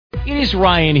It is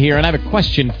Ryan here, and I have a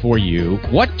question for you.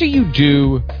 What do you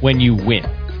do when you win?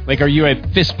 Like, are you a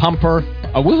fist pumper,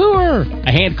 a woohooer,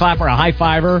 a hand clapper, a high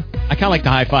fiver? I kind of like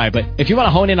the high five, but if you want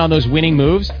to hone in on those winning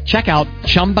moves, check out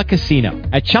Chumba Casino.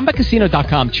 At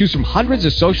ChumbaCasino.com, choose from hundreds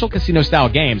of social casino-style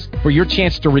games for your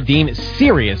chance to redeem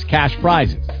serious cash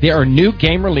prizes. There are new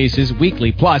game releases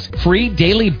weekly, plus free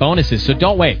daily bonuses, so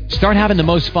don't wait. Start having the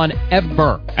most fun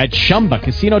ever at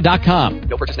ChumbaCasino.com.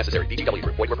 No purchase necessary. VGW.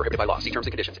 Void where prohibited by law. See terms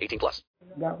and conditions. 18+.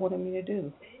 God wanted me to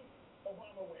do.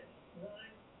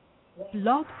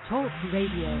 Blog Talk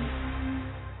Radio.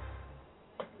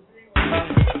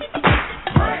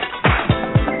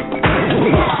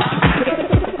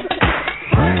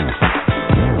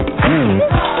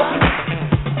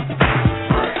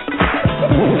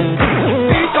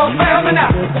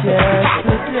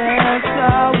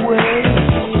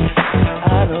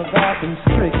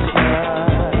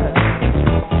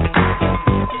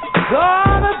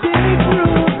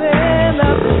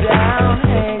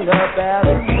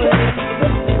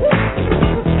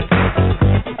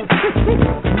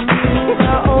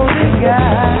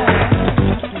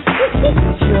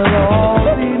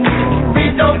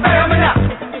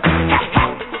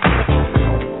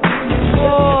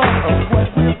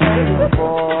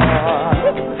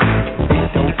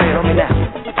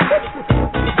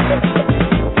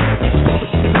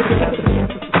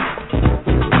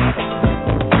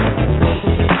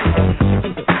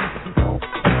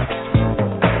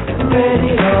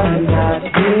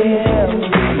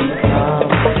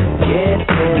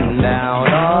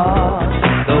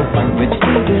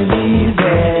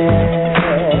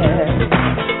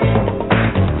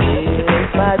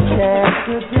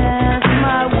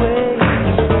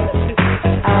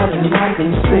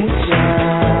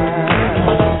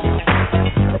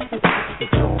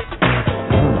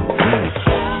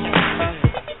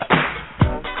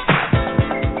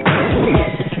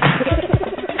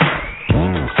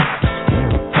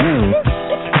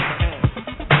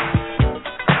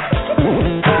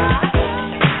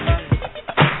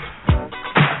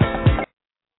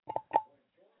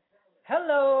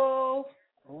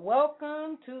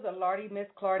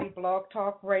 Blog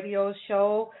Talk Radio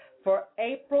show for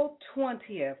April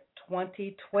 20th,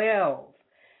 2012.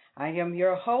 I am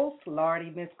your host,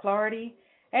 Lardy Miss Clardy,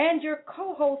 and your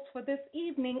co-host for this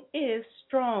evening is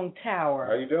Strong Tower.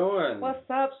 How you doing? What's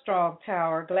up, Strong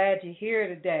Tower? Glad you're here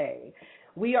today.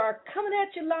 We are coming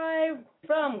at you live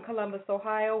from Columbus,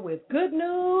 Ohio with good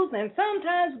news and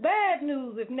sometimes bad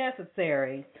news if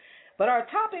necessary. But our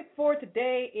topic for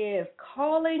today is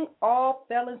calling all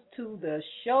felons to the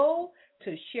show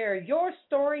to share your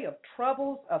story of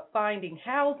troubles of finding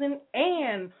housing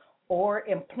and or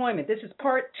employment. This is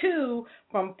part 2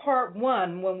 from part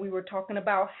 1 when we were talking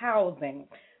about housing,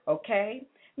 okay?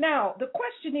 Now, the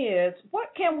question is,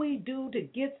 what can we do to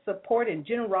get support and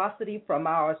generosity from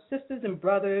our sisters and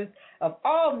brothers of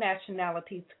all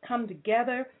nationalities to come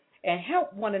together and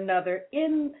help one another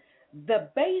in the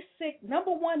basic number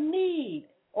 1 need,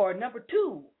 or number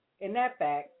 2 in that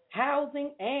fact,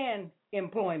 housing and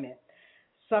employment?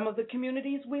 Some of the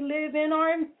communities we live in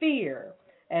are in fear,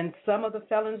 and some of the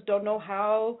felons don't know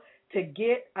how to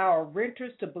get our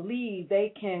renters to believe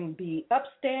they can be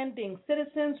upstanding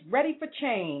citizens ready for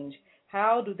change.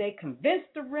 How do they convince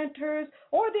the renters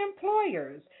or the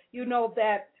employers,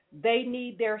 that they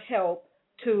need their help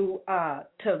to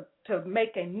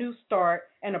make a new start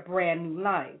and a brand new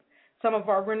life? Some of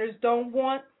our renters don't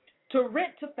want to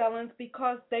rent to felons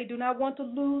because they do not want to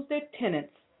lose their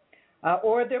tenants.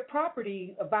 Or their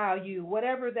property value,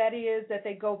 whatever that is that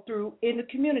they go through in the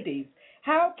communities.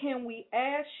 How can we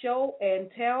ask, show, and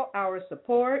tell our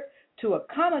support to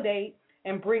accommodate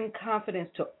and bring confidence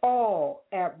to all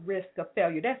at risk of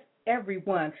failure? That's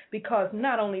everyone, because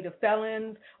not only the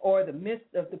felons or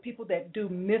the people that do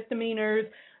misdemeanors,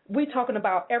 we're talking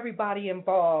about everybody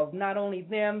involved, not only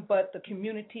them, but the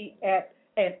community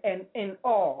and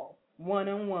all,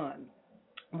 one-on-one.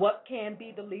 What can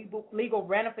be the legal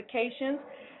ramifications?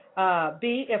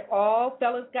 If all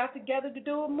fellas got together to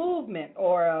do a movement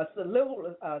or a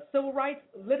civil rights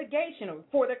litigation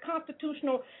for their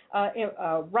constitutional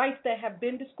rights that have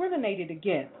been discriminated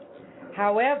against.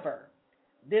 However,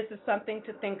 this is something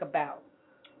to think about.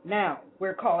 Now,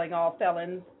 we're calling all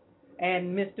felons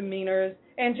and misdemeanors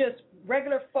and just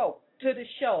regular folk to the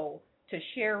show to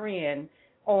share in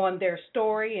on their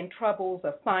story and troubles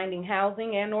of finding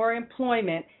housing and or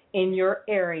employment in your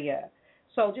area.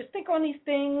 So just think on these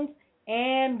things,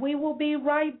 and we will be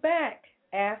right back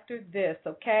after this,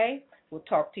 okay? We'll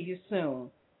talk to you soon.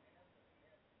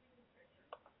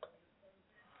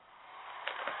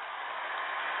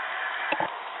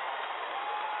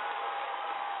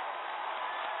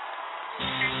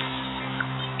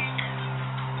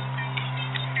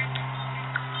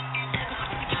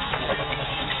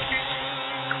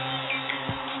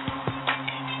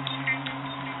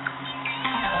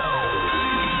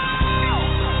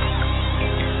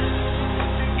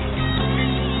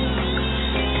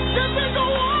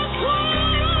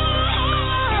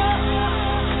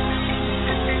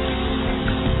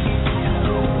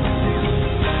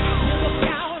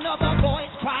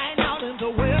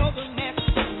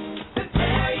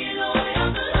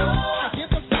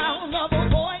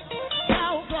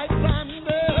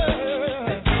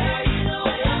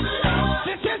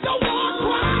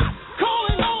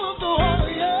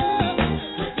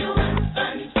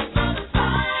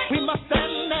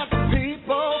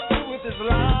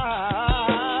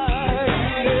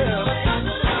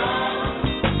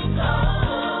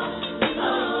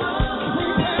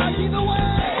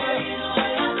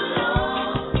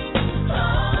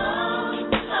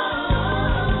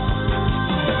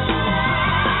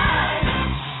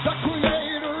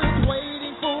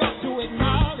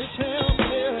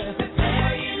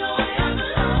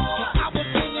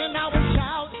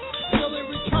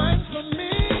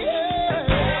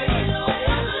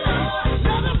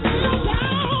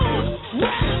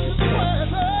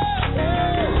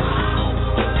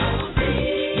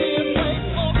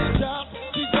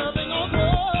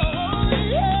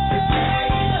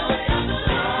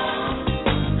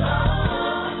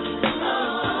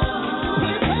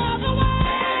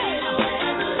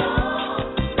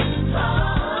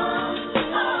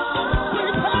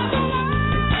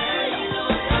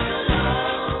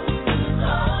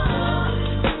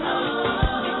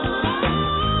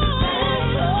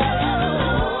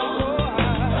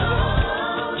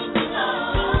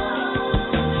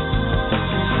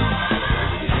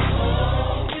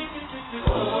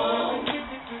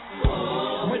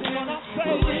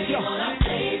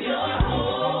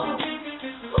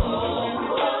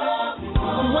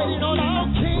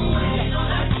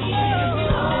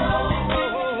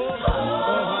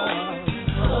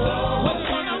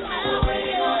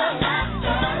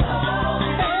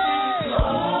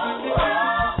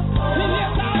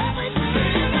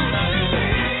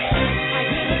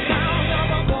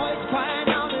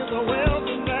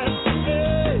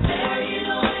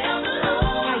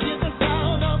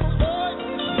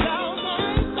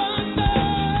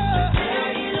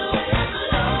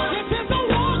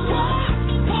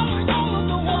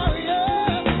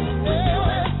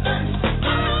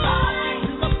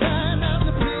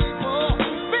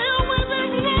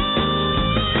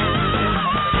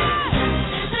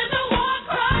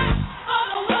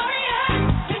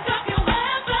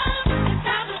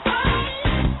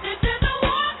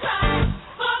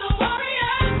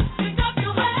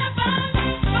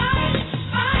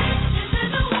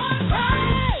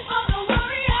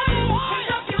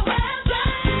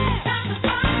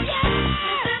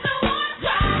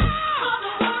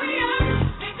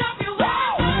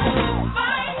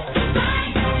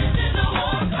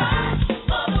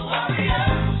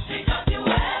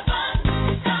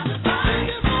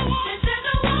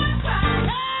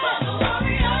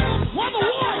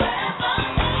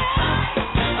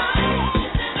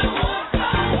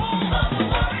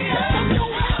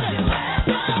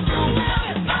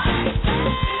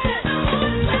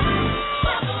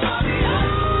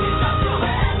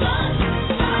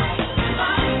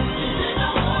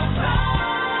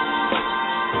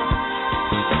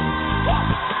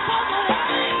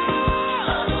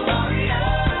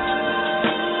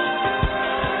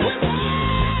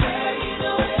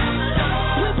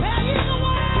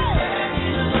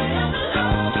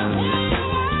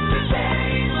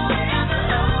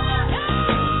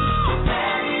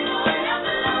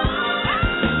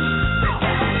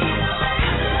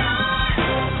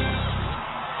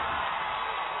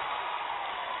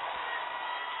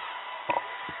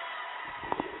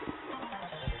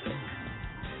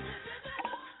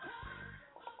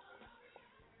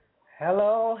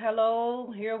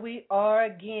 hello. Here we are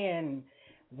again.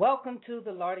 Welcome to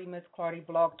the Lardy Miss Clardy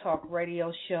Blog Talk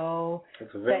Radio Show. It's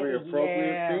a very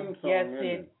appropriate theme song, yes,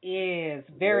 isn't it is.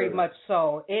 Very much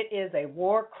so. It is a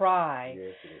war cry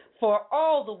for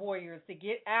all the warriors to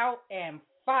get out and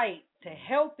fight to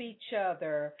help each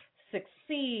other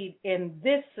succeed in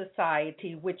this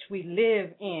society which we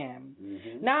live in.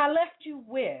 Mm-hmm. Now, I left you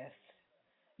with,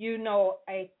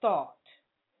 a thought,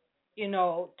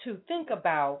 to think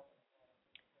about.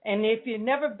 And if you've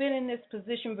never been in this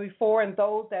position before, and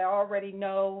those that already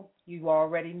know, you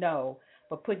already know.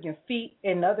 But putting your feet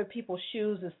in other people's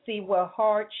shoes to see what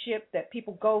hardship that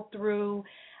people go through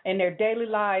in their daily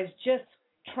lives, just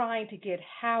trying to get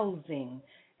housing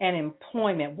and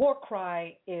employment. War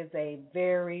Cry is a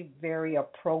very, very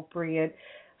appropriate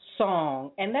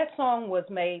song. And that song was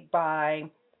made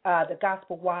by the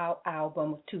Gospel Wild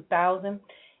album of 2000.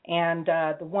 And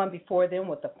the one before them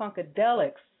was the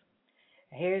Funkadelics.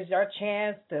 Here's our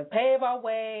chance to pave our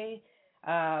way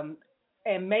and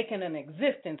making an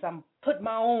existence. I'm putting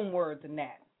my own words in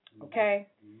that, okay?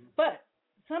 Mm-hmm. But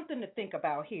something to think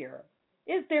about here.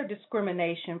 Is there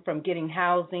discrimination from getting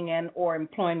housing and or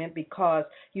employment because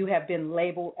you have been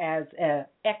labeled as an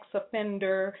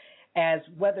ex-offender, as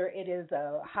whether it is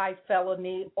a high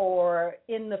felony or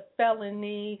in the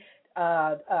felony,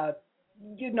 the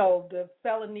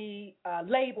felony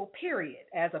label, period,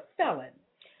 as a felon?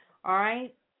 All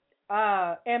right,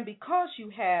 and because you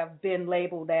have been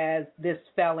labeled as this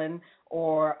felon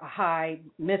or a high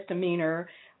misdemeanor,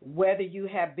 whether you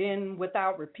have been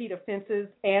without repeat offenses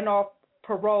and off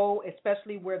parole,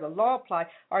 especially where the law applies,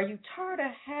 are you tired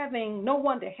of having no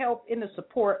one to help in the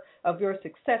support of your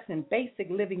success in basic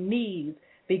living needs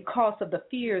because of the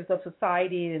fears of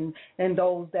society and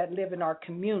those that live in our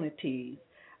communities?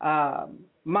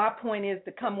 My point is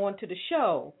to come on to the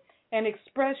show and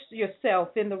express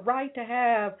yourself in the right to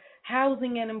have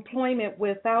housing and employment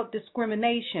without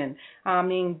discrimination. I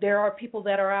mean, there are people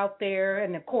that are out there,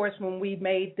 and of course, when we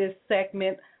made this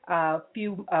segment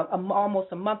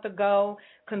almost a month ago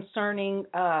concerning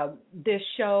this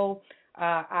show,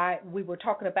 we were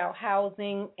talking about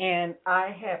housing, and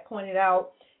I had pointed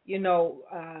out,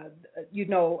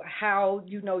 how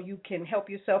you can help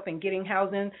yourself in getting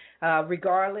housing,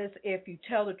 regardless if you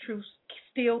tell the truth,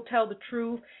 still tell the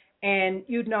truth. And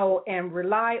and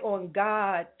rely on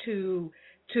God to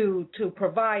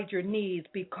provide your needs,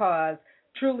 because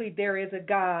truly there is a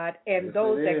God, and yes,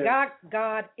 those that got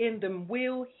God in them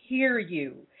will hear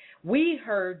you. We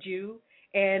heard you,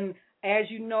 and as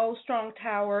you know, Strong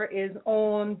Tower is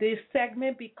on this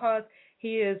segment because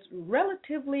he is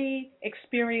relatively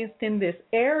experienced in this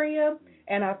area,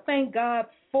 and I thank God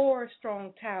for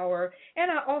Strong Tower. And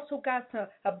I also got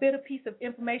a bit of piece of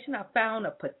information. I found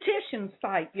a petition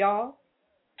site, y'all.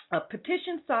 A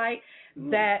petition site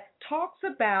that talks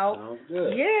about,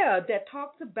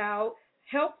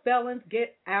 help felons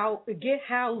get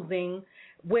housing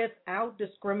without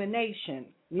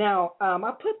discrimination. Now,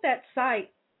 I put that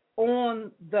site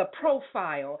on the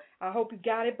profile. I hope you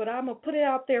got it, but I'm going to put it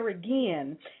out there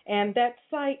again. And that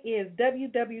site is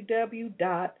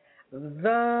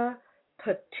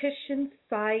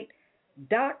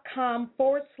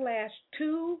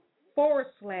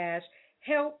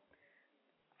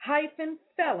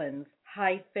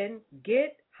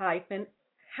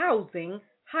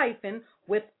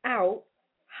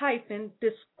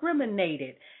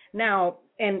Now,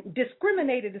 and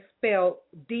discriminated is spelled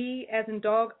D as in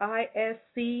dog,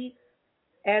 I-S-C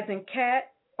as in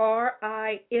cat,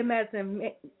 R-I-M as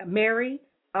in Mary,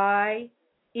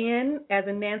 I-N as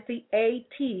in Nancy,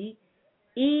 A-T-E-D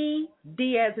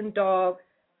as in dog,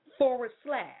 /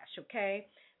 okay?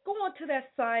 Go on to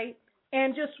that site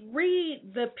and just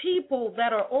read the people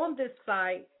that are on this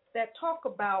site that talk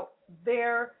about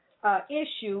their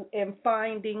issue in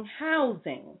finding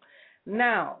housing.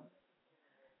 Now,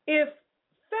 if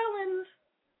felons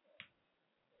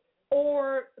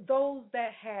or those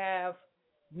that have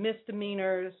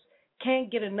misdemeanors can't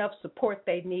get enough support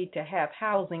they need to have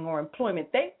housing or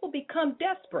employment, they will become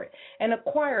desperate and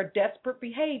acquire desperate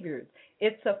behaviors.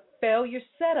 It's a failure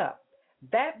setup.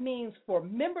 That means for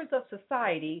members of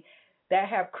society that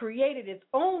have created its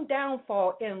own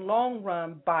downfall in long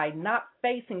run by not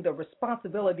facing the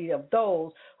responsibility of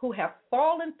those who have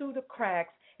fallen through the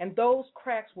cracks, and those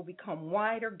cracks will become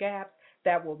wider gaps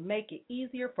that will make it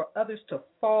easier for others to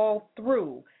fall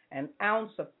through. An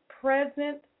ounce of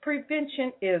present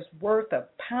prevention is worth a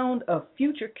pound of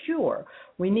future cure.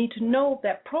 We need to know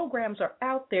that programs are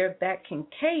out there that can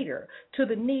cater to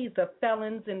the needs of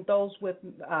felons and those with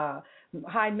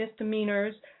high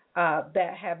misdemeanors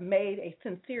that have made a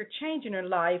sincere change in their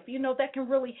life, that can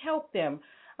really help them.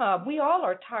 We all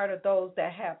are tired of those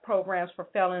that have programs for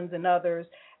felons and others,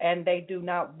 and they do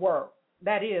not work.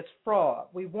 That is fraud.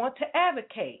 We want to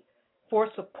advocate for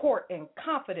support and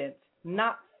confidence,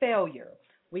 not failure.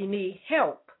 We need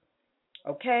help,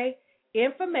 okay?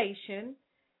 Information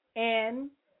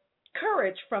and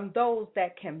courage from those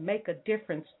that can make a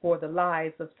difference for the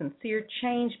lives of sincere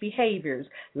change behaviors,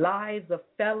 lives of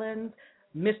felons,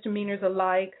 misdemeanors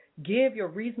alike. Give your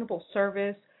reasonable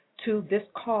service to this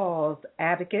cause,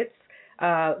 advocates,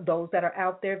 those that are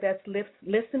out there that's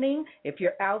listening. If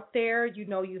you're out there, you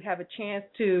know you have a chance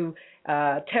to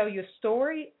tell your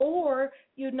story, or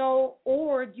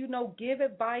give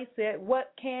advice at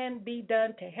what can be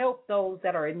done to help those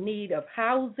that are in need of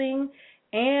housing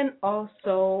and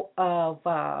also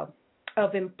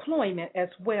of employment as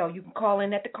well. You can call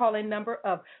in at the call-in number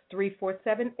of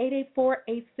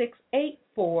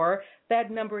 347-884-8684.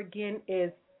 That number again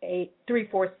is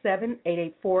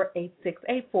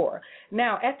 347-884-8684.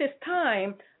 Now, at this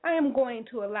time, I am going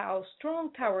to allow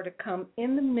Strong Tower to come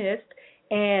in the midst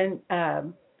and,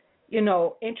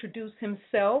 introduce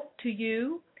himself to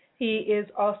you. He is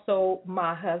also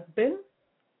my husband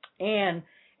and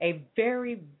a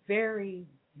very, very,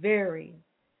 very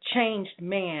changed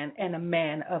man and a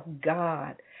man of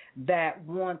God that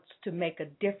wants to make a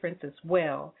difference as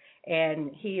well. And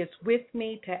he is with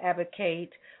me to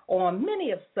advocate on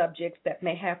many of subjects that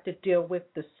may have to deal with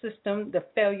the system, the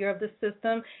failure of the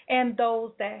system, and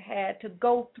those that had to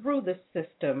go through the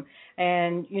system.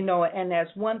 And, and as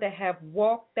one that have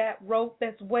walked that rope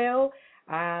as well,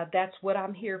 that's what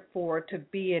I'm here for, to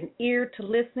be an ear to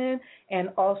listen and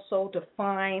also to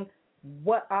find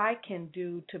what I can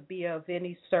do to be of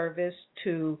any service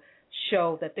to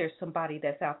show that there's somebody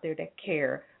that's out there that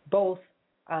care. Both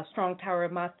Strong Tower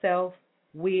and myself,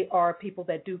 we are people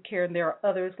that do care, and there are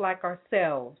others like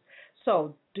ourselves.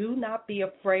 So do not be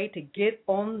afraid to get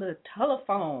on the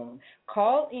telephone.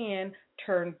 Call in,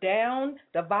 turn down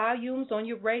the volumes on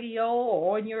your radio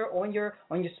or on your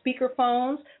speaker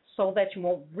phones so that you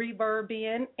won't reverb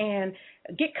in, and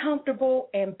get comfortable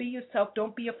and be yourself.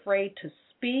 Don't be afraid to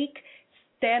speak.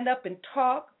 Stand up and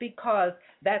talk, because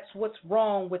that's what's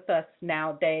wrong with us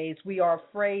nowadays. We are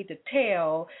afraid to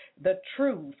tell the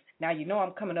truth. Now,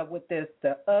 I'm coming up with the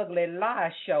Ugly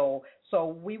Lie Show, so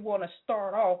we want to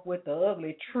start off with the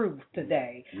ugly truth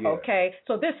today, okay?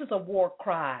 So this is a war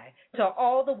cry. To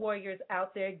all the warriors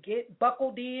out there, get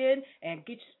buckled in and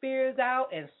get your spears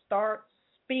out and start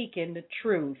speaking the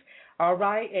truth, all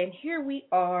right? And here we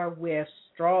are with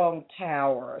Strong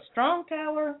Tower. Strong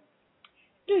Tower,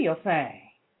 do your thing.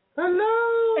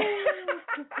 Hello.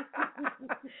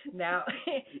 Now,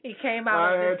 he came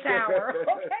out of the tower,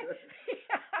 okay?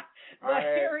 But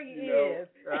here he is.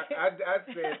 I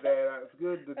said that. It's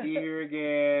good to be here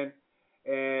again,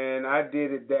 and I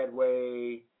did it that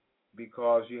way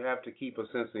because you have to keep a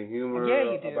sense of humor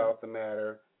about the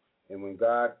matter. And when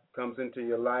God comes into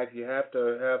your life, you have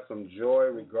to have some joy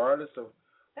regardless of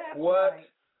what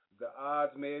the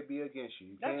odds may be against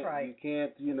you. You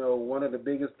can't, one of the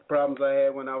biggest problems I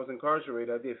had when I was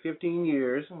incarcerated, I did 15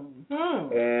 years,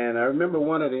 and I remember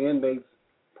one of the inmates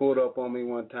pulled up on me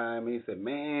one time, and he said,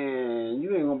 "Man,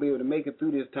 you ain't going to be able to make it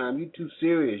through this time. You're too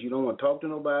serious. You don't want to talk to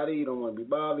nobody. You don't want to be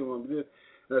bothered. You want to be this."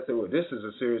 And I said, "Well, this is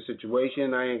a serious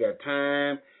situation. I ain't got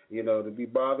time, to be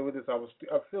bothered with this." I was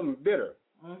feeling bitter,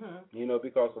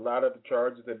 because a lot of the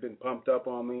charges had been pumped up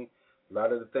on me. A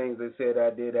lot of the things they said I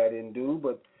didn't do,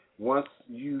 but once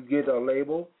you get a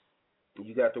label,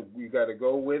 you got to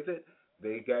go with it.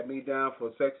 They got me down for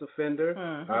a sex offender.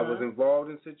 I was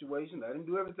involved in situations. I didn't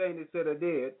do everything they said I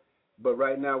did, but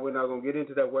right now we're not going to get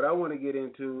into that. What I want to get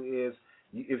into is,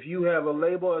 if you have a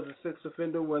label as a sex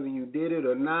offender, whether you did it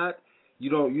or not,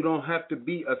 you don't have to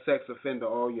be a sex offender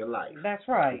all your life. That's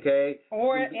right. Okay?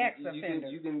 Or an ex-offender.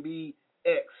 You can be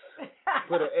X.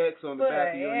 Put an X on the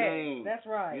back of your name. That's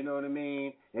right. You know what I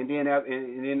mean? And then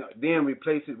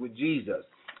replace it with Jesus.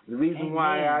 The reason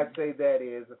why I say that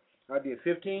is I did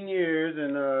 15 years,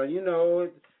 and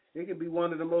it could be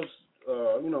one of the most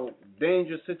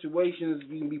dangerous situations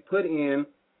you can be put in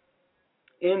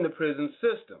the prison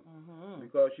system,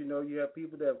 because you have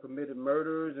people that have committed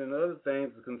murders and other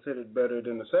things are considered better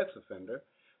than a sex offender.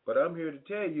 But I'm here to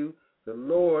tell you, the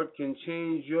Lord can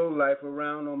change your life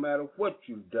around no matter what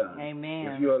you've done.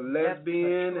 Amen. If you're a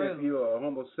lesbian, if you're a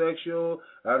homosexual,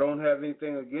 I don't have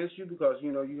anything against you, because,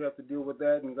 you have to deal with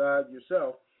that and God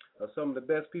yourself. Some of the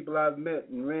best people I've met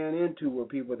and ran into were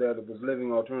people that was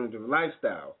living alternative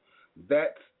lifestyles.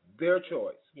 That's their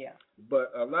choice. Yeah.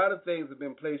 But a lot of things have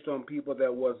been placed on people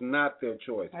that was not their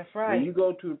choice. That's right. When you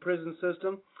go to a prison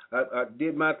system, I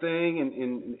did my thing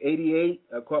in 88.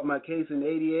 I caught my case in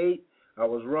 88. I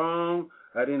was wrong.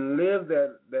 I didn't live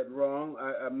that wrong.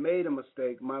 I made a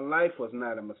mistake. My life was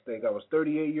not a mistake. I was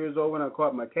 38 years old when I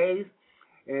caught my case,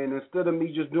 and instead of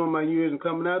me just doing my years and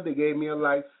coming out, they gave me a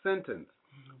life sentence.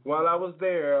 While I was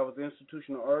there, I was an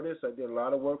institutional artist. I did a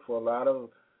lot of work for a lot of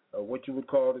what you would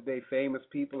call today famous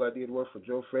people. I did work for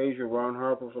Joe Frazier, Ron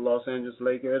Harper for Los Angeles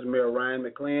Lakers, Mayor Ryan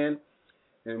McClellan.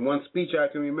 And one speech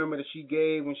I can remember that she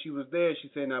gave when she was there, she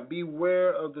said, now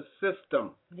beware of the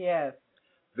system. Yes.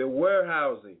 The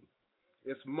warehousing.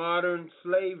 It's modern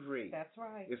slavery. That's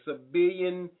right. It's a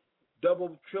billion,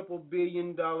 double, triple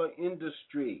 $billion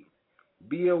industry.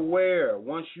 Be aware.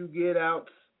 Once you get out,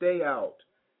 stay out.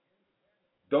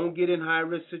 Don't get in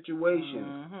high-risk situations.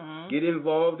 Mm-hmm. Get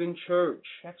involved in church.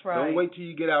 That's right. Don't wait till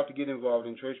you get out to get involved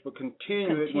in church, but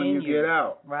continue it when you get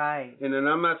out. Right. And then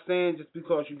I'm not saying just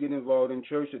because you get involved in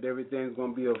church that everything's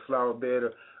going to be a flower bed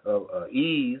of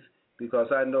ease, because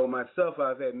I know myself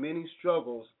I've had many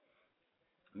struggles.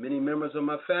 Many members of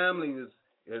my family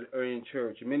are in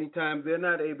church. Many times they're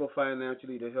not able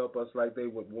financially to help us like they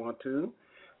would want to.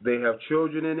 They have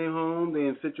children in their home. They're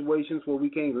in situations where we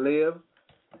can't live,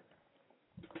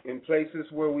 in places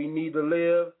where we need to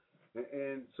live,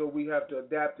 and so we have to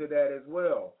adapt to that as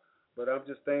well. But I'm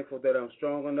just thankful that I'm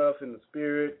strong enough in the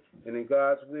spirit and in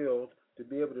God's will to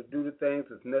be able to do the things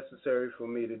that's necessary for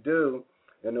me to do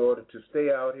in order to stay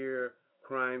out here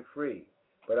crime-free.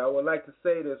 But I would like to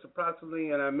say this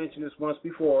approximately, and I mentioned this once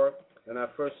before in our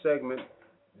first segment,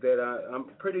 that I'm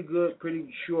pretty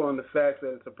sure on the fact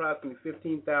that it's approximately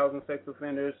 15,000 sex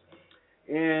offenders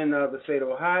in the state of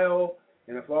Ohio.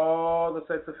 And if all the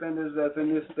sex offenders that's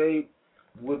in this state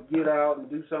would get out and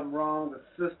do something wrong,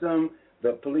 the system,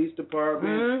 the police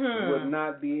department would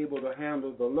not be able to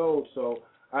handle the load. So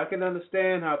I can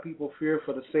understand how people fear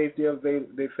for the safety of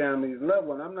their family's loved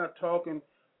one. I'm not talking,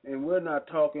 and we're not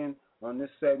talking on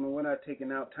this segment, we're not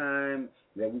taking out time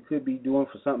that we could be doing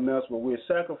for something else, but we're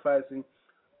sacrificing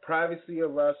privacy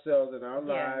of ourselves and our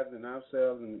lives and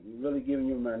ourselves and really giving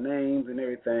you my names and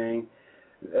everything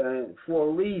for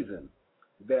a reason.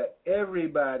 That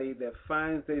everybody that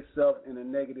finds themselves in a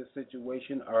negative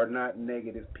situation are not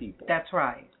negative people. That's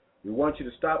right. We want you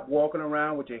to stop walking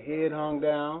around with your head hung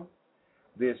down.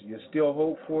 There's still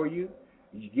hope for you.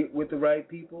 You get with the right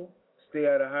people. Stay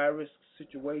out of high-risk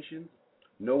situations.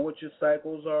 Know what your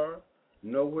cycles are.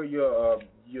 Know where your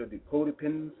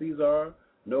codependencies are.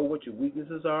 Know what your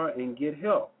weaknesses are, and get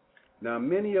help. Now,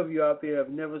 many of you out there have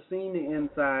never seen the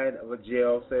inside of a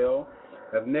jail cell.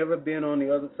 I've never been on the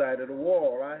other side of the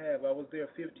wall. I have. I was there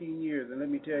 15 years, and let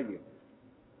me tell you,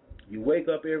 you wake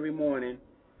up every morning,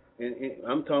 and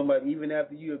I'm talking about even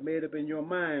after you have made up in your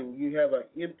mind, you have an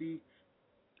empty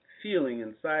feeling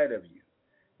inside of you.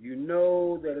 You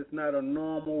know that it's not a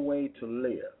normal way to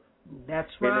live. That's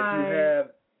right. And if you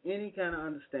have any kind of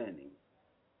understanding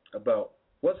about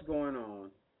what's going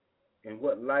on and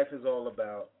what life is all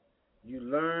about, you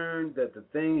learn that the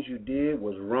things you did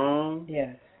was wrong.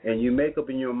 Yes. And you make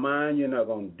up in your mind you're not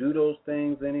going to do those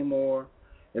things anymore.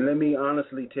 And let me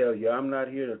honestly tell you, I'm not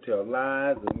here to tell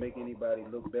lies or make anybody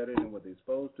look better than what they're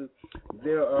supposed to.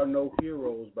 There are no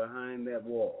heroes behind that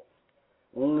wall.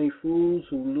 Only fools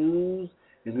who lose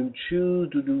and who choose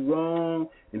to do wrong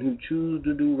and who choose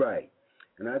to do right.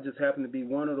 And I just happen to be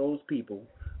one of those people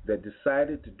that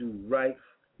decided to do right,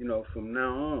 from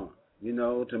now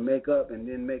on, to make up and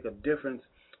then make a difference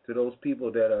to those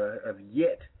people that have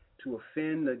yet to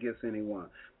offend against anyone.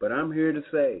 But I'm here to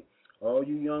say, all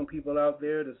you young people out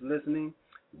there that's listening,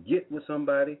 get with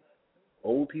somebody.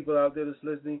 Old people out there that's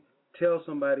listening, tell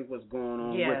somebody what's going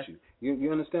on with you.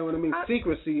 You understand what I mean?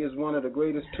 Secrecy is one of the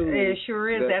greatest tools. It sure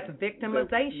is. That's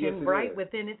victimization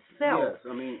within itself. Yes,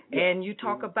 I mean. And you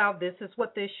talk about this is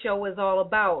what this show is all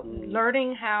about,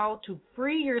 learning how to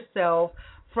free yourself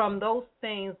from those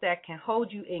things that can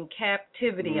hold you in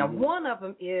captivity. And one of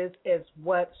them is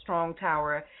what Strong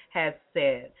Tower has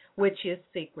said, which is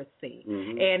secrecy.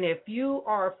 And if you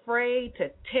are afraid to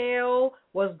tell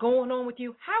what's going on with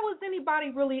you, how is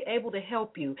anybody really able to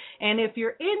help you? And if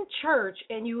you're in church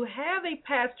and you have a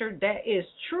pastor that is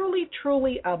truly,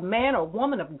 truly a man or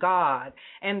woman of God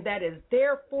and that is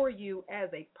there for you as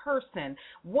a person,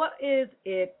 what is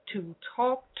it to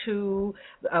talk to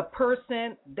a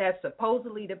person that's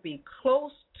supposedly to be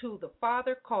close to the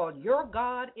Father, called your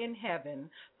God in heaven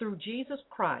through Jesus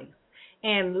Christ,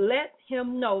 and let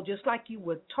him know, just like you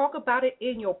would talk about it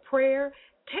in your prayer?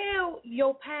 Tell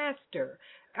your pastor.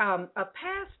 A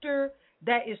pastor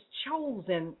that is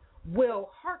chosen will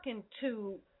hearken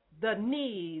to the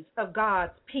needs of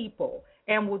God's people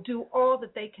and will do all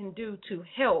that they can do to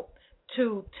help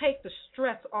to take the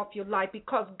stress off your life,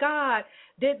 because God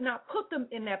did not put them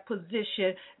in that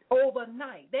position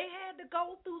overnight. They had to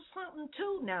go through something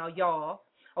too now, y'all.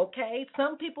 Okay,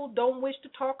 some people don't wish to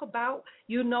talk about,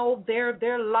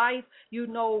 their life,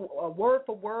 word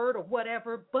for word or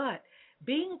whatever, but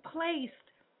being placed,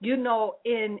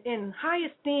 in high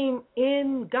esteem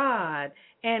in God,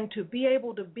 and to be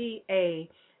able to be a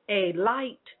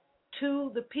light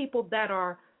to the people that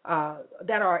are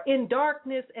in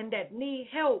darkness and that need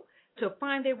help to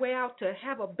find their way out, to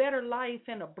have a better life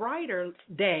and a brighter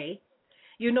day,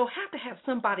 have to have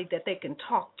somebody that they can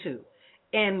talk to.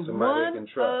 And someone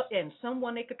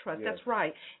they can trust. Yes. That's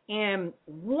right. And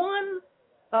one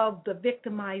of the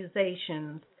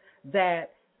victimizations that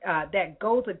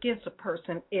goes against a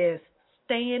person is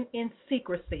staying in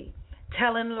secrecy,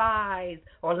 telling lies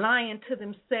or lying to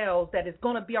themselves that it's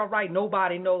going to be all right.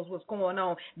 Nobody knows what's going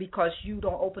on because you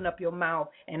don't open up your mouth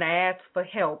and ask for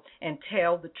help and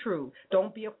tell the truth.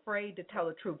 Don't be afraid to tell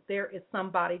the truth. There is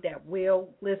somebody that will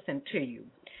listen to you.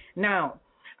 Now,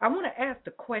 I want to ask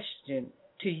the question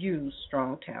to you,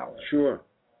 Strong Tower. Sure.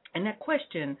 And that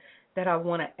question that I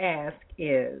want to ask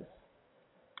is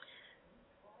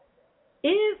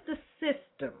the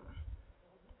system,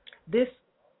 this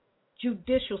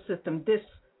judicial system, this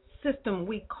system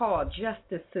we call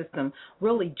justice system,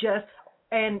 really just,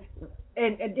 and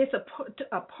it's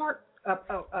a part of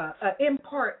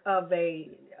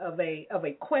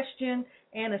a question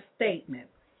and a statement.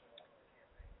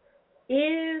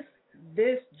 Is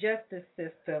this justice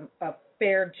system a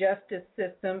fair justice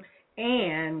system,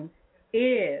 and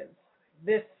is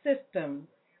this system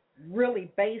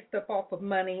really based off of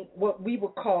money, what we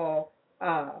would call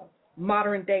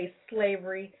modern day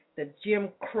slavery, the Jim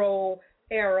Crow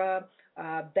era,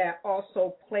 that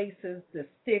also places the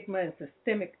stigma and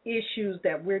systemic issues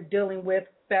that we're dealing with,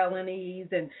 felonies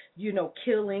and,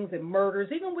 killings and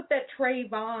murders, even with that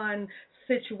Trayvon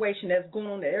situation that's going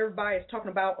on that everybody is talking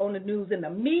about on the news, and the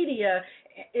media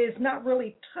is not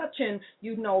really touching,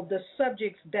 the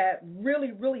subjects that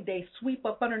really they sweep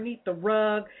up underneath the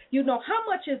rug. How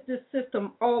much is this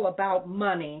system all about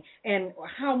money, and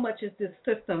how much is this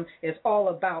system is all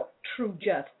about true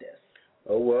justice?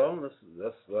 Oh, well,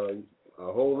 that's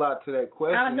a whole lot to that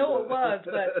question. I know it was,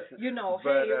 but, it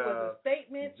was a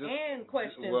statement and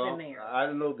questions in there. I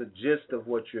don't know the gist of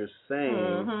what you're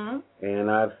saying, and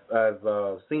I've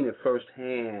seen it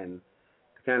firsthand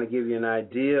to kind of give you an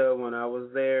idea. When I was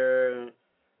there,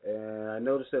 and I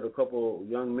noticed that a couple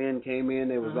young men came in.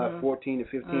 They was like 14 to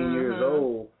 15 years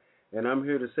old, and I'm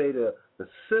here to say the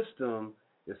system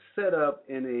is set up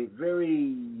in a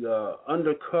very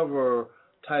undercover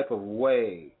type of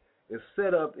way. It's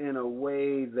set up in a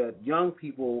way that young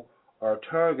people are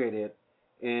targeted,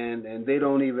 and they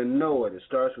don't even know it. It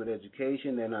starts with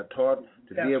education. They're not taught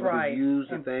to be able to use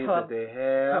the things that they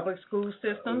have. Public school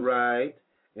system. Right.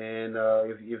 And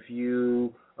if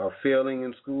you are failing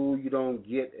in school, you don't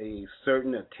get a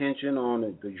certain attention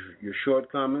on your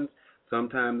shortcomings.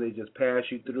 Sometimes they just pass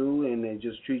you through, and they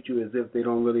just treat you as if they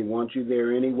don't really want you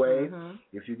there anyway.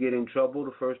 If you get in trouble,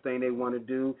 the first thing they want to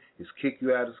do is kick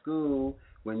you out of school,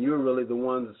 when you're really the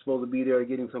one that's supposed to be there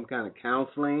getting some kind of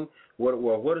counseling.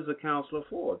 What is a counselor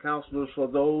for? A counselor is for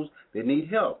those that need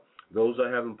help. Those that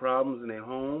are having problems in their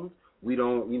homes. They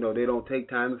don't take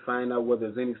time to find out whether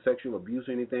there's any sexual abuse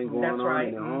or anything going on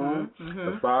in their home.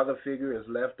 The father figure is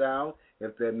left out.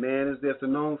 If that man is there, it's a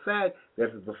known fact that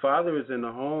if the father is in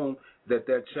the home, that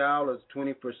child is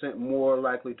 20% more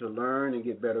likely to learn and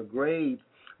get better grades.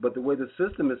 But the way the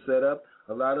system is set up,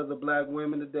 a lot of the black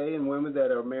women today and women that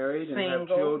are married and have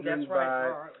children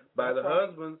by the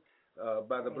husbands,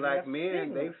 by the black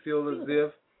men, they feel as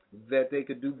if that they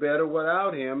could do better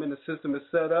without him, and the system is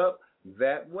set up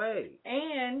that way.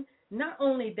 And not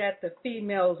only that the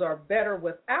females are better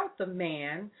without the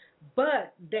man,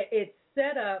 but that it's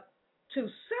set up to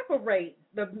separate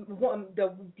the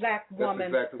black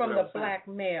woman from the black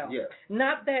male. Yes.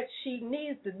 Not that she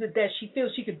needs that she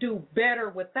feels she could do better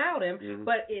without him,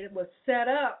 but it was set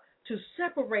up to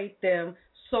separate them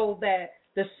so that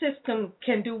the system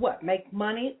can do what? Make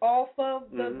money off of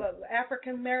the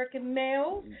African American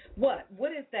males? What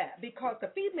is that? Because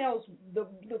the females,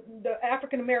 the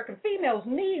African American females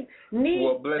need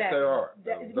well, bless that. Their heart.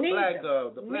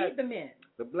 Need the men.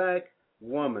 The black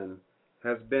woman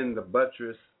has been the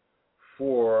buttress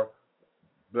for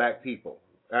black people,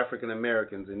 African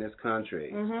Americans in this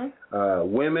country.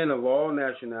 Women of all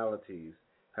nationalities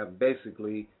have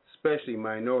basically, especially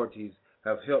minorities,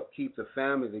 have helped keep the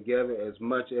family together as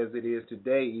much as it is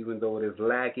today, even though it is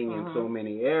lacking in so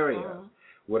many areas.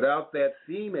 Without that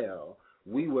female,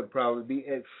 we would probably be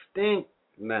extinct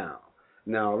now.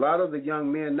 Now, a lot of the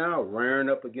young men now rearing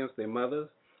up against their mothers.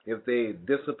 If they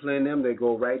discipline them, they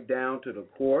go right down to the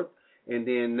court. And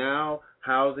then now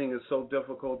housing is so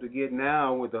difficult to get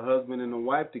now with the husband and the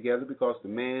wife together because the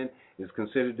man is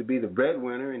considered to be the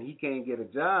breadwinner and he can't get a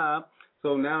job.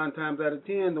 So now 9 times out of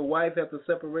 10, the wife has to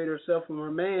separate herself from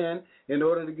her man in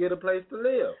order to get a place to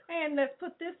live. And let's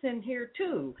put this in here,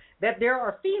 too, that there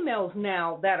are females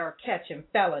now that are catching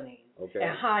felonies. Okay.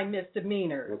 And high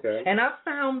misdemeanors. Okay. And I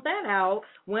found that out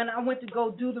when I went to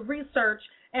go do the research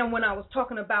and when I was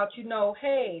talking about,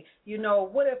 hey,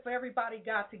 what if everybody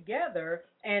got together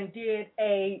and did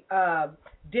an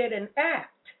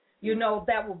act,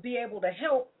 that will be able to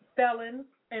help felons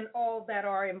and all that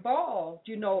are involved,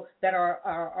 that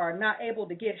are not able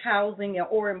to get housing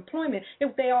or employment,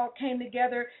 if they all came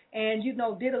together and,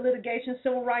 did a litigation,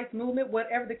 civil rights movement,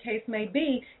 whatever the case may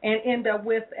be, and end up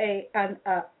with an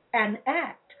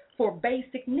act for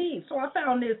basic needs. So I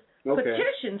found this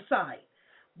petition site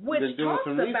which talks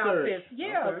about this.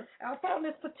 Yeah, okay. I found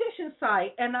this petition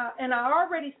site, and I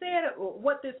already said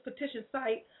what this petition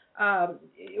site,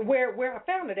 where I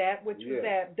found it at, which was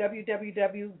at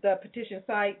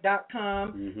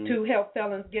www.thepetitionsite.com to help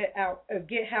felons get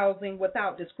housing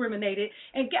without discriminating.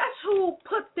 And guess who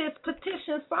put this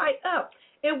petition site up?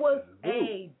 It was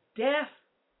a deaf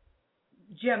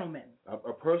gentleman.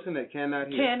 A person that cannot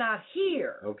hear. Cannot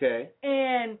hear. Okay.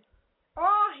 And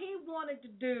all he wanted to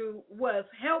do was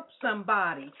help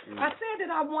somebody. I said that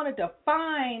I wanted to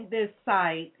find this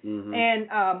site, and,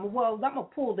 I'm going to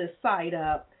pull this site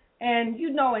up. And,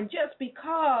 and just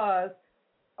because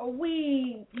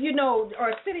we,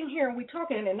 are sitting here and we're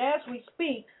talking, and as we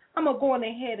speak, I'm going to go on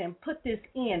ahead and put this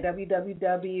in,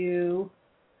 www.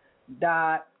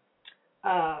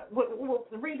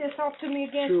 Read this off to me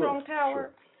again, Strong Tower.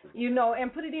 Sure.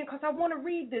 And put it in because I want to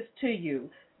read this to you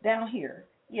down here.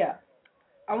 Yeah,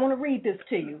 I want to read this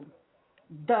to you.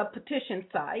 The petition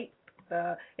site,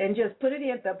 and just put it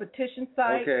in the petition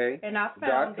site. Okay. And I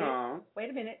found it.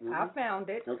 Wait a minute, I found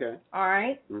it. Okay. All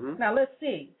right. Now let's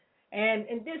see.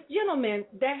 And this gentleman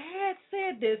that had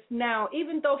said this now,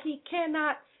 even though he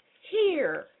cannot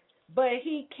hear, but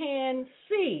he can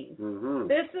see.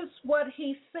 This is what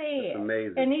he said. That's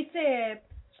amazing. And he said,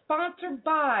 sponsored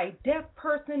by deaf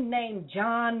person named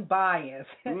John Bias.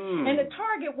 And the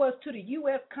target was to the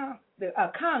U.S.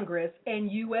 Congress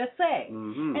and USA.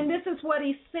 And this is what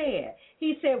he said.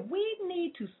 He said, we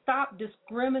need to stop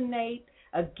discriminate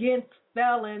against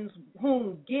felons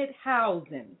whom get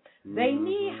housing. They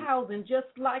need housing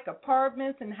just like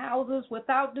apartments and houses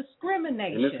without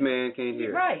discrimination. And this man can't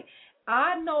hear. Right.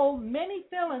 I know many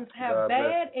felons have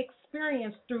bad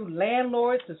experience through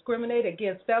landlords discriminate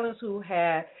against felons who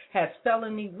has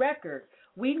felony records.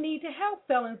 We need to help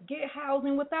felons get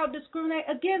housing without discriminating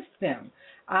against them.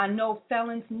 I know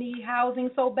felons need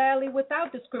housing so badly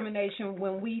without discrimination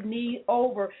when he's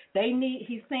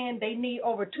saying they need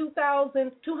over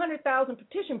 200,000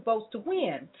 petition votes to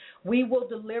win. We will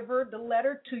deliver the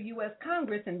letter to U.S.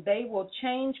 Congress and they will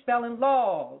change felon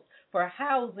laws for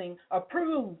housing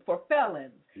approved for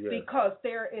felons because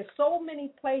there is so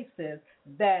many places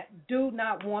that do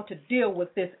not want to deal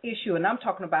with this issue, and I'm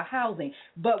talking about housing.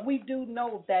 But we do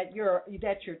know that your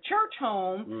church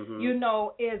home,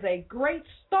 is a great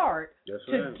start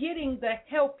to getting the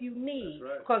help you need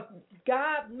because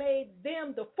God made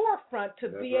them the forefront to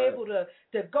be able to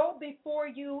go before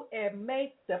you and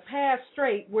make the path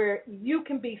straight where you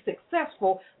can be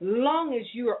successful long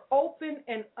as you're open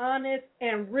and honest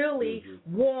and really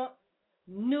want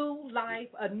new life,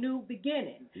 a new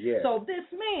beginning. So this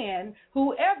man,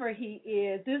 whoever he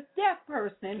is, this deaf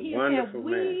person, he said,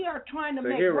 we are trying to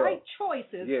make right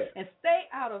choices and stay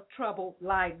out of trouble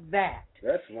like that.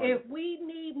 That's wonderful. If we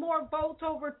need more votes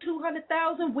over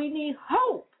 200,000, we need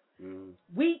hope.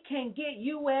 We can get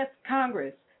U.S.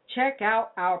 Congress. Check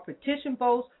out our petition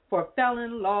votes for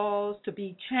felon laws to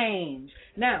be changed.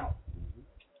 Now,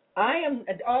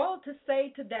 all to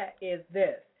say to that is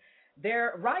this.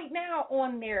 There right now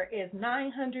on there is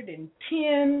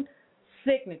 910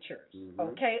 signatures,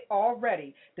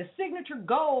 already. The signature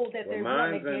goal that they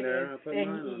want to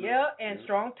get and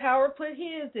Strong Tower put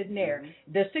his in there.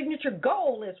 The signature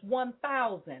goal is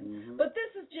 1,000. But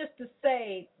this is just to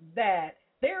say that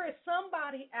there is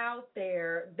somebody out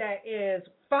there that is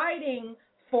fighting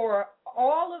for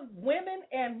all of women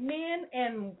and men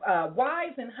and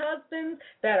wives and husbands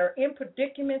that are in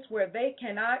predicaments where they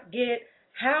cannot get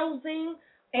housing,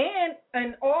 and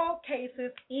in all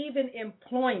cases, even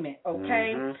employment,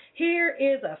 Here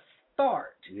is a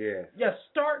start. The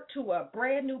start to a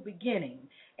brand new beginning.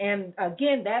 And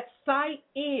again, that site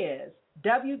is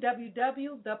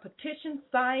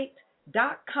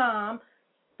www.thepetitionsite.com.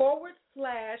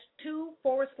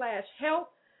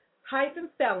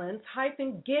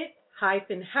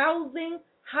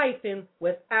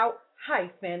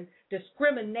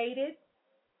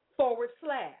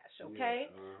 okay?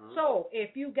 So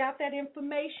if you got that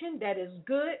information, that is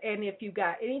good. And if you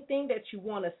got anything that you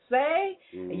want to say,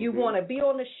 you want to be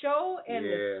on the show and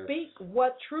to speak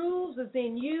what truths is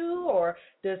in you or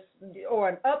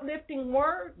an uplifting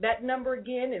word, that number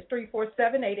again is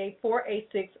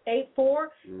 347-884-8684.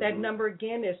 That number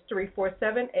again is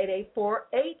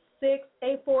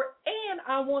 347-884-8684. And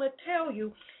I want to tell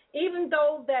you, even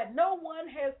though that no one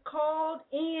has called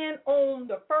in on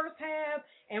the first half,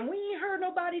 and we ain't heard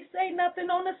nobody say nothing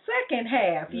on the second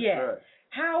half yet. Right.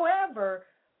 However,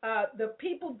 the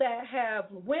people that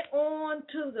have went on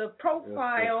to the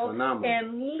profile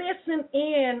and listened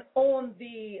in on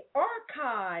the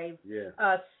archive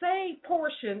saved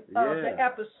portion of the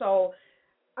episode,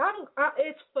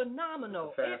 it's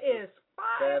phenomenal. It is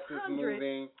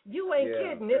 500. You ain't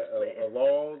kidding. Of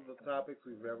all the topics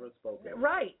we've ever spoken.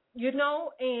 Right. You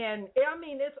know, and I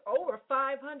mean, it's over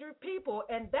 500 people,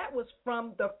 and that was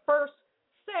from the first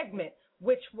segment,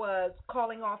 which was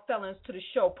Calling All Felons to the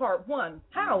Show, Part 1,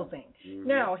 Housing.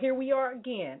 Now, here we are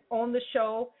again on the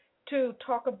show to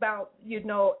talk about,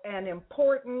 an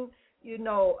important,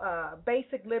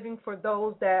 basic living for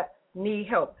those that need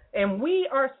help. And we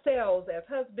ourselves, as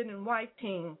husband and wife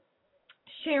team,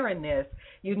 sharing this,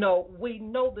 we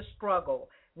know the struggle.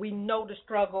 We know the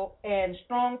struggle. And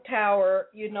Strong Tower,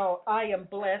 I am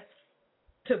blessed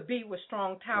to be with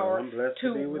Strong Tower,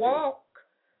 to walk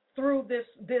through this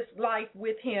life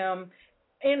with him,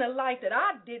 in a life that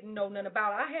I didn't know nothing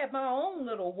about. I had my own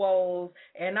little woes,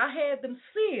 and I had them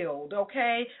sealed,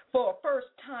 okay, for a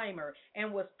first-timer,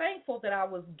 and was thankful that I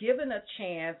was given a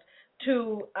chance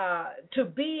to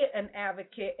be an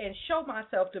advocate and show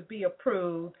myself to be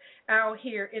approved out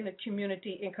here in the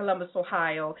community in Columbus,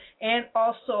 Ohio, and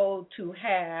also to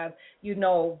have, the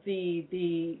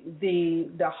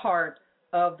heart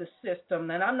of the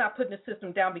system. And I'm not putting the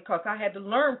system down, because I had to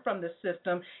learn from the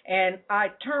system, and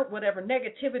I turned whatever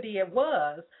negativity it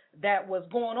was that was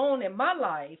going on in my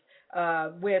life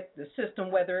with the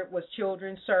system, whether it was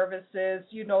children's services,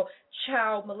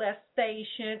 child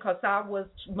molestation, because I was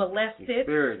molested,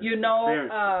 I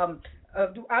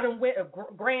done went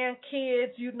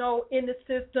grandkids, in the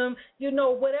system,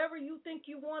 whatever you think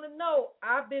you want to know,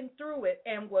 I've been through it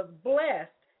and was blessed.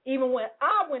 Even when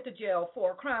I went to jail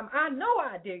for a crime I know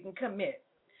I didn't commit,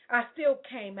 I still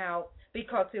came out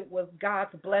because it was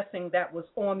God's blessing that was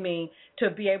on me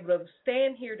to be able to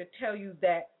stand here to tell you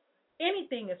that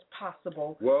anything is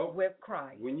possible with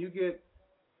Christ. When you get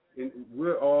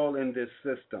we're all in this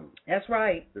system. That's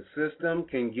right. The system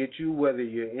can get you whether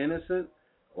you're innocent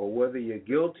or whether you're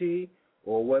guilty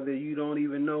or whether you don't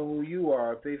even know who you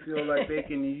are. If they feel like they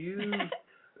can use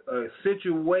a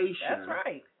situation. That's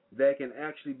right. That can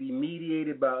actually be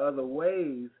mediated by other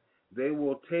ways, they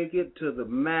will take it to the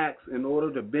max in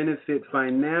order to benefit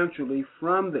financially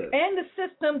from this. And the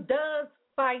system does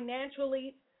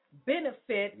financially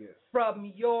benefit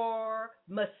from your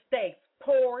mistakes,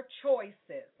 poor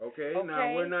choices. Okay,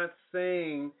 now we're not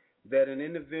saying that an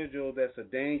individual that's a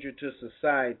danger to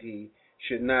society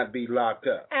should not be locked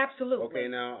up. Absolutely. Okay,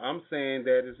 now I'm saying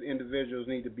that individuals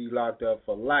need to be locked up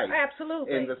for life.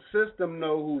 Absolutely. And the system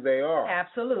know who they are.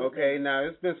 Absolutely. Okay, now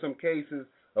there's been some cases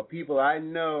of people I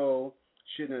know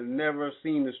should have never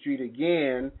seen the street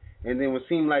again, and then it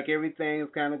seem like everything's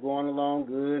kind of going along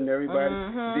good and everybody,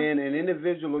 then an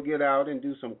individual will get out and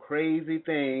do some crazy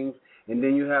things, and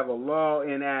then you have a law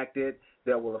enacted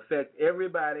that will affect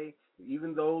everybody,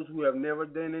 even those who have never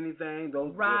done anything,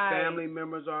 those their family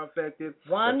members are affected,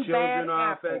 the children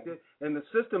are affected, and the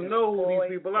system knows who these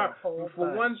people are.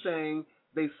 For one thing,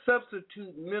 they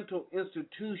substitute mental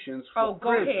institutions for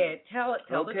prison. Go ahead. Tell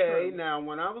the truth. Okay, now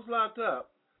when I was locked up,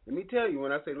 let me tell you,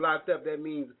 when I say locked up, that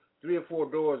means 3 or 4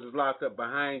 doors is locked up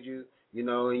behind you,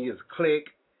 and you just click,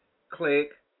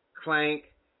 clank.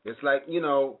 It's like,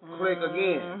 click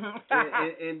again.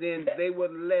 And then they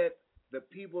would let the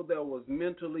people that was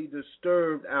mentally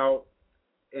disturbed out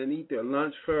and eat their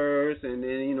lunch first and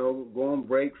then, go on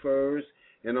break first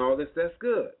and all this. That's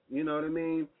good. You know what I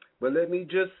mean? But let me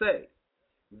just say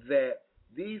that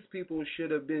these people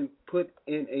should have been put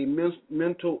in a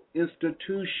mental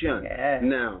institution. Yes.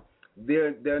 Now,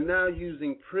 they're now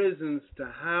using prisons to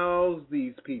house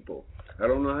these people. I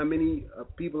don't know how many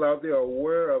people out there are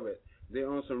aware of it. They're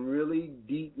on some really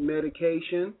deep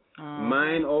medication,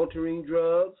 mind-altering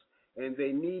drugs, and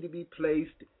they need to be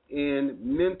placed in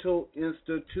mental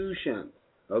institutions,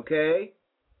 okay?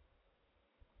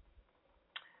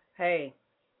 Hey,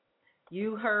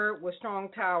 you heard what Strong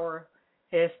Tower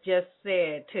has just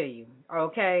said to you,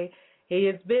 okay? He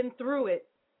has been through it,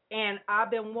 and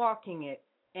I've been walking it,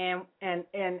 and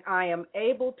I am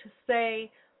able to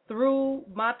say through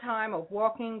my time of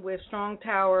walking with Strong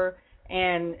Tower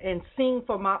and seeing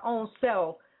for my own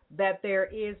self that there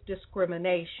is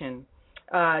discrimination,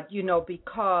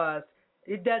 because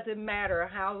it doesn't matter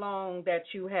how long that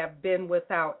you have been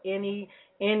without any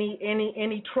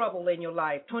trouble in your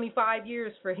life. 25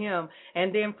 years for him,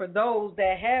 and then for those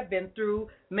that have been through,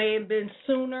 may have been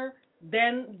sooner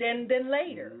than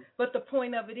later. Mm-hmm. But the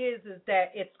point of it is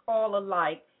that it's all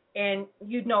alike, and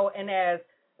and as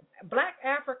Black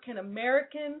African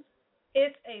Americans,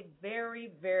 it's a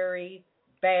very, very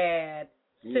bad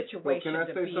situation. Well, can I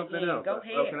say something else? Go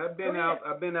ahead.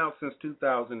 I've been out since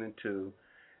 2002,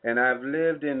 and I've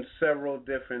lived in several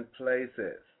different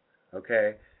places.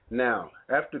 Okay. Now,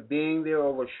 after being there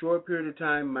over a short period of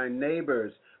time, my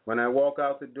neighbors, when I walk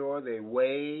out the door, they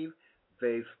wave,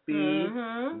 they speak,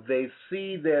 mm-hmm. They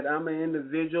see that I'm an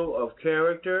individual of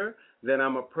character, that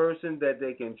I'm a person that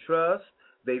they can trust.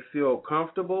 They feel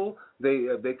comfortable. They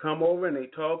come over and they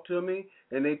talk to me,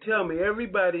 and they tell me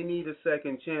everybody needs a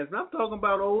second chance. And I'm talking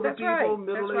about older That's people, right.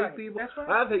 middle-aged people. That's right.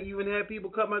 I've even had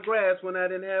people cut my grass when I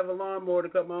didn't have a lawnmower to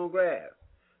cut my own grass.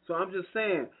 So I'm just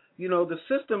saying, the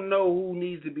system know who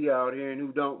needs to be out here and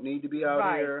who don't need to be out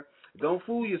right. here. Don't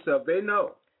fool yourself. They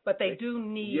know. But they do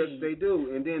need. Yes, they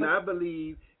do. And then I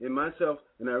believe in myself,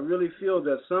 and I really feel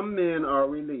that some men are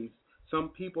released, some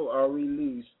people are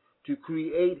released to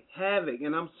create havoc.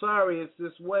 And I'm sorry it's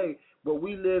this way, but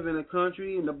we live in a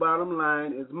country and the bottom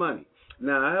line is money.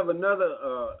 Now, I have another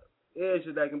edge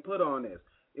that I can put on this.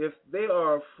 If they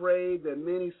are afraid that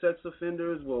many sex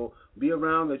offenders will be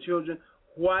around their children,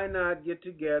 why not get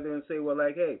together and say, well,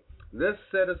 like, hey, let's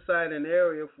set aside an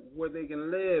area where they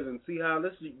can live and see how,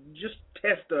 let's just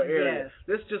test the area. Yes.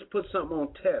 Let's just put something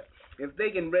on test. If they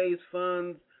can raise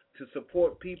funds to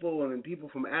support people and people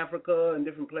from Africa and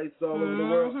different places all over the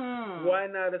world, why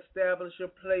not establish a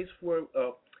place where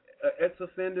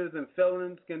ex-offenders and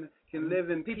felons can live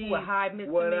in people peace with high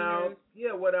misdemeanors,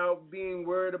 without being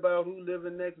worried about who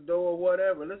living next door or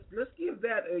whatever. Let's give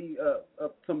that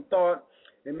some thought,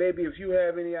 and maybe if you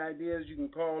have any ideas, you can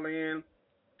call in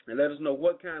and let us know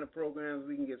what kind of programs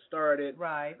we can get started.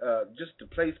 Right. Just to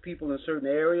place people in certain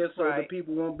areas so that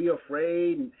people won't be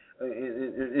afraid and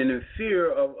in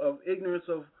fear of ignorance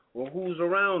of who's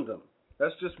around them.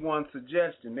 That's just one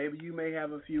suggestion. Maybe you may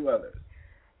have a few others.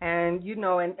 And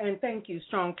and thank you,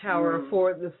 Strong Tower,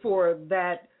 for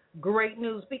that great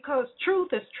news, because truth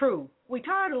is true. We're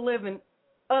tired of living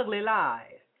ugly lies.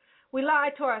 We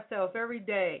lie to ourselves every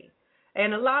day.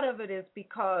 And a lot of it is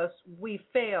because we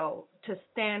fail to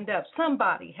stand up.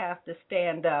 Somebody has to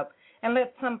stand up and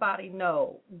let somebody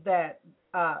know that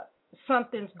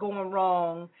something's going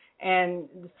wrong and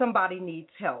somebody needs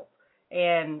help.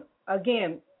 And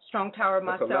again, Strong Tower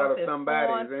myself is on.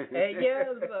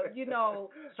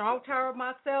 Strong Tower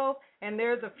myself, and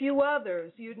there's a few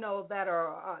others,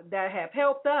 that have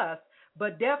helped us.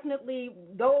 But definitely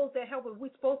those that help us,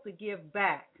 we're supposed to give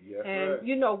back. Yes, and,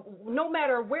 right. No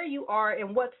matter where you are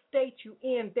and what state you're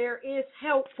in, there is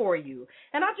help for you.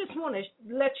 And I just want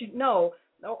to let you know,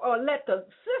 or let the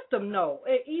system know,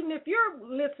 even if you're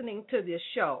listening to this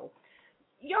show,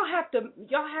 y'all have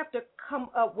to come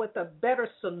up with a better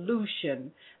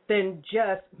solution than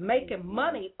just making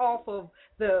money off of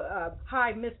the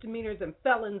high misdemeanors and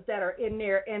felons that are in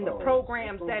there, and the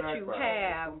programs that you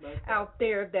have out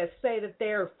there that say that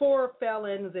they're for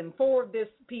felons and for this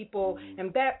people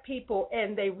and that people,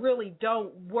 and they really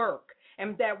don't work.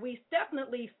 And that we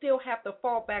definitely still have to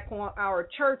fall back on our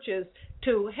churches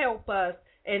to help us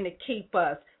and to keep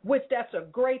us, which that's a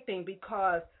great thing,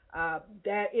 because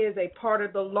that is a part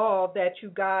of the law that you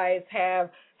guys have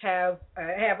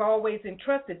always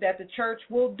entrusted that the church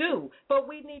will do. But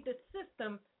we need the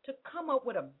system to come up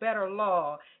with a better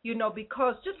law,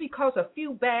 because just because a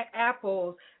few bad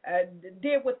apples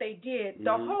did what they did,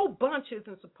 the whole bunch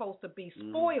isn't supposed to be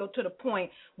spoiled to the point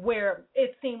where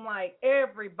it seemed like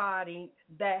everybody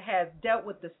that has dealt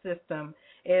with the system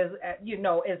is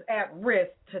at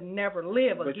risk to never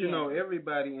live again. But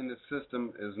everybody in the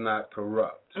system is not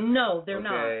corrupt. No, they're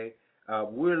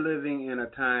not. We're living in a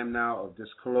time now of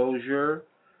disclosure.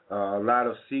 A lot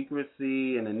of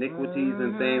secrecy and iniquities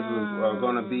and things are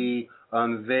going to be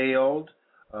unveiled.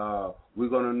 We're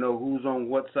going to know who's on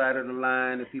what side of the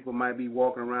line. If people might be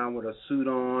walking around with a suit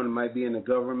on, might be in the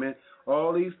government.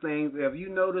 All these things. Have you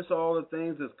noticed all the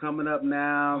things that's coming up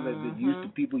now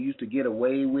that people used to get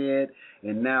away with,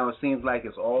 and now it seems like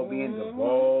it's all being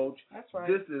divulged? That's right.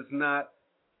 This is not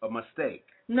a mistake.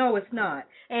 No, it's not.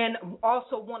 And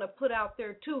also want to put out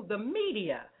there, too, the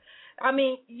media. I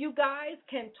mean, you guys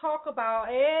can talk about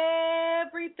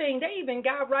everything. They even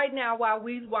got right now while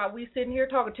we sitting here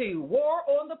talking to you, war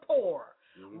on the poor.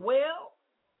 Mm-hmm. Well,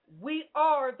 we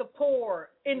are the poor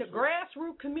in the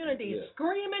grassroots community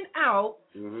screaming out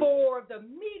for the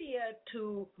media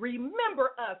to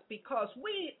remember us because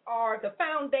we are the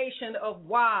foundation of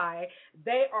why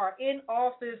they are in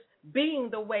office being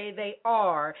the way they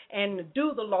are and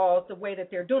do the laws the way that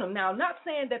they're doing them. Now, I'm not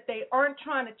saying that they aren't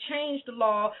trying to change the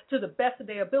law to the best of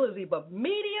their ability, but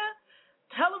media,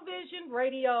 television,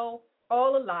 radio,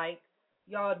 all alike,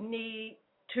 y'all need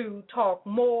to talk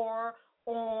more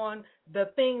on the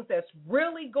things that's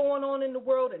really going on in the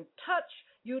world and touch,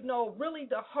 really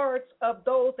the hearts of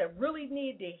those that really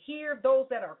need to hear, those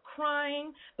that are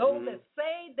crying, those that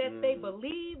say that they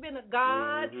believe in a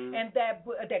God and that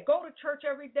go to church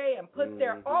every day and put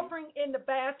their offering in the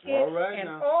basket.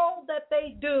 All that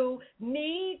they do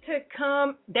need to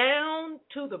come down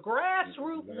to the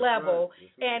grassroots level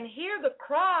and hear the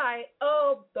cry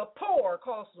of the poor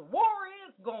because the war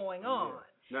is going on.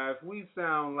 Now, if we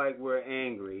sound like we're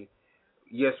angry,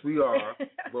 yes, we are,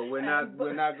 but we're not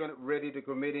ready to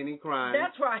commit any crime.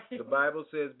 That's right. The Bible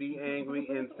says, "Be angry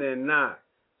and sin not."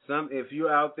 If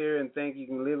you're out there and think you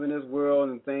can live in this world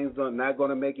and things are not going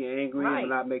to make you angry and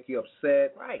not make you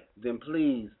upset, then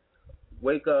please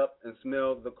wake up and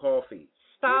smell the coffee.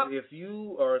 Stop. If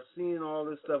you are seeing all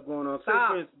this stuff going on, say,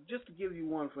 for instance, just to give you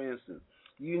one, for instance.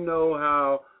 You know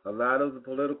how a lot of the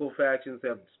political factions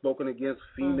have spoken against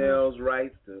females'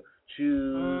 rights to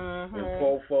choose and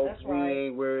poor folks, we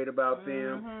ain't worried about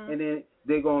them. And then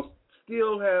they're going to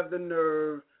still have the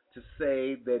nerve to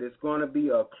say that it's going to be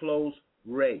a close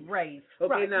race.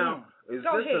 Okay, now, is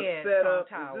this a setup?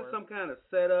 Is this some kind of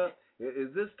setup?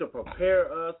 Is this to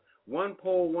prepare us? One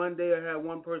poll one day will have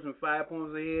one person 5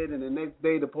 points ahead, and the next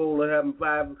day the poll will have them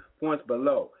 5 points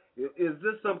below. Is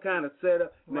this some kind of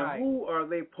setup? Now, who are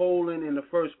they polling in the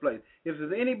first place? If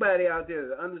there's anybody out there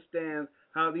that understands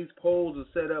how these polls are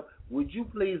set up, would you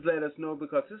please let us know?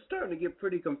 Because it's starting to get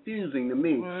pretty confusing to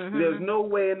me. There's no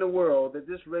way in the world that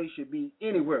this race should be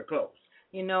anywhere close.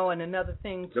 And another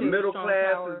thing, too. The middle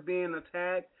class is being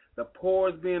attacked. The poor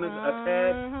is being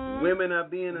attacked. Women are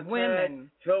being attacked.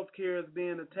 Healthcare is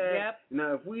being attacked.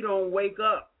 Now, if we don't wake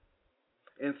up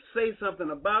and say something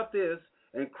about this,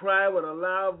 and cry with a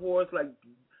loud voice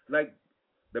like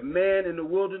the man in the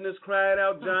wilderness cried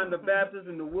out, John the Baptist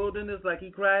in the wilderness, like he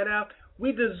cried out.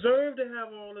 We deserve to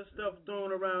have all this stuff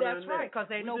thrown around. That's right, because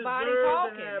ain't nobody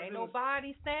talking. Ain't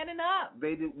nobody standing up.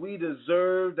 We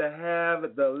deserve to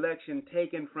have the election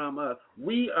taken from us.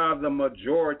 We are the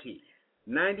majority.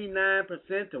 99%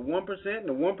 to 1%, and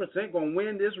the 1% going to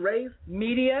win this race.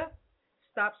 Media,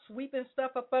 stop sweeping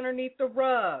stuff up underneath the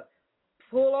rug.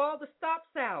 Pull all the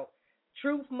stops out.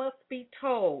 Truth must be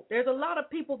told. There's a lot of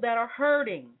people that are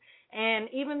hurting. And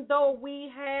even though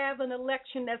we have an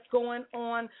election that's going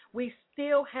on, we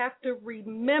still have to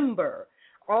remember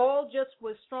all just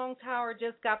what Strong Tower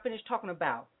just got finished talking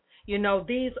about.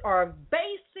 These are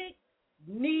basic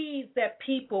needs that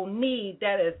people need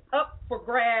that is up for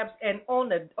grabs and on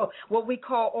the what we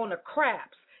call on the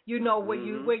craps.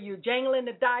 Where you're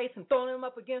jangling the dice and throwing them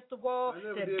up against the wall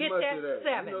to get that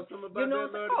 7. You know something about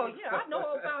that, I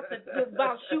know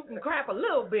about shooting crap a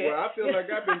little bit. Well, I feel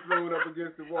like I've been thrown up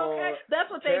against the wall. Okay,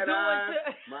 that's what they do.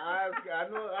 My eyes,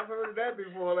 I've heard of that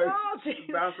before, like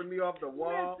bouncing me off the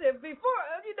wall. Listen, before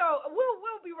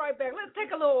we'll be right back. Let's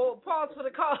take a little pause for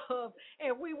the call,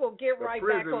 and we will get right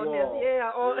back on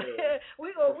wall. this.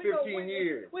 We 15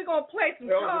 years. We're gonna play some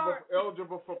cards.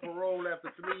 Eligible for parole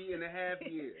after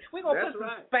 3.5 years. We're going to put some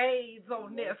spades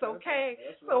on this, okay?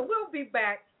 So we'll be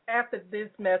back after this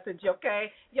message,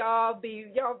 okay? Y'all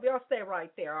stay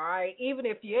right there, all right? Even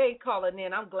if you ain't calling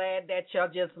in, I'm glad that y'all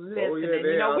just listening.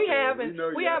 We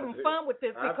having fun with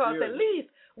this because at least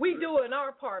we doing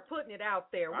our part, putting it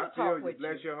out there. We'll talk with you.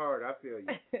 Bless your heart. I feel you.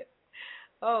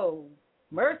 Oh,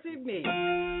 mercy me.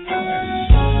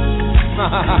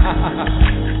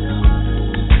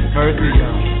 Mercy,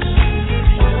 y'all.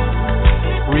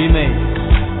 Remake.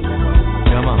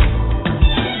 Come on.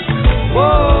 Whoa,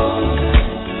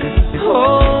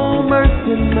 oh,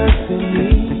 mercy, mercy me.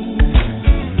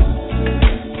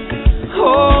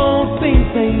 Oh,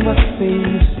 things ain't what they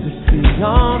used to see.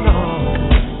 Oh, no.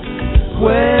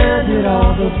 Where did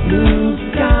all the blue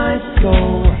skies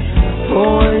go?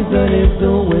 Poison is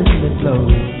the wind that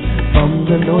blows from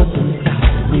the north and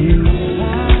south east.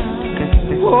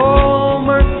 Oh,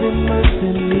 mercy,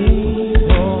 mercy me.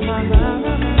 Oh, my God.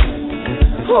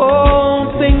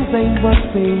 Oh, things ain't what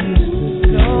they used to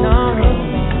be. No.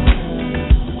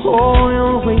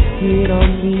 Oil wasted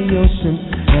on the ocean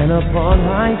and upon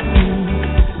high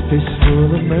seas, fish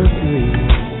full of mercury.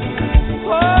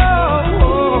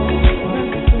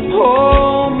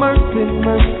 Oh, mercy,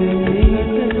 mercy me.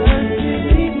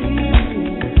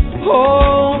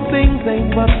 Oh, things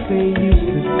ain't what they used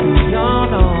to be. No,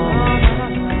 no.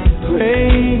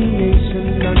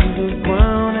 Radiation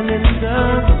underground and in the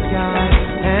sky,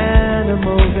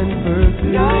 animals and birds who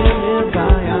live by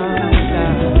our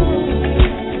side.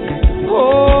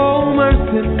 Oh,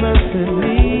 mercy, mercy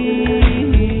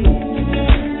me.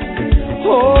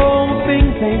 Oh,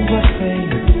 things ain't what they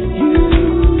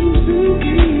used to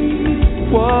be.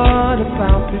 What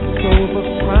about this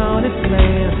overcrowded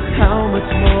land? How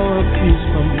much more abuse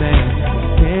from man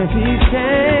can he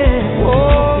stand?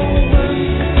 Oh,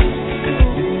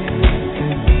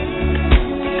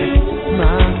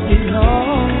 my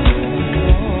Lord,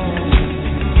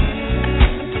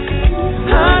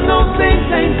 I know things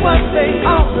ain't what they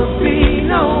ought to be,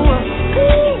 no.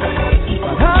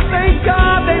 But I thank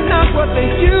God they're not what they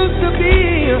used to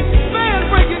be. Man,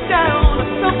 break it down.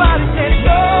 Somebody said,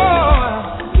 Lord,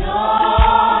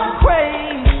 your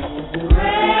grace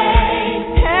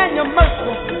and your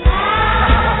mercy.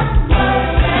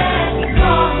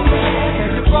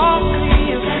 And you brought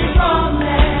me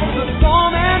through the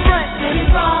storm and rain.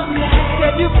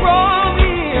 Said you brought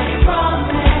me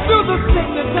through the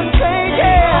sickness and pain,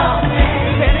 yeah.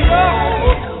 Said it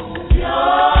goes.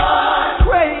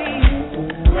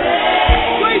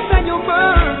 Grace and your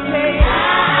mercy.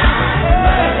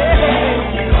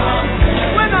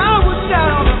 When I was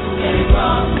down,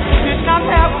 did not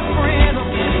have a friend.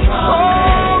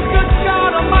 Oh, good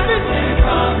God Almighty,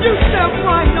 you stepped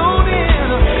right on in.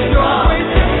 Your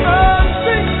grace and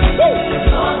mercy.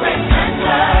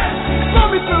 Pull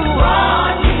me through.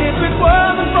 If it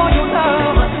wasn't for your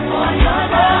love,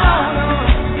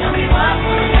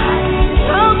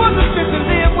 I wasn't fit to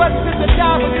live, wasn't fit to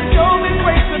die, but you showed me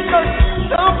grace and mercy.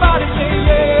 Somebody say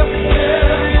yeah,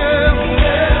 yeah, yeah,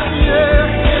 yeah,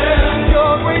 yeah.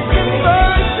 Your grace and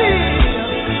mercy.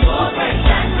 Your grace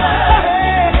and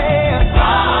mercy.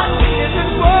 If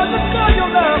it wasn't for your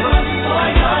love,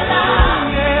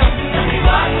 yeah.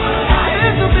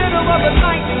 In the middle of the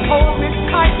night, hold me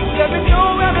tight. Let me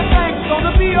know everything's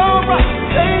gonna be alright.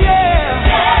 Say yeah,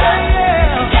 say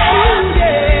yeah, ooh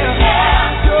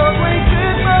yeah. Your grace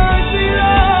and mercy,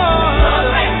 Lord.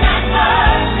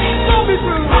 Pull me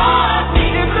through.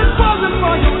 If it wasn't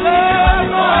for your love,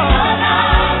 Lord,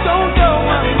 don't go.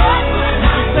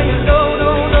 You say no,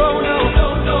 no, no, no.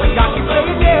 Got you say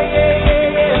yeah, yeah, yeah,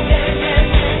 yeah.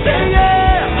 Say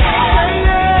yeah, say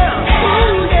yeah,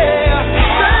 ooh yeah.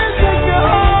 Say take you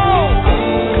home.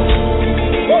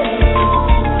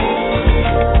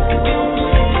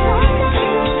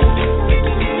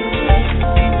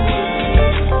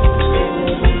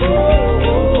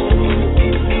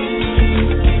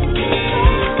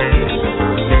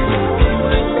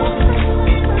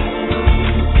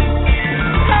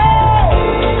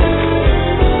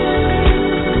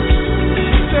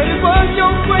 Said it was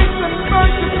your grace and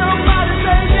mercy. Somebody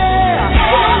say yeah,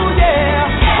 ooh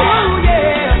yeah, ooh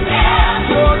yeah.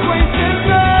 Your grace and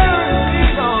mercy,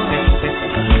 Lord.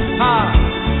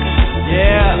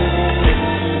 Yeah.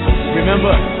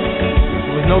 Remember,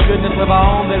 it was no goodness of our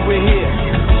own that we're here.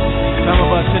 Some of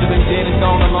us should have been dead and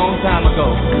gone a long time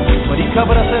ago. But he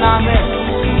covered us in our mess.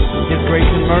 His grace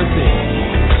and mercy.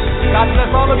 God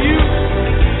bless all of you.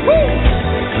 Woo!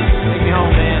 Take me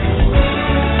home, man.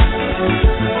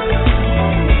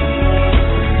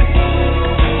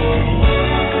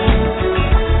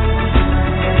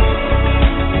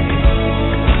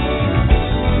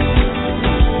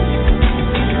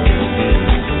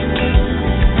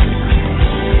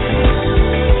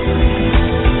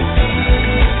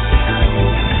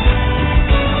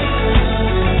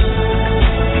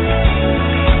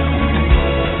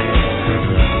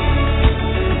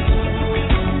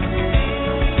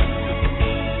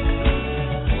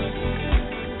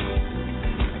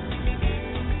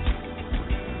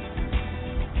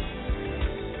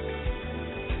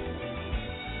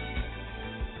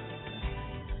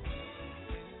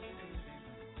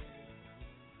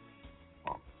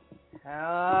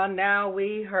 Now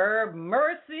we heard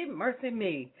Mercy, Mercy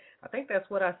Me. I think that's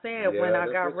what I said when I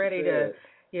got ready to,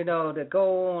 to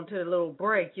go on to the little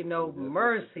break,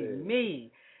 Mercy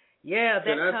Me. Yeah, that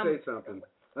Can I say something?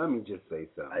 Let me just say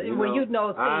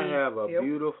something. I have a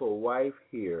beautiful wife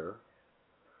here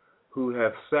who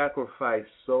have sacrificed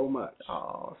so much.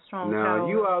 Oh, strong Now, power.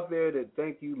 you out there that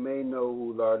think you may know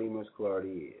who Lordy Miss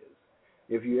Clardy is,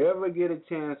 if you ever get a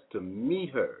chance to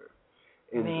meet her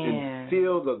and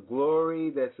feel the glory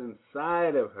that's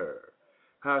inside of her,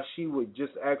 how she would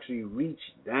just actually reach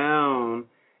down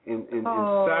and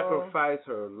sacrifice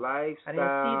her lifestyle. I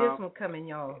didn't see this one coming,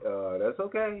 y'all. That's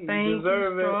okay. Thank you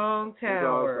deserve you, Strong it.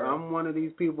 Tower. Because I'm one of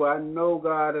these people. I know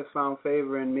God has found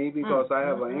favor in me because I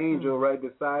have an angel right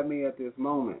beside me at this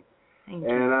moment.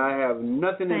 And I have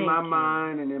nothing in my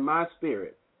mind and in my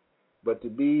spirit but to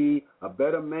be a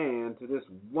better man to this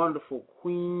wonderful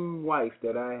queen wife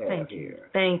that I have here.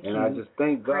 Thank you. And I just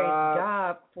thank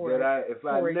God for that if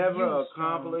I never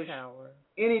accomplish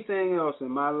anything else in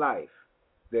my life,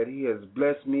 that He has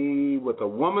blessed me with a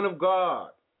woman of God,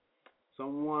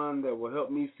 someone that will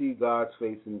help me see God's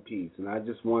face in peace. And I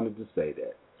just wanted to say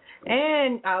that.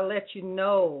 And I'll let you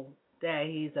know that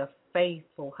He's a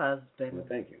faithful husband. Well,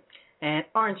 thank you. And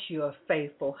aren't you a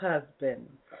faithful husband?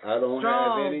 I don't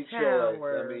have any choice.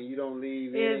 Tower. I mean, you don't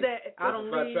leave any. If I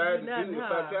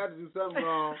try to do something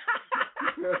wrong,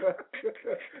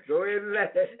 go ahead and laugh.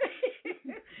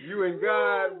 You and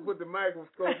God put the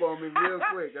microscope on me real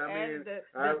quick. I mean, and the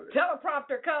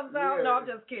teleprompter comes out. Yeah. No, I'm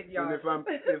just kidding, y'all. And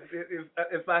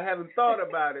if I haven't thought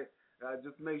about it, I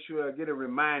just make sure I get a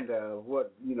reminder of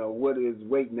what is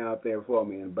waiting out there for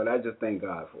me. But I just thank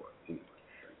God for it. Anyway.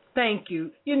 Thank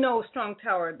you. Strong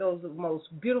Tower, those are the most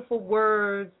beautiful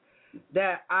words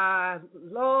that I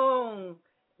long,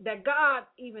 that God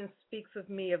even speaks of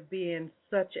me of being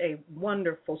such a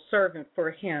wonderful servant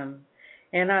for Him.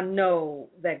 And I know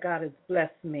that God has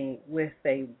blessed me with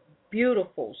a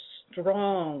beautiful,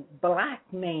 strong black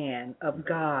man of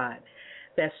God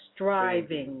that's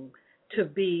striving to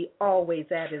be always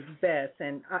at his best.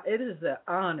 And it is an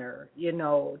honor,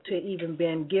 to even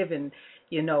been given,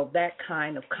 that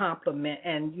kind of compliment.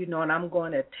 And, and I'm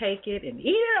going to take it and eat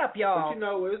it up, y'all.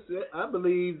 But, I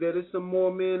believe that there's some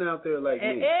more men out there like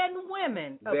me. And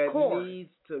women, of course. That needs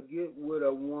to get with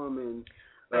a woman.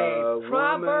 A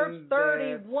Proverbs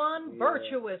 31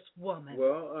 virtuous woman.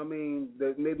 Well, I mean,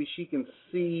 that maybe she can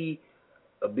see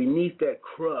beneath that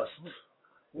crust.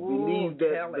 Beneath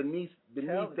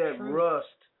that rust,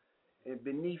 and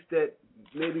beneath that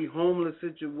maybe homeless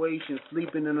situation,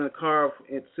 sleeping in a car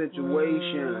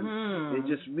situation, and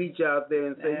just reach out there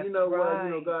and say,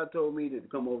 what, God told me to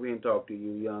come over here and talk to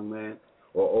you, young man,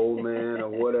 or old man, or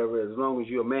whatever, as long as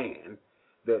you're a man,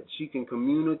 that she can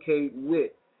communicate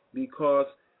with, because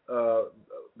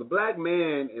the black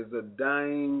man is a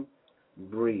dying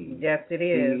breed. Yes, it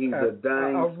is. He's a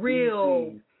dying real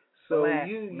species. So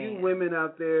you women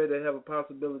out there that have a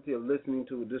possibility of listening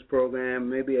to this program,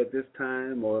 maybe at this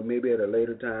time or maybe at a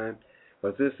later time,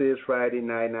 because this is Friday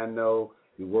night and I know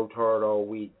you worked hard all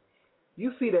week.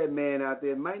 You see that man out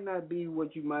there, it might not be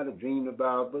what you might have dreamed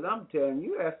about, but I'm telling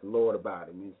you, ask the Lord about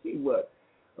him and see what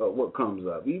comes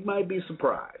up. You might be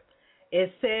surprised.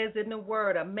 It says in the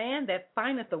Word, a man that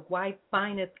findeth a wife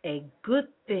findeth a good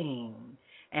thing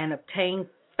and obtains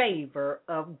favor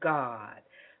of God.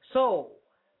 So,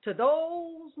 to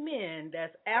those men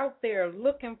that's out there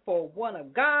looking for one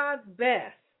of God's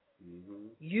best,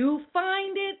 you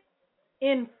find it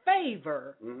in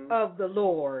favor of the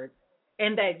Lord,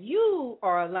 and that you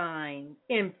are aligned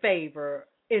in favor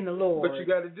in the Lord. But you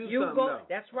got to do something now.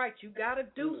 That's right. You got to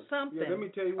do something. Yeah, let me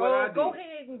tell you what I did. Go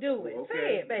ahead and do it. Okay.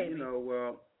 Say it, baby.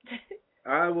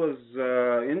 I was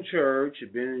in church,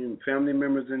 been family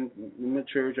members in the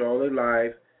church all their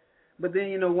life. But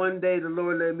then, one day the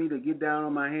Lord led me to get down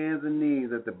on my hands and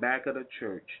knees at the back of the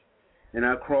church. And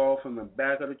I crawled from the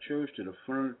back of the church to the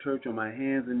front of the church on my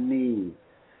hands and knees.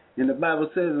 And the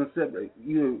Bible says,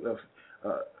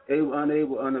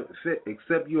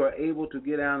 except you are able to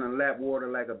get down and lap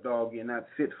water like a dog, you're not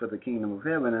fit for the kingdom of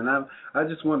heaven. And I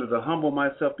just wanted to humble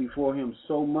myself before Him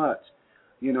so much,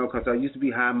 because I used to be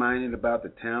high-minded about the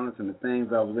talents and the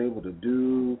things I was able to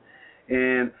do.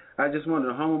 And I just wanted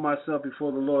to humble myself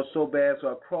before the Lord so bad, so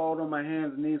I crawled on my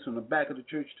hands and knees from the back of the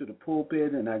church to the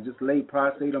pulpit, and I just laid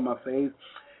prostrate on my face,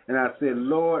 and I said,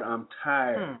 Lord, I'm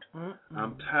tired.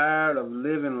 I'm tired of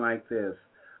living like this.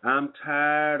 I'm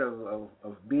tired of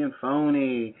being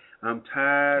phony. I'm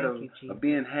tired of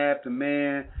being half the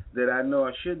man that I know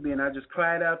I should be, and I just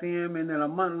cried out to Him, and then a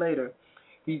month later,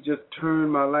 He just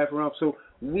turned my life around. So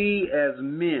we as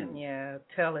men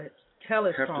tell it have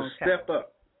to step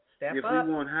up. If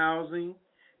we want housing,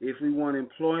 if we want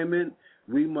employment,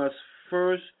 we must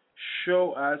first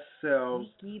show ourselves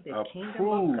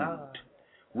approved.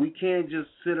 We can't just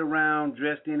sit around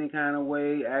dressed any kind of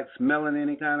way, smelling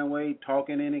any kind of way,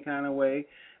 talking any kind of way,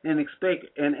 and expect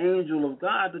an angel of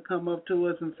God to come up to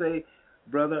us and say,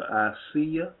 brother, I see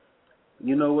you.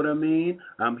 You know what I mean?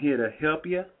 I'm here to help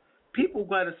you. People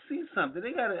got to see something.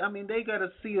 They got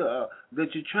to see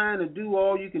that you're trying to do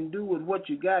all you can do with what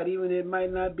you got, even if it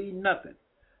might not be nothing.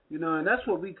 You know, and that's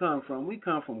what we come from. We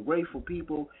come from grateful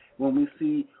people. When we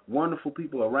see wonderful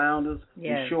people around us,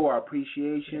 yes. we show our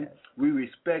appreciation. Yes. We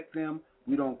respect them.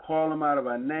 We don't call them out of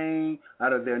their name.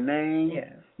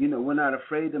 Yes. You know, we're not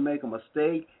afraid to make a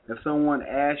mistake. If someone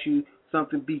asks you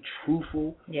something, be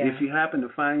truthful. Yeah. If you happen to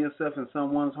find yourself in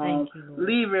someone's home,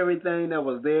 leave everything that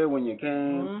was there when you came.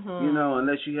 Mm-hmm. You know,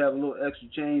 unless you have a little extra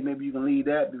change, maybe you can leave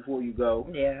that before you go.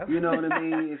 Yeah. You know what I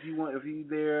mean? If you're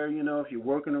there, you know, if you're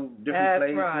working in different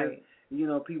That's places, right. you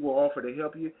know, people offer to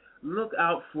help you. Look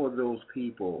out for those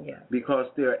people, yeah. because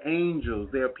they're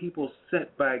angels. They're people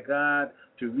sent by God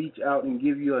to reach out and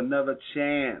give you another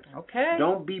chance. Okay.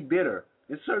 Don't be bitter.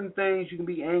 There's certain things you can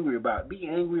be angry about. Be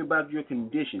angry about your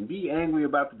condition. Be angry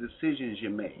about the decisions you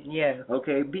make. Yes.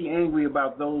 Okay? Be angry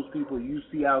about those people you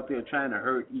see out there trying to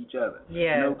hurt each other.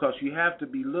 Yes. You know, because you have to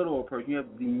belittle a person. You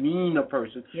have to demean a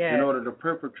person yes. in order to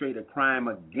perpetrate a crime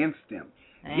against them.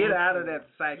 Get out of that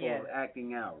cycle yes. of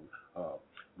acting out.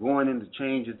 Going into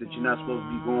changes that you're not supposed to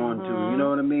be going to. You know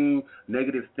what I mean?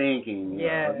 Negative thinking.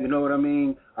 Yeah. You know what I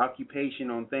mean?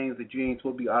 Occupation on things that you ain't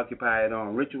supposed to be occupied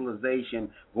on. Ritualization,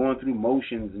 going through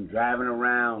motions and driving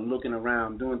around, looking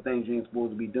around, doing things you ain't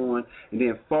supposed to be doing, and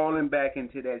then falling back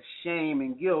into that shame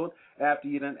and guilt after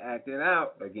you done acted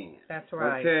out again. That's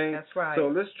right. Okay? That's right. So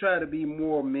let's try to be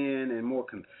more men and more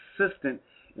consistent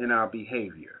in our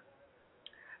behavior.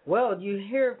 Well, you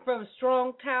hear from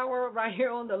Strong Tower right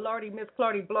here on the Miss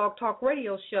Clardy Blog Talk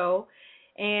Radio Show.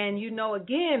 And, you know,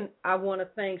 again, I want to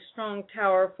thank Strong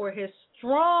Tower for his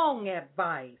strong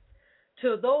advice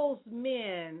to those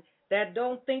men that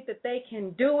don't think that they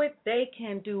can do it. They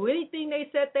can do anything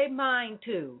they set their mind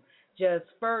to. Just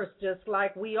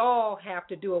like we all have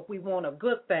to do if we want a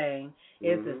good thing,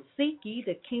 is to seek ye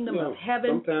the kingdom of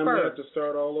heaven sometimes first. Sometimes you have to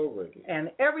start all over again.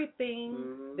 And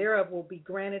everything thereof will be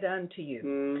granted unto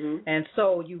you. And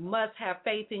so you must have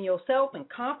faith in yourself and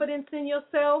confidence in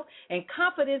yourself and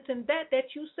confidence in that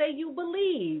you say you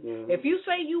believe. If you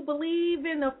say you believe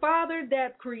in the Father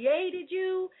that created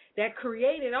you, that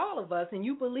created all of us, and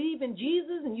you believe in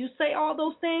Jesus and you say all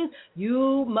those things,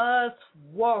 you must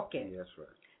walk it. That's right.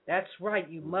 That's right.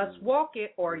 You must walk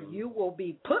it or you will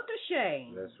be put to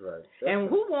shame. That's right. And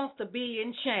who wants to be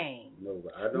in shame?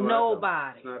 Nobody.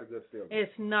 Nobody. It's not a good feeling.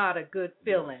 It's not a good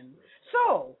feeling.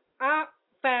 So I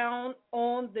found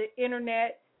on the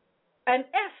internet an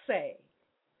essay.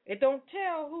 It don't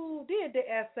tell who did the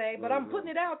essay, but I'm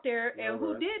putting it out there. And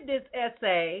who did this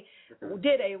essay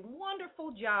did a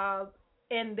wonderful job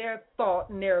in their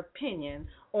thought and their opinion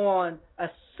on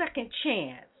a second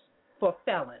chance for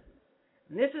felons.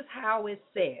 And this is how it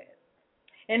said.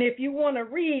 And if you want to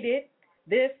read it,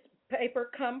 this paper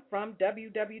comes from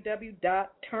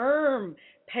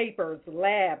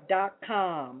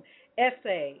www.termpaperslab.com.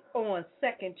 Essay on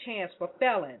second chance for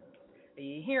felons. Are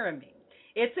you hearing me?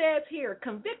 It says here,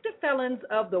 convicted felons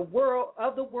of the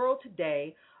world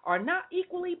today are not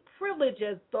equally privileged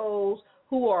as those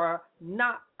who are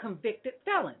not convicted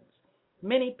felons.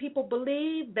 Many people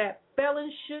believe that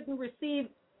felons shouldn't receive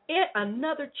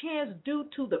another chance due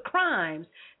to the crimes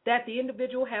that the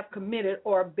individual have committed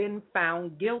or been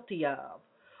found guilty of.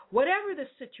 Whatever the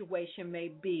situation may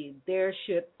be, there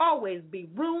should always be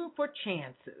room for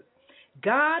chances.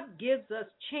 God gives us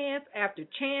chance after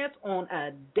chance on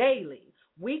a daily,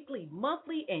 weekly,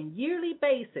 monthly, and yearly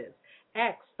basis.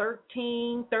 Acts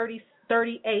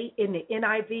 13:38 in the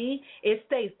NIV, it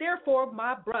states, therefore,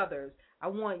 my brothers, I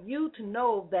want you to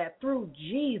know that through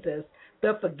Jesus,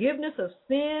 the forgiveness of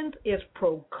sins is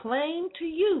proclaimed to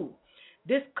you.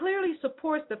 This clearly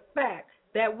supports the fact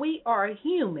that we are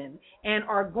human and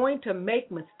are going to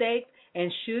make mistakes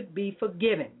and should be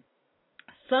forgiven.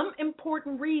 Some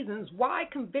important reasons why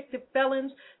convicted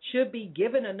felons should be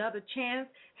given another chance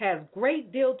has a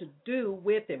great deal to do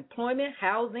with employment,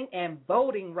 housing, and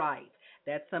voting rights.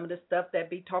 That's some of the stuff that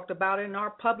be talked about in our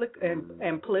public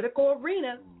and political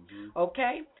arena,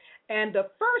 okay? And the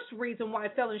first reason why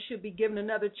felons should be given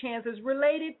another chance is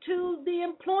related to the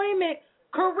employment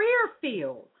career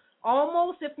field.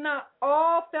 Almost, if not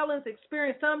all, felons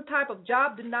experience some type of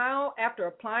job denial after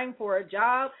applying for a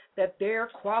job that they're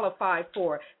qualified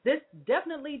for. This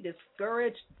definitely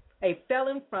discourages a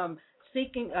felon from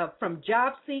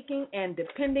job seeking, and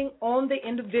depending on the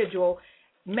individual,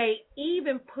 may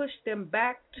even push them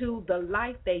back to the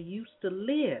life they used to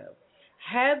live.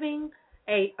 Having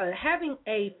a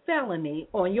felony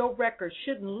on your record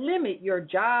shouldn't limit your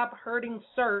job hunting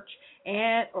search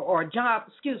or job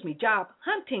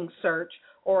hunting search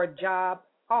or job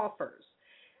offers.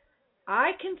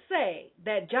 I can say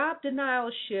that job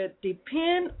denial should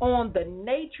depend on the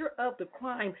nature of the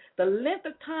crime, the length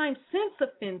of time since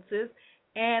offenses,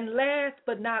 And last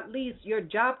but not least, your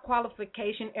job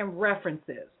qualification and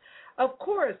references. Of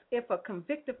course, if a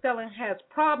convicted felon has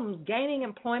problems gaining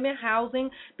employment, housing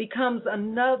becomes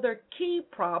another key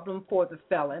problem for the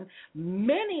felon.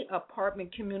 Many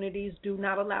apartment communities do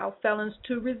not allow felons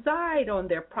to reside on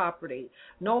their property,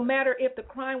 no matter if the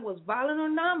crime was violent or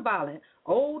nonviolent,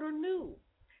 old or new.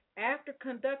 After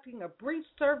conducting a brief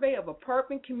survey of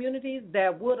apartment communities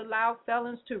that would allow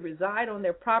felons to reside on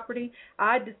their property,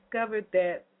 I discovered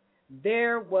that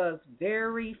there was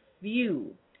very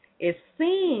few. It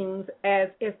seems as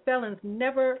if felons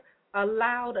never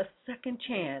allowed a second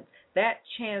chance, that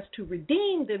chance to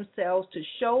redeem themselves, to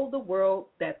show the world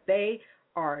that they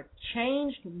are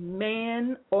changed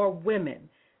men or women.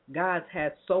 God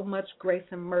has so much grace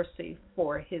and mercy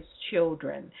for his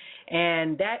children.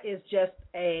 And that is just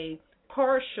a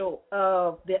partial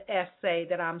of the essay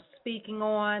that I'm speaking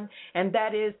on, and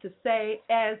that is to say,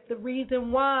 as the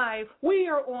reason why we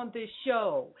are on this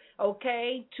show,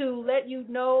 okay, to let you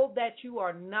know that you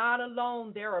are not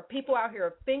alone. There are people out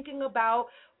here thinking about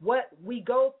what we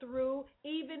go through,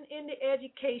 even in the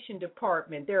education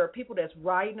department. There are people that's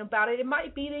writing about it. It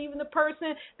might be even the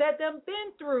person that done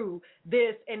been through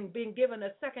this and been given a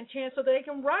second chance so they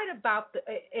can write about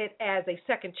it as a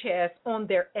second chance on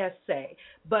their essay.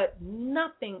 But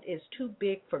nothing is too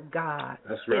big for God.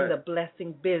 That's right. In the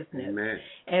blessing business. Amen.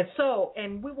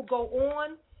 And we will go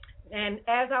on. And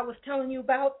as I was telling you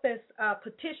about this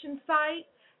petition site,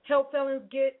 Help Felons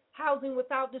Get Housing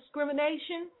Without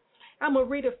Discrimination, I'm going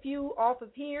to read a few off of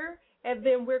here, and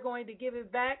then we're going to give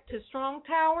it back to Strong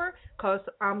Tower because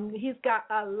he's got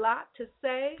a lot to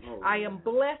say. I am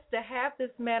blessed to have this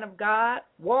man of God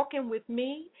walking with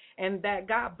me, and that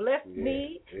God blessed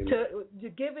me to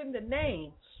give him the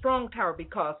name Strong Tower,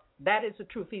 because that is the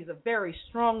truth. He's a very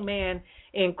strong man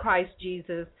in Christ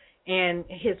Jesus, and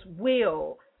his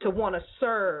will to want to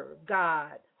serve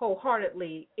God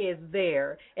wholeheartedly is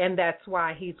there, and that's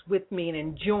why he's with me and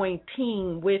enjoying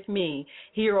team with me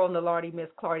here on the Lardy Miss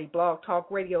Clardy Blog Talk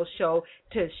Radio Show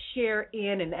to share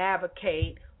in and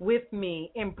advocate with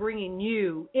me in bringing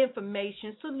you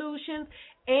information, solutions,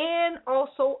 and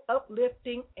also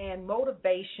uplifting and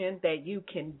motivation that you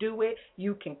can do it.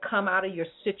 You can come out of your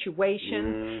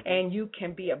situation and you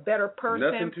can be a better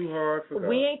person. Nothing too hard for God.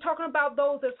 We ain't talking about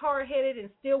those that's hard-headed and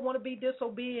still want to be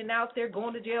disobedient out there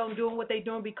going to jail and doing what they're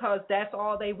doing because that's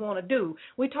all they want to do.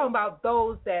 We're talking about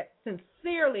those that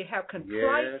sincerely have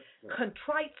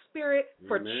contrite spirit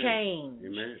for change.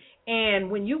 Amen. And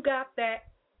when you got that,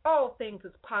 all things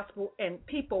is possible, and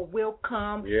people will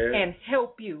come and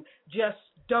help you. Just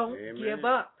don't give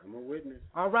up. I'm a witness.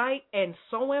 All right? And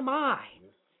so am I.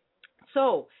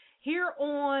 So here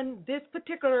on this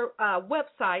particular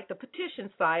website, the petition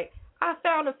site, I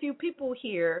found a few people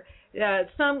here,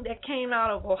 some that came out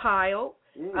of Ohio,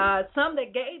 some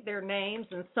that gave their names,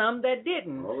 and some that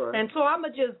didn't. Right. And so I'm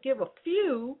going to just give a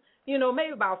few,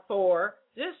 maybe about 4,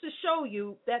 just to show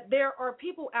you that there are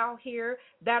people out here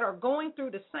that are going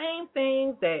through the same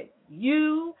things that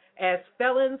you as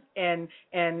felons and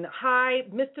high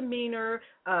misdemeanor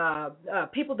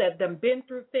people that have been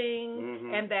through things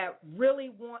and that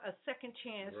really want a second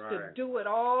chance to do it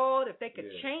all. If they could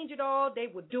change it all, they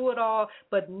would do it all,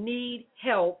 but need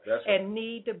help and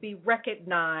need to be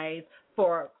recognized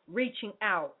for reaching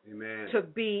out to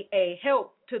be a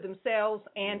help to themselves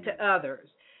and to others.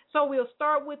 So we'll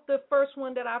start with the first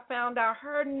one that I found out.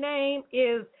 Her name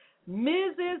is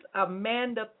Mrs.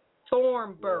 Amanda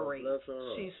Thornbury.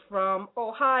 She's from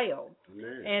Ohio.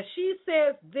 And she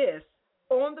says this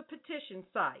on the petition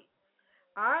site: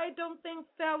 I don't think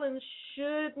felons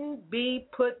shouldn't be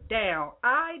put down.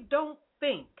 I don't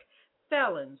think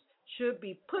felons should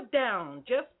be put down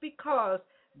just because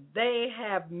they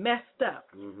have messed up.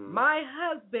 My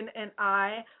husband and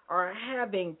I are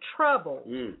having trouble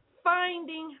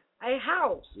finding a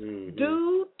house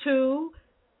due to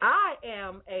I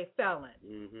am a felon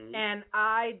and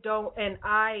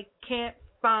I can't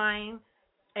find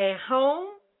a home.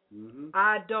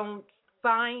 I don't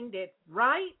find it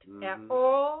right at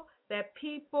all that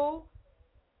people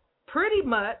pretty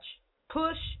much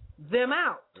push them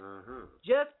out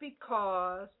just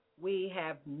because we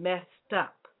have messed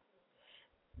up.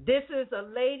 This is a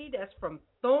lady that's from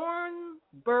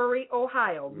Thornbury,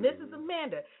 Ohio, Mrs.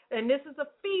 Amanda, and this is a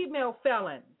female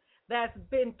felon that's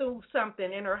been through something,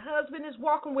 and her husband is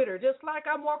walking with her, just like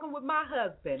I'm walking with my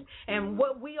husband, and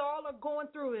what we all are going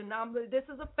through, and this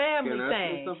is a family thing. Can I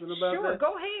say something about that? Sure,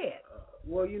 go ahead.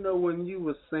 Well, when you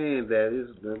were saying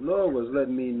that, the Lord was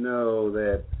letting me know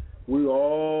that We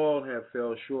all have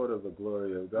fell short of the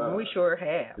glory of God. We sure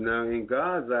have. Now, in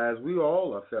God's eyes, we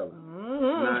all are felons.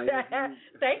 Mm-hmm. Now,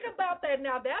 think about that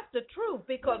now. That's the truth,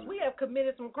 because we have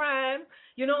committed some crimes,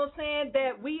 you know what I'm saying,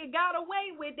 that we got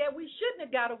away with, that we shouldn't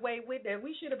have got away with, that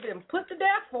we should have been put to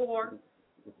death for.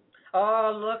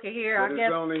 Oh, look at here. But I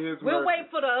guess we'll wait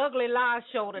for the Ugly Lie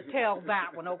show to tell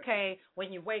that one, okay?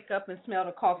 When you wake up and smell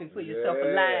the coffee for yourself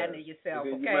and lying to yourself,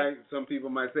 okay? Some people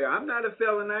might say, I'm not a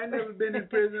felon. I ain't never been in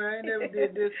prison. I ain't never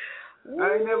did this.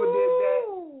 I ain't never did that.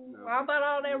 No. How about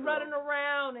all that running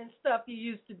around and stuff you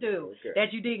used to do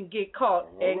that you didn't get caught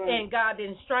and God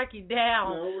didn't strike you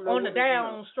down on the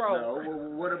downstroke? No, well,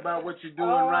 what about what you're doing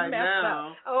right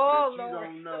now that you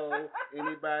don't know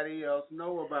anybody else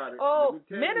know about it? Oh,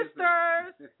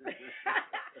 ministers.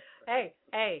 Hey,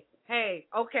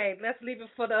 okay, let's leave it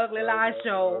for the Ugly Lie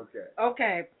show.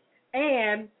 Okay.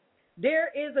 And there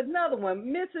is another one,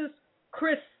 Mrs.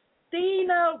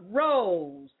 Christina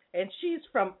Rose, and she's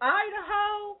from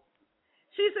Idaho.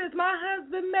 She says, my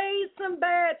husband made some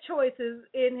bad choices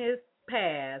in his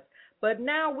past, but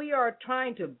now we are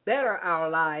trying to better our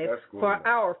lives for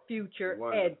our future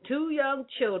and 2 young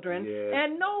children,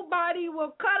 and nobody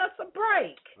will cut us a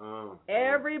break.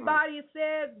 Everybody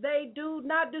says they do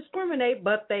not discriminate,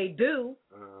 but they do.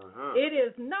 It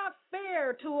is not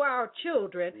fair to our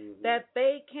children that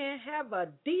they can't have a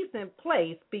decent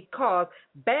place because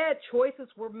bad choices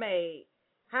were made.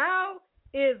 How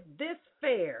is this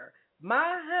fair?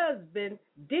 My husband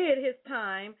did his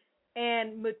time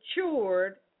and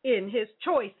matured in his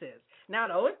choices. Now,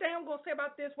 the only thing I'm going to say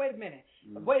about this, wait a minute.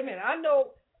 I know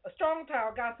Strong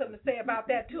Tower got something to say about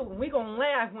that, too, and we're going to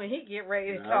laugh when he get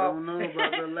ready to talk. I don't know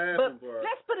about the laughing but part.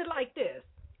 Let's put it like this.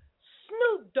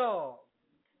 Snoop Dogg,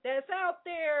 that's out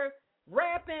there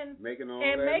rapping making all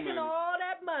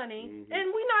that money. And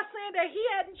we're not saying that he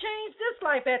hadn't changed his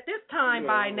life at this time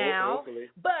by now. Hopefully.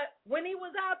 But when he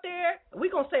was out there,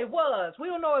 we're going to say was. We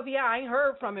don't know if I ain't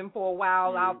heard from him for a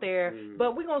while out there.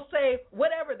 But we're going to say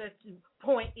whatever the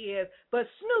point is. But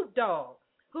Snoop Dogg,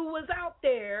 who was out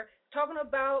there talking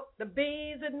about the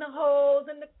bees and the hoes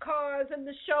and the cars and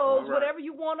the shows, whatever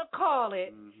you want to call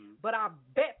it. But I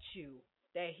bet you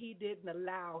that he didn't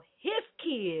allow his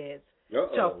kids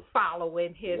to follow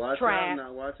in his tracks.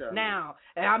 Watch out. Now,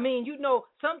 I mean,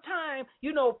 sometimes,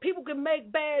 people can make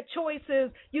bad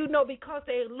choices, because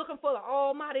they're looking for the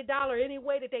almighty dollar any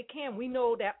way that they can. We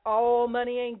know that all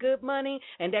money ain't good money,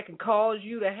 and that can cause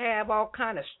you to have all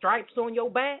kind of stripes on your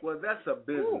back. Well, that's a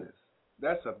business.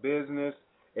 That's a business,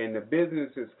 and the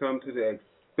business has come to the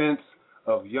expense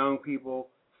of young people,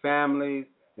 families,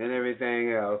 and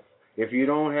everything else. If you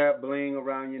don't have bling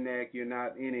around your neck, you're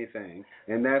not anything,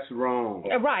 and that's wrong.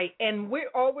 Right, and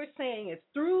all we're saying is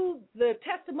through the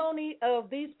testimony of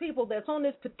these people that's on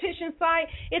this petition site,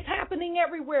 it's happening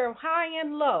everywhere, high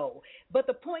and low. But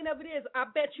the point of it is, I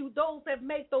bet you those that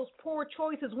make those poor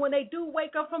choices, when they do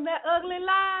wake up from that ugly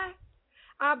lie,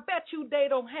 I bet you they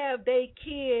don't have their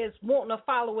kids wanting to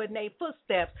follow in their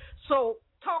footsteps. So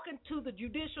talking to the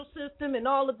judicial system and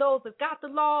all of those that got the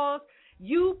laws,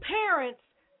 you parents,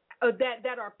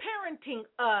 that are parenting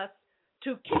us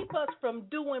to keep us from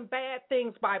doing bad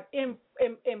things by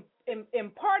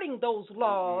imparting those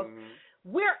laws,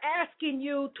 we're asking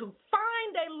you to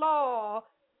find a law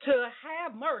to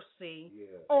have mercy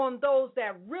on those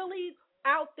that really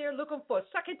out there looking for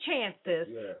second chances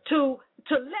to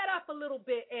let up a little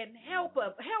bit and help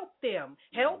us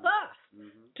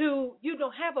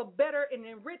to have a better and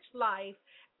enriched life.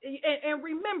 And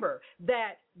remember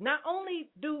that not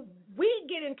only do we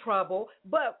get in trouble,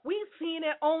 but we've seen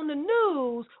it on the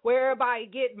news where everybody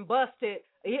getting busted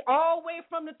all the way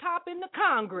from the top in the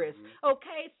Congress.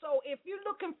 Okay, so if you're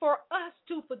looking for us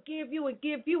to forgive you and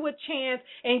give you a chance,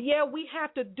 and we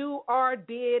have to do our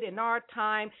bid and our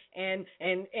time and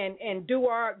do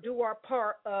our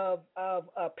part of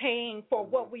paying for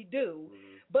what we do.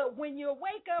 But when you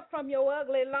wake up from your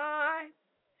ugly lie,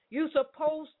 you're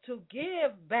supposed to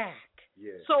give back.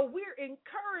 So we're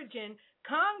encouraging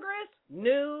Congress,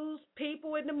 news,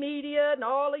 people in the media, and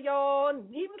all of y'all, and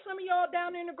even some of y'all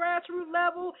down in the grassroots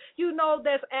level,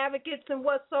 that's advocates and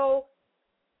what so,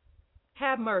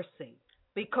 have mercy,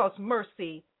 because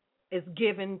mercy is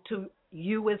given to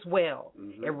you as well.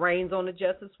 It rains on the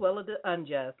just as well as the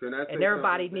unjust, and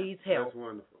everybody needs help. That's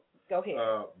wonderful. Go ahead.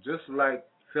 Just like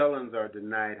felons are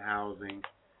denied housing,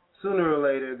 sooner or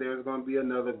later, there's going to be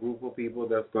another group of people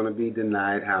that's going to be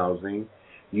denied housing.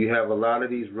 You have a lot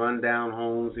of these rundown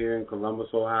homes here in Columbus,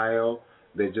 Ohio.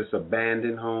 They're just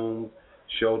abandoned homes,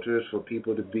 shelters for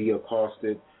people to be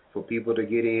accosted for people to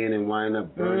get in and wind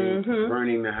up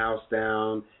burning the house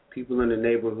down. People in the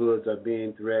neighborhoods are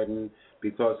being threatened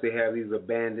because they have these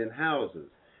abandoned houses.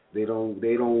 They don't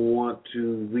want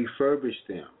to refurbish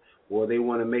them, or they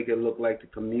want to make it look like the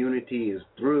community is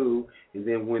through, and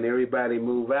then when everybody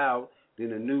move out,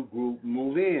 then a new group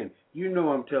move in. You know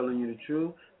I'm telling you the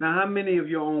truth. Now, how many of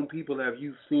your own people have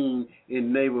you seen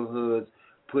in neighborhoods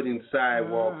putting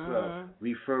sidewalks up,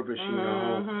 refurbishing the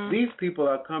home? These people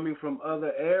are coming from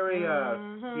other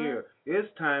areas here. It's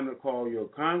time to call your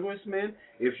congressman.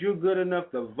 If you're good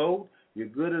enough to vote, you're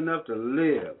good enough to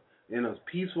live in a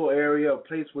peaceful area, a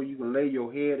place where you can lay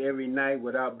your head every night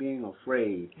without being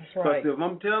afraid. Because if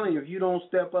I'm telling you, if you don't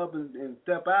step up and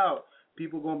step out,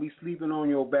 people are going to be sleeping on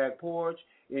your back porch,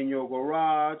 in your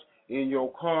garage, in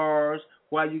your cars,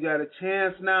 while you got a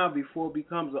chance now before it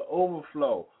becomes an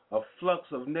overflow, a flux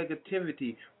of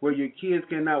negativity where your kids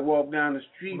cannot walk down the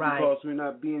street because we're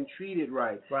not being treated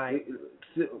right.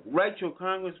 Write your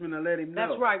congressman and let him know.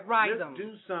 That's right, write them. Let's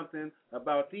do something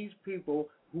about these people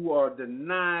who are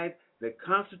denied the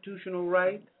constitutional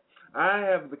right. I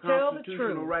have the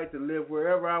constitutional right to live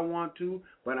wherever I want to,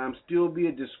 but I'm still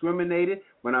being discriminated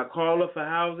when I call up for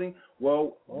housing.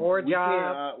 Well, or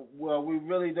job. We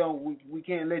really don't. We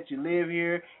can't let you live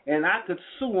here, and I could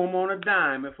sue them on a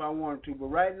dime if I wanted to. But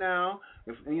right now,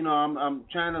 if I'm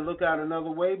trying to look out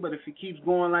another way. But if it keeps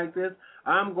going like this,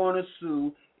 I'm going to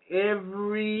sue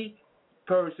every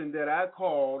person that I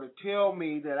call to tell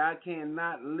me that I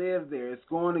cannot live there. It's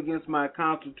going against my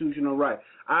constitutional right.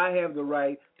 I have the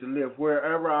right to live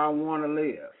wherever I want to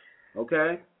live.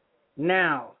 Okay?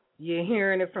 Now, you're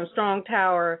hearing it from Strong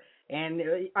Tower, and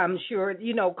I'm sure,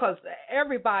 because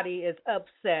everybody is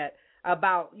upset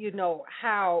about,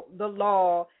 how the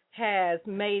law has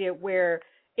made it where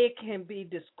it can be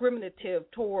discriminative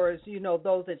towards,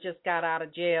 those that just got out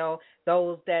of jail,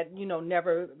 those that,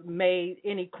 never made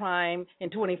any crime in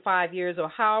 25 years or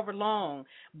however long.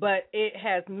 But it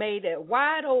has made it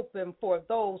wide open for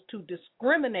those to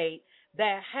discriminate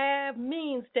that have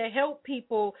means to help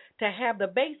people to have the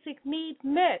basic needs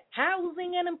met,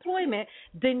 housing and employment,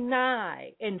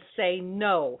 deny and say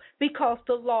no, because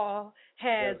the law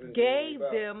has gave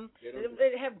them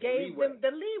the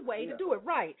leeway to do it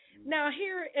right. Now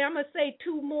here I'm gonna say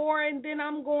two more, and then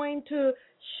I'm going to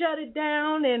shut it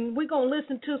down, and we're gonna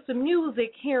listen to some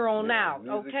music here on out.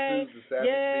 Okay?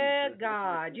 Yeah,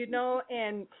 God,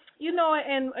 and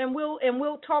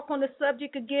we'll talk on the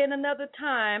subject again another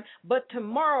time. But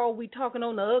tomorrow we talking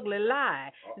on the ugly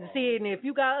lie. See, and if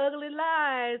you got ugly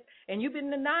lies and you've been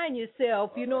denying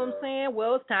yourself, you know what I'm saying?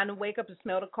 Well, it's time to wake up and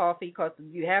smell the coffee, because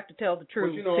you have to tell the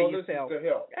truth to yourself. This is to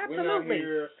help. Absolutely. We're not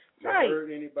here to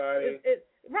hurt anybody.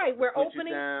 We're put opening.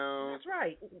 You down, that's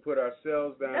right. Put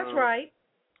ourselves down. That's right.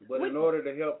 But in order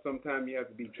to help, sometimes you have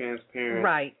to be transparent.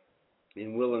 Right.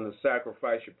 And willing to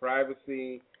sacrifice your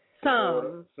privacy.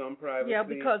 Some privacy. Yeah,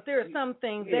 because there are some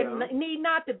things that need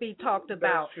not to be talked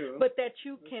about, but that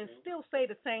you can still say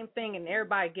the same thing and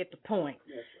everybody get the point.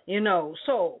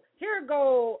 So here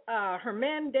go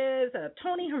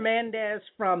Tony Hernandez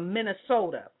from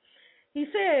Minnesota. He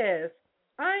says,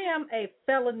 I am a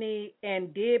felony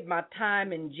and did my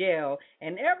time in jail,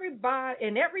 and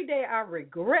every day I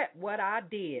regret what I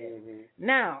did.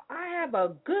 Now, I have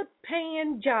a good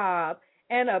paying job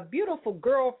and a beautiful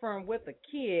girlfriend with a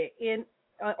kid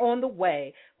on the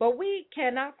way, but we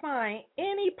cannot find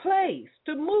any place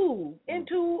to move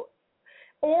into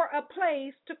or a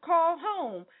place to call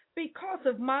home because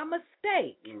of my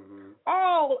mistake.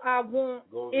 All I want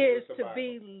is to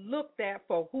be looked at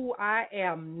for who I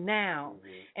am now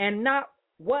and not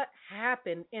what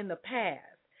happened in the past.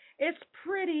 It's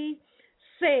pretty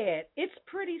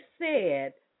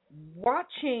sad.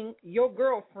 Watching your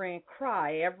girlfriend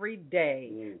cry every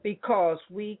day because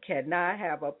we cannot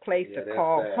have a place to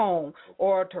call home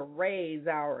or to raise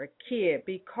our kid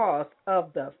because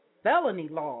of the felony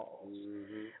laws.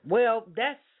 Well,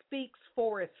 that speaks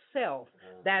for itself.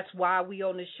 That's why we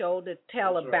on the show to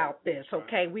tell about this,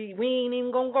 okay? We ain't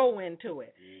even going to go into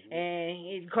it.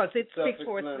 And because it speaks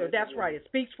for itself. That's right. It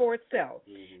speaks for itself.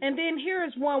 And then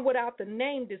here's one without the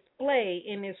name display,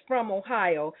 and it's from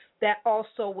Ohio, that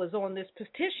also was on this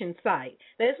petition site.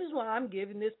 This is why I'm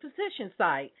giving this petition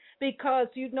site, because,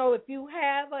 if you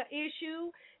have an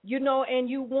issue, and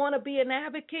you want to be an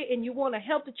advocate and you want to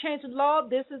help to change the law,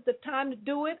 this is the time to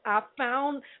do it. I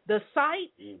found the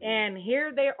site, and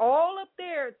here they're all up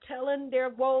there telling their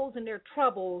woes and their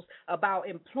troubles about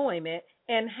employment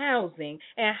and housing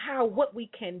and what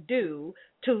we can do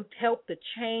to help to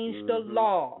change the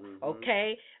law,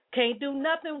 okay? Can't do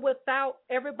nothing without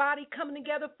everybody coming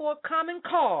together for a common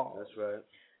cause. That's right.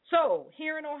 So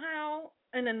here in Ohio,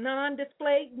 in a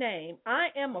non-displayed name, I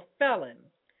am a felon.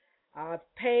 I've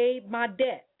paid my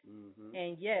debt,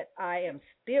 and yet I am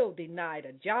still denied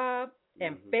a job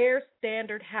and fair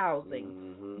standard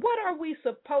housing. What are we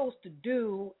supposed to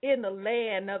do in the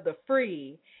land of the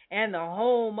free and the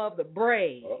home of the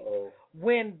brave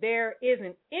when there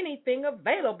isn't anything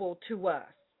available to us?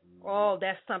 Oh,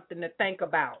 that's something to think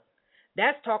about.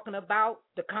 That's talking about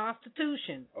the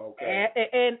Constitution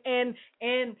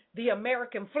and the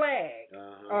American flag.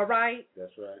 All right?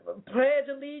 That's right. Pledge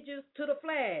allegiance to the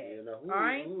flag. You know, all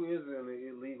right? Who is an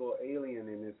illegal alien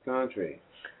in this country?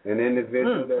 An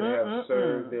individual that have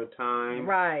served their time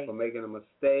for making a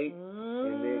mistake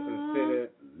and they're considered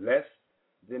less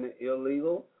than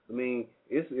illegal. I mean,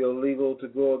 it's illegal to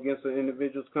go against an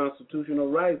individual's constitutional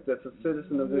rights that's a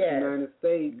citizen of this United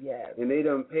States, and they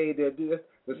done paid their due.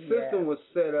 The system was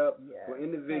set up for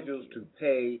individuals to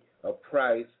pay a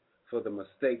price for the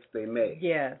mistakes they make.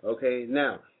 Okay,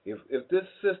 now, if this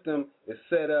system is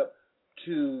set up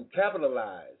to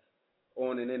capitalize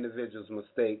on an individual's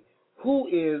mistake, who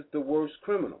is the worst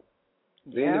criminal?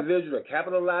 The individual that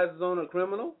capitalizes on a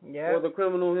criminal or the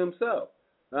criminal himself?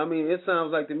 I mean, it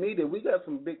sounds like to me that we got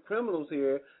some big criminals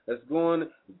here that's going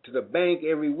to the bank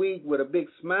every week with a big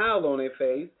smile on their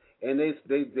face, and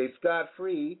they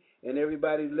scot-free, and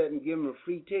everybody's give them a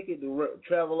free ticket to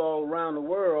travel all around the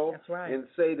world and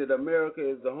say that America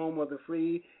is the home of the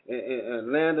free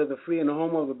and land of the free and the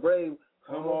home of the brave.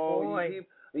 Come on, you people.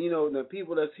 You know, the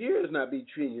people that's here is not be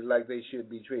treated like they should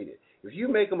be treated. If you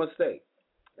make a mistake,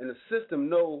 and the system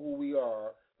know who we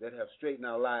are that have straightened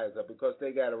our lives up because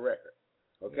they got a record.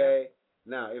 Okay?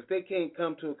 Now, if they can't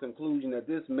come to a conclusion that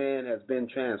this man has been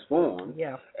transformed,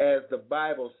 as the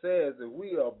Bible says, that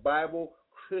we are Bible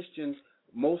Christians,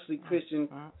 mostly Christian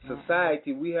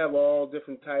society, we have all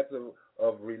different types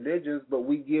of religions, but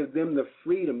we give them the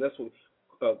freedom. That's what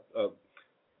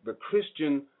the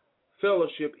Christian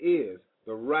fellowship is,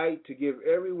 the right to give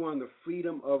everyone the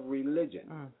freedom of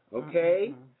religion.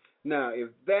 Okay? Now, if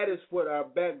that is what our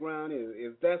background is,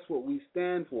 if that's what we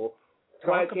stand for,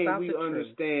 why can't we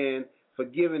understand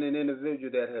forgiving an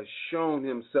individual that has shown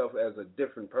himself as a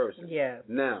different person?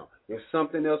 Now, if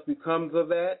something else becomes of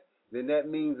that, then that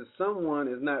means that someone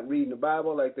is not reading the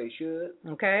Bible like they should.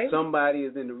 Somebody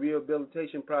is in the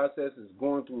rehabilitation process, is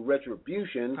going through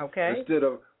retribution instead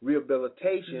of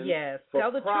rehabilitation for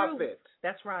Tell the profit. Truth.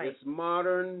 That's right. It's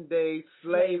modern day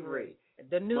slavery.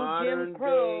 The new modern Jim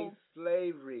Crow. Day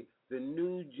slavery. The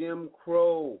new Jim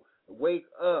Crow. Wake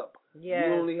up. You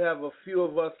only have a few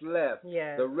of us left.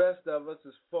 The rest of us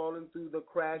is falling through the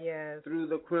cracks through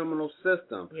the criminal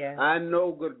system. I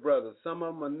know, good brothers, some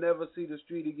of them will never see the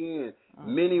street again.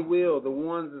 Many will. The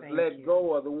ones that let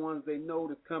go are the ones they know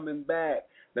that's coming back.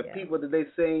 The people that they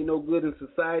say ain't no good in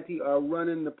society are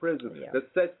running the prison. The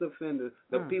sex offenders,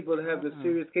 the people that have the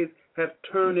serious case have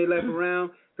turned their life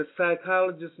around. The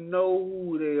psychologists know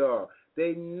who they are.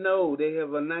 They know they have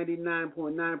a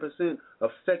 99.9%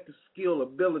 effective skill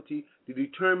ability to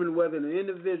determine whether an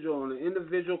individual on an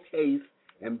individual case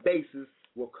and basis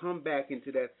will come back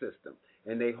into that system.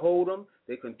 And they hold them.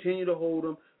 They continue to hold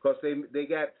them because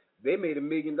they made $1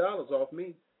 million off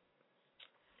me.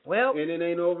 Well, and it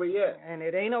ain't over yet. And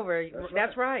it ain't over.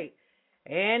 That's right.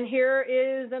 And here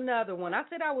is another one. I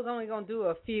said I was only going to do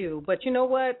a few, but you know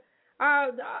what?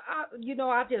 I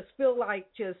just feel like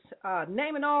just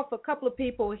naming off a couple of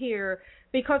people here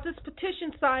because this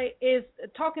petition site is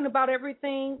talking about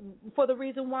everything for the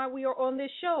reason why we are on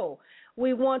this show.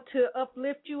 We want to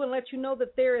uplift you and let you know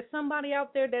that there is somebody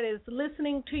out there that is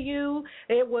listening to you.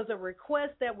 It was a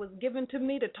request that was given to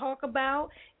me to talk about,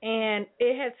 and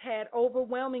it has had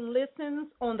overwhelming listens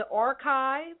on the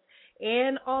archive.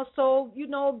 And also,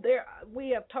 we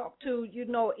have talked to,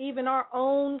 even our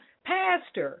own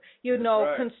pastor,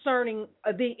 concerning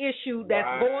the issue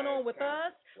that's going on with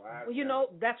us.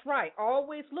 That's right.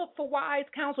 Always look for wise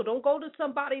counsel. Don't go to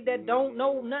somebody that don't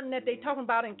know nothing that they're talking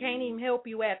about and can't even help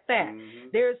you at that.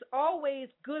 There's always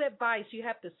good advice. You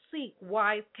have to seek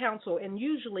wise counsel, and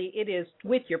usually it is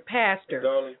with your pastor.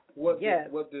 Darling, what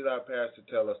did our pastor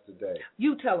tell us today?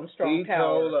 You tell him, Strong Tower.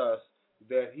 He told us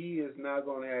that he is not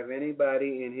going to have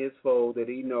anybody in his fold that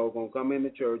he knows going to come into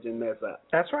church and mess up.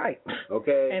 That's right.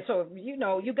 Okay? And so, you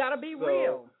got to be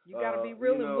real. You got to be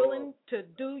real and willing to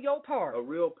do your part. A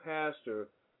real pastor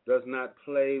does not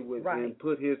play with and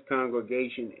put his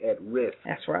congregation at risk.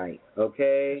 That's right.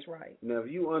 Okay? That's right. Now,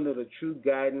 if you're under the true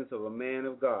guidance of a man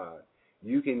of God,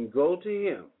 you can go to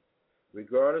him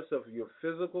regardless of your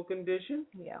physical condition,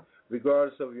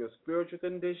 regardless of your spiritual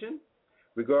condition,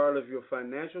 regardless of your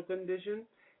financial condition.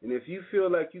 And if you feel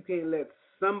like you can't let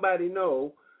somebody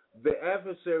know The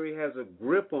adversary has a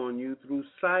grip on you through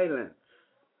silence,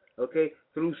 okay,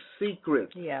 through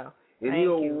secrets. Yeah. And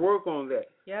he'll work on that.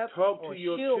 Yep. Talk to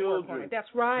your children. That's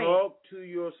right. Talk to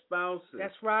your spouses.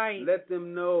 That's right. Let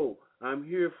them know I'm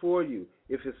here for you.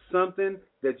 If it's something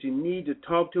that you need to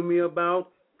talk to me about,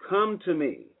 come to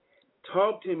me.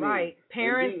 Talk to me. Right.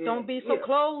 Parents, don't be so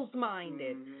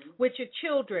closed-minded with your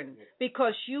children,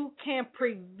 because you can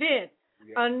prevent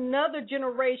another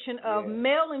generation of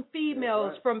male and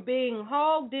females from being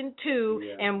hogged into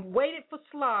and waited for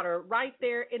slaughter right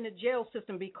there in the jail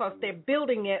system, because they're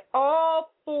building it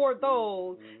all for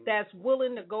those that's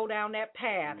willing to go down that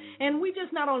path. And we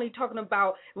just not only talking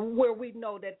about where we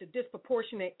know that the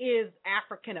disproportionate is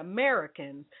African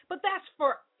Americans, but that's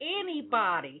for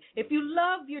anybody. If you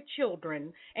love your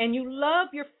children and you love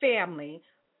your family,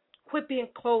 quit being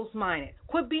closed-minded.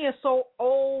 Quit being so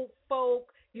old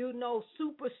folk,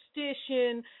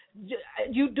 superstition.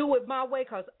 You do it my way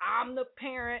because I'm the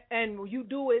parent, and you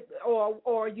do it,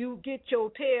 or you get your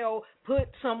tail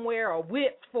put somewhere or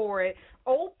whipped for it.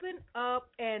 Open up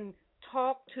and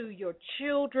talk to your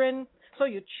children, so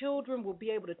your children will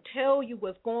be able to tell you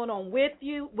what's going on with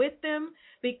them,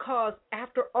 because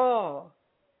after all,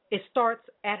 it starts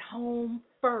at home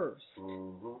first.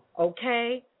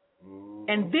 Okay?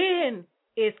 And then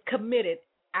it's committed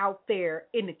out there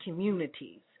in the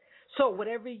communities. So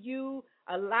whatever you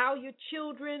allow your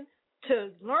children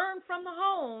to learn from the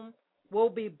home will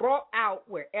be brought out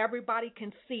where everybody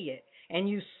can see it. And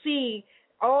you see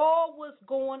all what's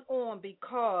going on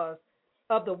because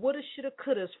of the woulda, shoulda,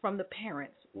 couldas from the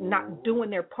parents not doing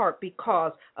their part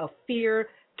because of fear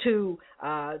to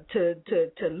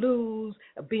lose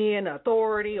being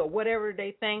authority or whatever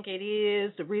they think it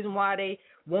is, the reason why they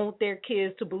want their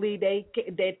kids to believe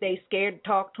that they scared to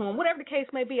talk to them, whatever the case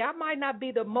may be. I might not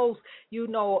be the most,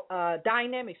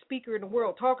 dynamic speaker in the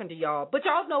world talking to y'all, but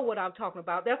y'all know what I'm talking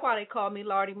about. That's why they call me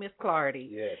Lardy Miss Clardy.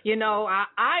 Yes.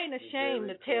 I ain't ashamed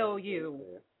to tell you,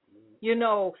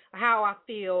 how I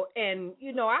feel. And,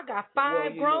 I got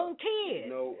 5 grown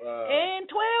kids and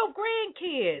 12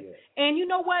 grandkids. Yes. And you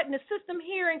know what? In the system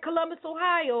here in Columbus,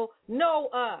 Ohio, know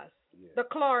us. The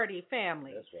Clardy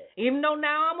family. That's right. Even though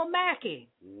now I'm a Mackey.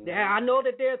 I know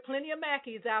that there's plenty of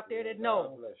Mackeys out there that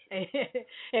know.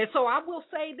 And so I will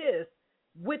say this,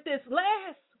 with this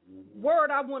last word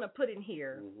I want to put in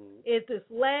here is this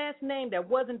last name that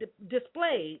wasn't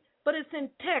displayed, but it's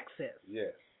in Texas.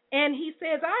 Yes. And he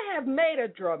says, I have made a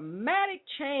dramatic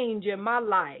change in my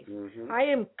life. I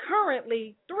am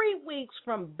currently 3 weeks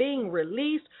from being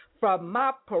released from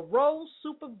my parole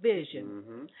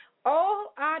supervision.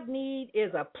 All I need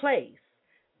is a place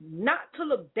not to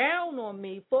look down on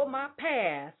me for my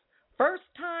past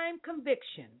first-time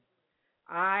conviction.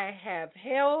 I have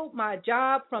held my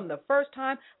job from the first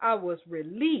time I was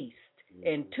released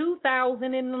in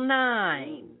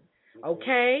 2009.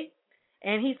 Okay?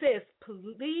 And he says,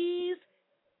 please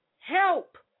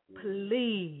help,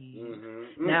 please.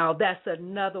 Now, that's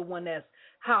another one that's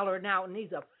hollering out, and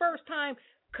he's a first-time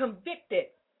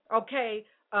convicted, okay,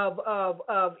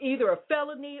 of either a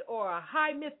felony or a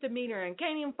high misdemeanor and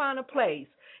can't even find a place.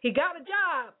 He got a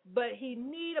job, but he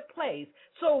need a place.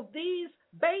 So these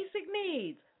basic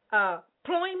needs,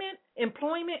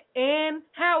 employment, and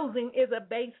housing is a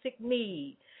basic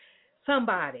need.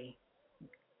 Somebody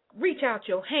reach out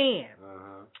your hand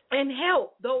and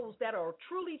help those that are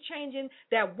truly changing,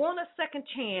 that want a second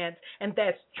chance, and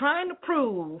that's trying to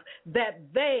prove that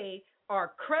they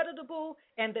are creditable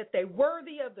and that they're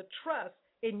worthy of the trust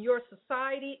in your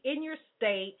society, in your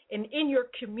state, and in your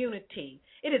community.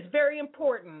 It is very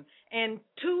important. And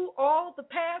to all the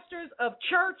pastors of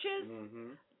churches,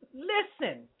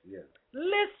 listen. Yes.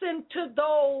 Listen to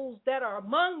those that are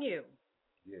among you,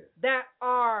 that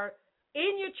are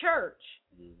in your church,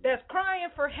 that's crying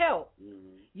for help.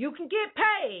 You can get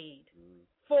paid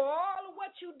for all of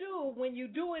what you do when you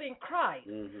do it in Christ.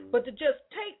 But to just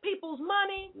take people's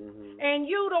money and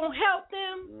you don't help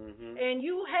them, and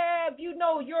you have,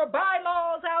 your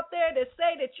bylaws out there that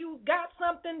say that you got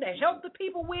something to help the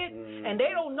people with, and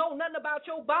they don't know nothing about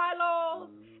your bylaws,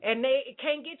 and they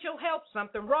can't get your help,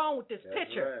 something wrong with this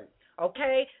picture. Right.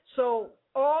 Okay? So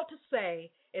all to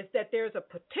say is that there's a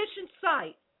petition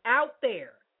site out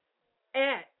there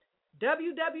at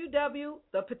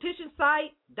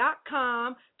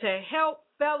www.thepetitionsite.com to help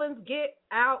felons get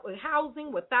out of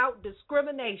housing without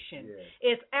discrimination. Yes.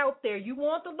 It's out there. You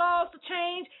want the laws to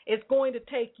change? It's going to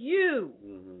take you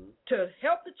to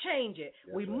help to change it.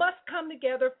 That's we must come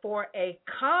together for a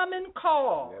common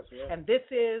cause, and this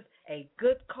is a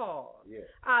good cause. Yes.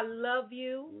 I love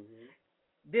you.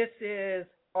 This is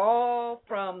all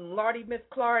from Lordy Miss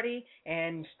Clardy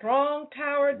and Strong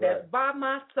Tower that's by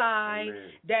my side,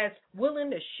 that's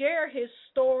willing to share his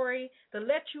story, to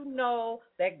let you know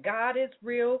that God is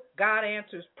real, God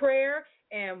answers prayer,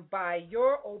 and by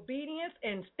your obedience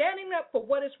and standing up for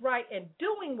what is right and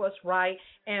doing what's right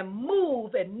and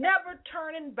move and never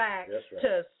turning back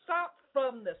to stop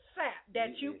from the sap that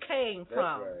you came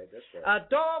from. That's right. A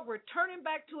dog returning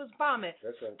back to his vomit.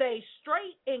 Stay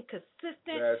straight and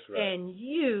consistent, and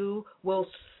you will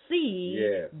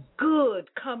see good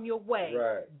come your way.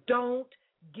 Don't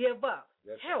give up.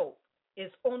 Help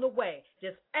is on the way.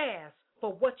 Just ask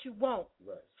for what you want.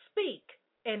 Speak,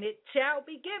 and it shall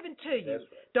be given to you.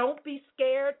 Don't be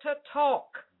scared to talk.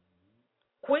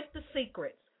 Quit the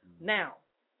secrets. Now,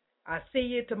 I see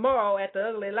you tomorrow at the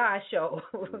Ugly Lie Show,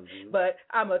 but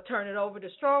I'm going to turn it over to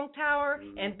Strong Tower,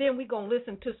 and then we're going to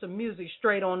listen to some music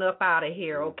straight on up out of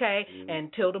here, okay?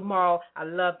 Until tomorrow, I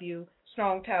love you.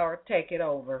 Strong Tower, take it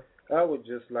over. I would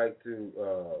just like to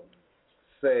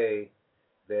say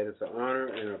that it's an honor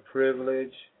and a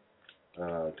privilege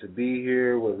to be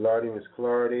here with Lordy Miss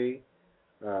Clardy.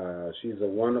 She's a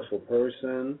wonderful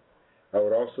person. I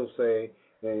would also say,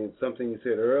 and something you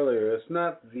said earlier, it's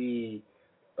not the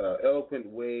eloquent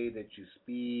way that you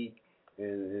speak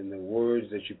and the words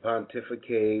that you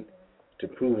pontificate to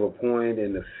prove a point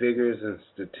and the figures and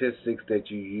statistics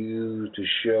that you use to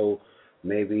show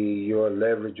maybe your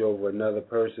leverage over another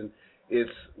person. It's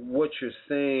what you're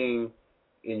saying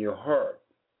in your heart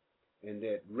and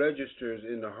that registers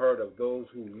in the heart of those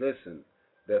who listen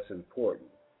that's important.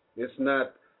 It's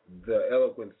not the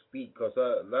eloquent speak, because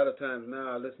a lot of times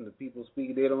now I listen to people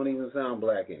speak, they don't even sound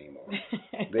black anymore.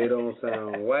 They don't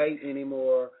sound white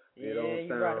anymore. They don't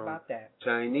sound right about that.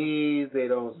 Chinese. They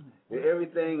don't.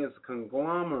 Everything is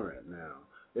conglomerate now.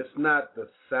 It's not the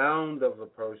sound of a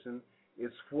person.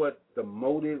 It's what the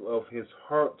motive of his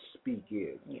heart speak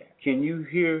is. Can you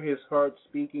hear his heart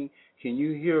speaking? Can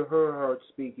you hear her heart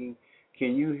speaking?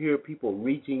 Can you hear people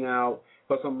reaching out?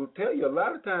 Because I'm going to tell you, a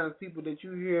lot of times people that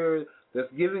you hear that's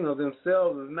giving of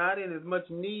themselves is not in as much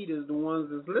need as the ones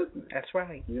that's listening. That's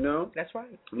right. You know? That's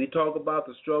right. We talk about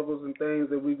the struggles and things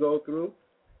that we go through.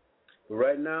 But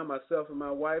right now, myself and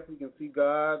my wife, we can see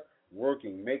God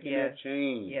working, making that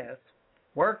change. Yes.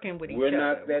 Working with each other. We're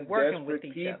not that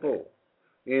desperate people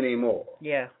anymore.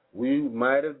 We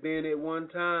might have been at one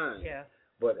time.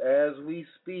 But as we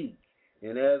speak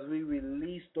and as we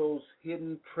release those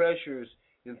hidden pressures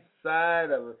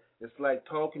inside of it, it's like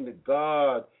talking to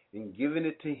God and giving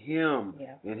it to Him,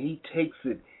 and He takes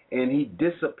it and He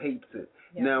dissipates it.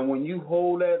 Now, when you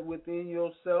hold that within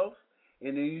yourself,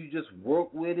 and then you just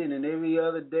work with it, and every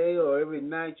other day or every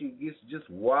night you just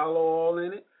wallow all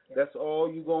in it, that's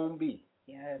all you're going to be.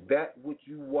 That which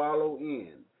you wallow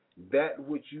in, that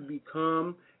which you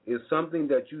become is something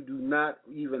that you do not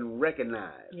even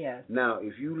recognize. Now,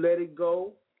 if you let it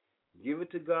go, give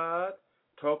it to God,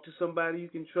 talk to somebody you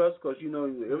can trust, because, you know,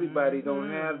 everybody don't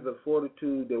have the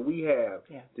fortitude that we have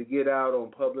to get out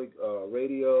on public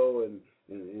radio and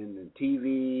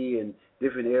TV and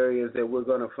different areas that we're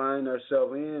going to find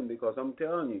ourselves in, because I'm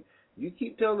telling you, you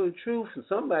keep telling the truth and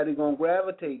somebody's going to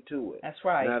gravitate to it. That's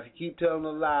right. Now, if you keep telling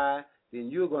a lie, then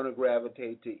you're going to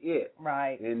gravitate to it.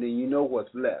 Right. And then you know what's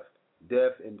left,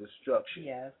 death and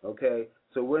destruction. Okay?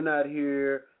 So we're not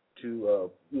here to,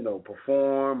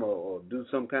 perform or do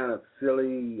some kind of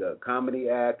silly comedy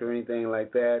act or anything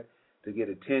like that to get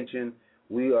attention.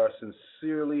 We are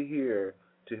sincerely here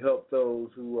to help those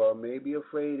who are maybe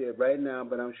afraid right now,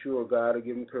 but I'm sure God will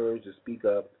give them courage to speak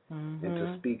up and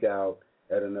to speak out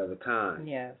at another time.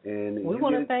 And we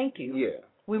want to thank you.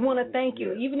 We want to thank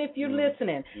you, even if you're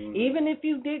listening, even if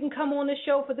you didn't come on the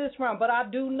show for this round. But I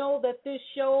do know that this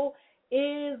show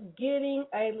is getting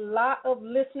a lot of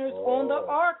listeners on the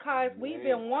archive. We've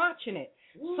been watching it.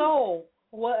 So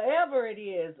whatever it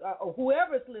is,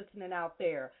 whoever's listening out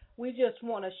there, we just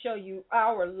want to show you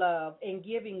our love in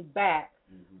giving back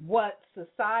what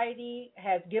society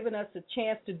has given us a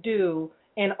chance to do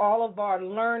in all of our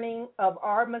learning of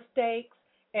our mistakes.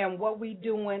 And what we're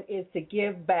doing is to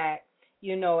give back,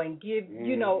 and give,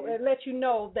 and let you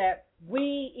know that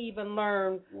we even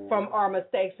learn from our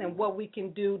mistakes and what we can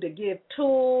do to give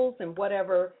tools and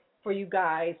whatever for you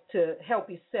guys to help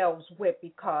yourselves with,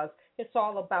 because it's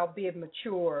all about being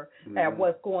mature at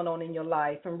what's going on in your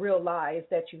life and realize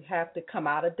that you have to come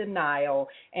out of denial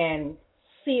and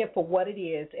see it for what it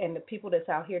is. And the people that's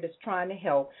out here that's trying to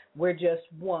help, we're just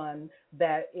one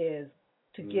that is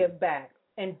to give back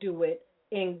and do it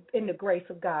in the grace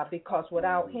of God, because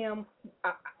without Him,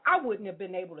 I wouldn't have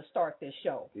been able to start this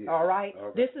show. All right?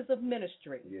 This is a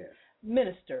ministry.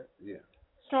 Minister.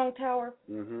 Strong Tower,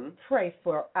 pray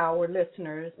for our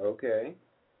listeners. Okay.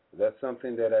 That's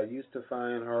something that I used to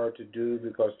find hard to do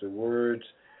because the words,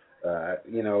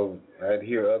 I'd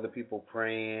hear other people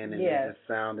praying and it just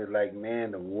sounded like,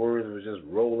 man, the words were just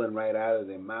rolling right out of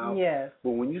their mouth. Yes.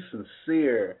 But when you're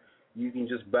sincere, you can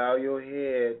just bow your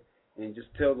head and just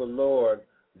tell the Lord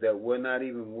that we're not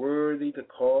even worthy to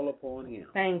call upon Him.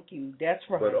 Thank you. That's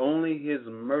right. But only His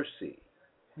mercy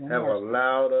have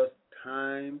allowed us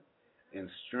time and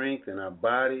strength in our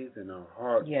bodies and our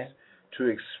hearts to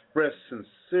express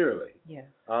sincerely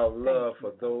our love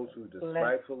for those who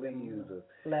despitefully use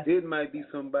us. It might be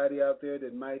somebody out there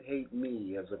that might hate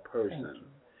me as a person,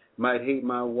 might hate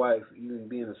my wife even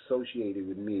being associated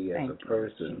with me as a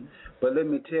person. But let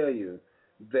me tell you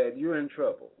that you're in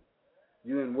trouble.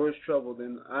 You're in worse trouble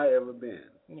than I ever been.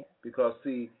 Yeah. Because,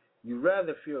 see, you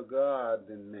rather fear God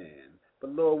than man.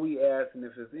 But, Lord, we ask, and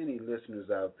if there's any listeners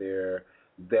out there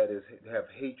that have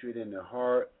hatred in their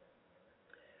heart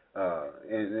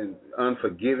and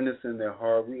unforgiveness in their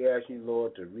heart, we ask you,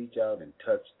 Lord, to reach out and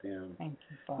touch them. Thank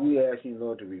you, Father. We ask you,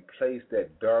 Lord, to replace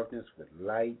that darkness with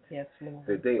light. Yes, Lord.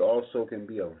 That they also can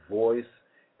be a voice.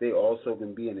 They also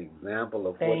can be an example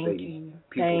of what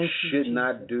people should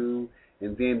not do,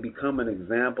 and then become an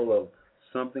example of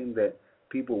something that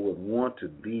people would want to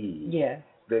be. Yes.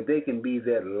 That they can be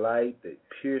that light that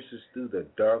pierces through the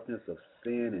darkness of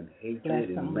sin and hatred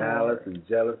and malice and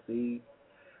jealousy.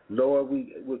 Lord,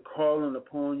 we're calling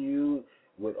upon you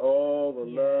with all the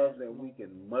love that we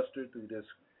can muster through this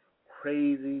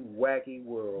crazy, wacky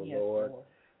world, Lord.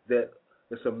 That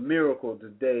it's a miracle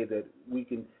today that we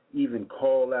can even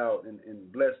call out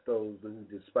and bless those who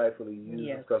despitefully use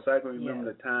us. Because I can remember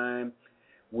the time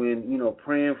when,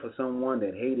 praying for someone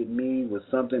that hated me was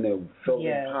something that felt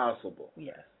impossible.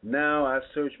 Yes. Now I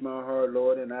search my heart,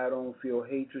 Lord, and I don't feel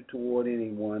hatred toward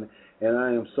anyone, and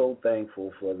I am so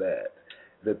thankful for that.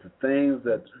 That the things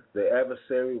that the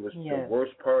adversary was the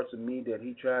worst parts of me that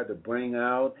he tried to bring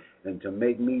out and to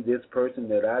make me this person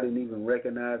that I didn't even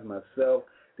recognize myself,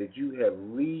 that you have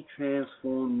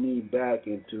retransformed me back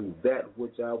into that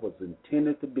which I was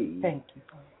intended to be. Thank you,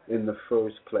 in the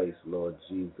first place, Lord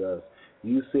Jesus.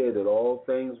 You said that all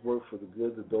things work for the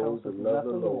good of those that love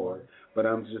the Lord. But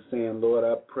I'm just saying, Lord,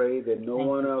 I pray that no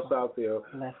one else out there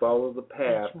follow the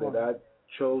path that I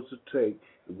chose to take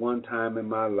at one time in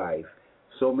my life.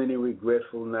 So many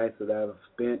regretful nights that I've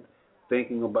spent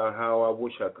thinking about how I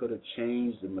wish I could have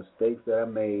changed the mistakes that I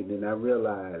made, and I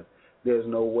realized there's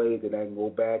no way that I can go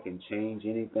back and change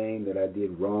anything that I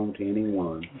did wrong to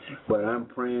anyone. But I'm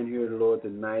praying here, Lord,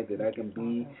 tonight that I can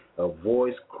be a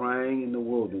voice crying in the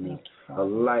wilderness, a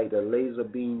light, a laser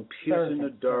beam piercing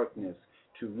the darkness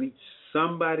to reach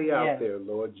somebody out there,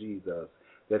 Lord Jesus,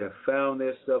 that have found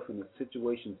themselves in a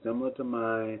situation similar to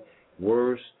mine,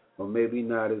 worse, or maybe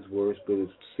not as worse, but if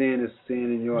sin is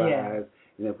sin in your eyes,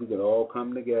 and if we could all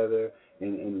come together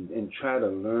and try to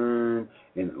learn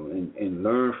and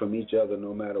learn from each other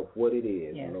no matter what it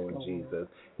is, Lord Jesus,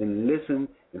 and listen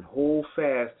and hold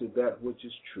fast to that which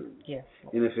is true. Yes,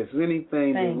 and if there's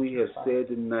anything that we have said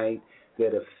tonight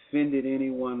that offended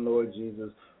anyone, Lord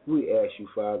Jesus, we ask you,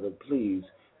 Father, please,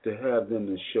 to have them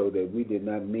to show that we did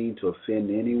not mean to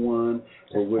offend anyone,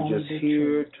 but we're just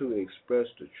here to express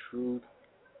the truth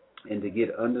and to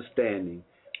get understanding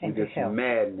with this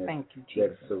madness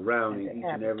that's surrounding each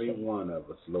and every one of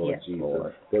us, Lord Jesus.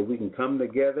 Lord. That we can come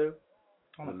together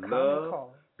in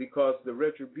love, because the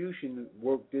retribution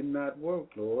work did not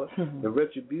work, Lord. The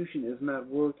retribution is not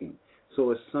working.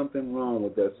 So it's something wrong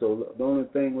with that. So the only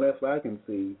thing left I can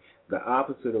see, the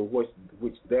opposite of which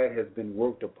that has been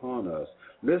worked upon us.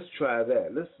 Let's try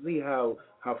that. Let's see how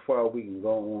far we can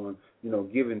go on,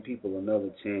 giving people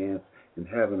another chance and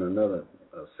having a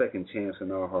second chance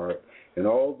in our heart. And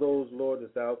all those, Lord,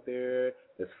 that's out there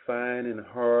that's finding it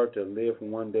hard to live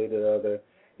from one day to the other.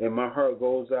 And my heart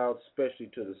goes out especially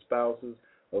to the spouses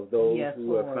of those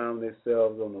who have found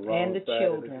themselves on the wrong side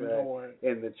of the track. Lord.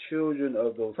 And the children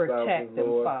of those spouses,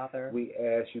 Lord, Father. We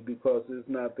ask you, because it's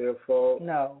not their fault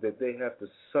that they have to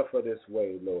suffer this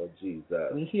way, Lord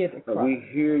Jesus. We hear the cry. We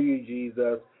hear you,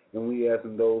 Jesus, and we ask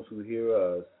those who hear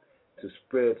us to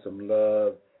spread some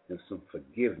love and some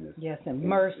forgiveness. Yes, and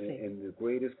mercy. In the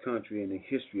greatest country in the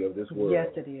history of this world. Yes,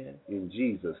 it is. In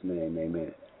Jesus' name,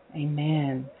 amen.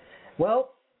 Amen.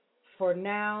 Well, for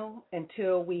now,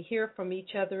 until we hear from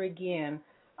each other again,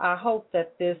 I hope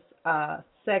that this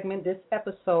segment, this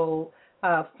episode,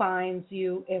 finds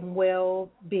you in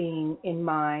well-being in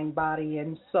mind, body,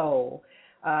 and soul.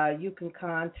 You can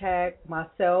contact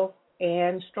myself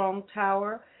and Strong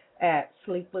Tower at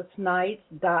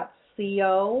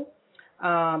sleeplessnights.co.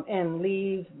 and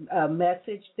leave a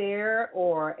message there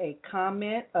or a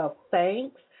comment of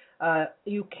thanks.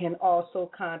 You can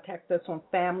also contact us on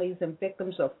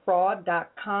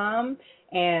familiesandvictimsoffraud.com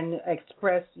and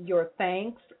express your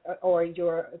thanks or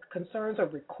your concerns or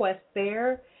requests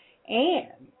there.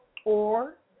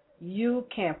 Or you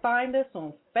can find us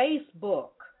on Facebook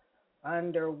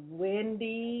under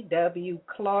Wendy W.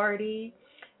 Clardy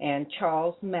and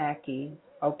Charles Mackey.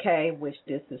 Okay, which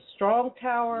this is Strong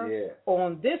Tower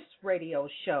on this radio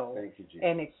show. Thank you, G.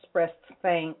 And express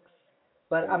thanks.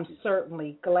 But I'm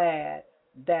certainly glad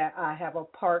that I have a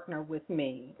partner with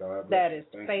me that is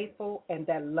faithful and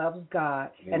that loves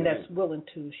God and that's willing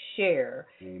to share,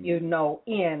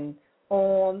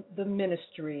 on the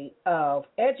ministry of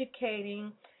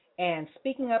educating and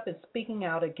speaking up and speaking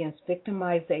out against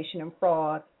victimization and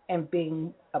fraud and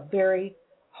being a very,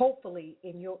 hopefully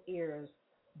in your ears,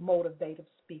 motivative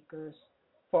speakers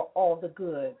for all the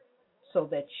good so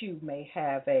that you may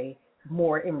have a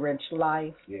more enriched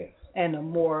life and a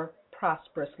more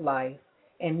prosperous life,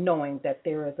 and knowing that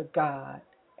there is a God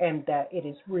and that it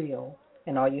is real,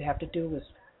 and all you have to do is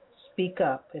speak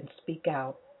up and speak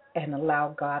out and allow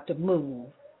God to move,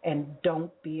 and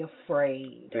don't be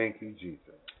afraid. Thank you,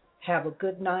 Jesus. Have a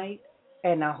good night,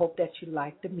 and I hope that you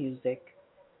like the music.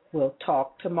 We'll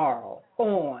talk tomorrow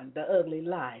on The Ugly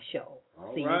Lie Show.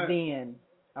 See you then.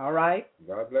 All right?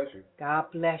 God bless you.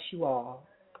 God bless you all.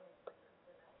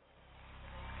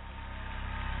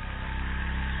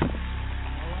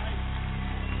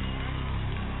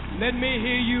 Let me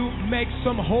hear you make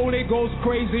some Holy Ghost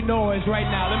crazy noise right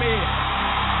now. Let me hear it.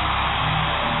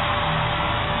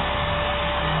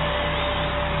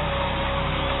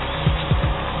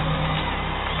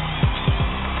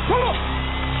 Come on.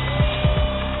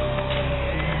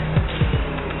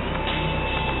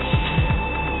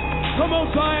 Come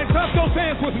on, Zion. Clap those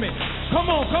hands with me. Come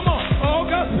on, come on. All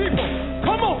God's people.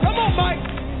 Come on, Mike.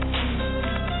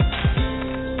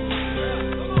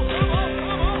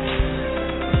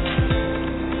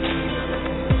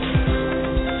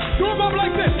 Do them up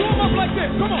like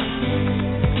this. Come on.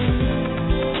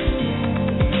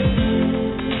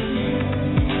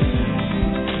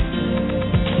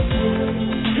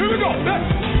 Here we go.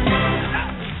 Next.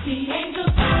 The angels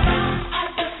bow down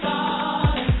at the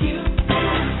thought of you.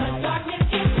 The darkness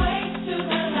gives way to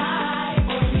the light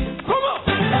for you. Come on.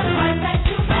 The light that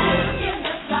you make in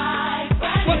the sky.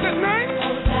 What's his name?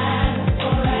 Hosanna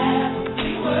forever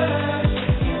we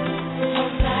worship you.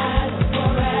 Hosanna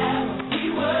forever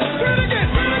we worship you. Do it again.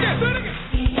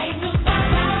 The angels bow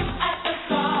down at the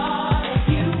thought of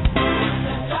you.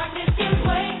 The darkness gives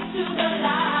way to the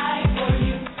light for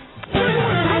you. The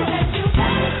light that you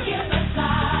make in the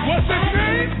sky. What's his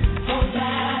name?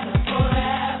 Hosanna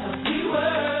forever we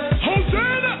worship.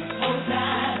 Hosanna.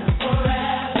 Hosanna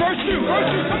forever. Verse 2.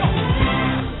 Come on.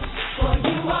 For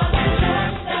you are the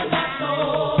Lamb that my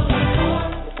soul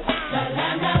adores, the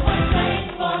Lamb that was slain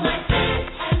for my sins,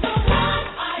 and the one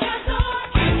I adore,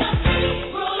 King of kings,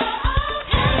 ruler of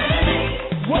heaven.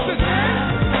 What's his name?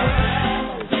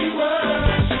 We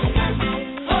worship you.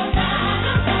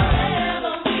 Hosanna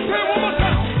forever we Say it one more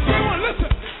time. Say one. Listen.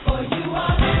 For you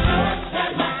are the church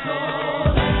that my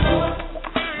soul adores,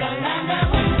 the Lamb that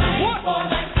was slain for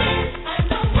my sins, and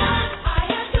the one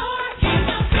I adore, King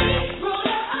of kings,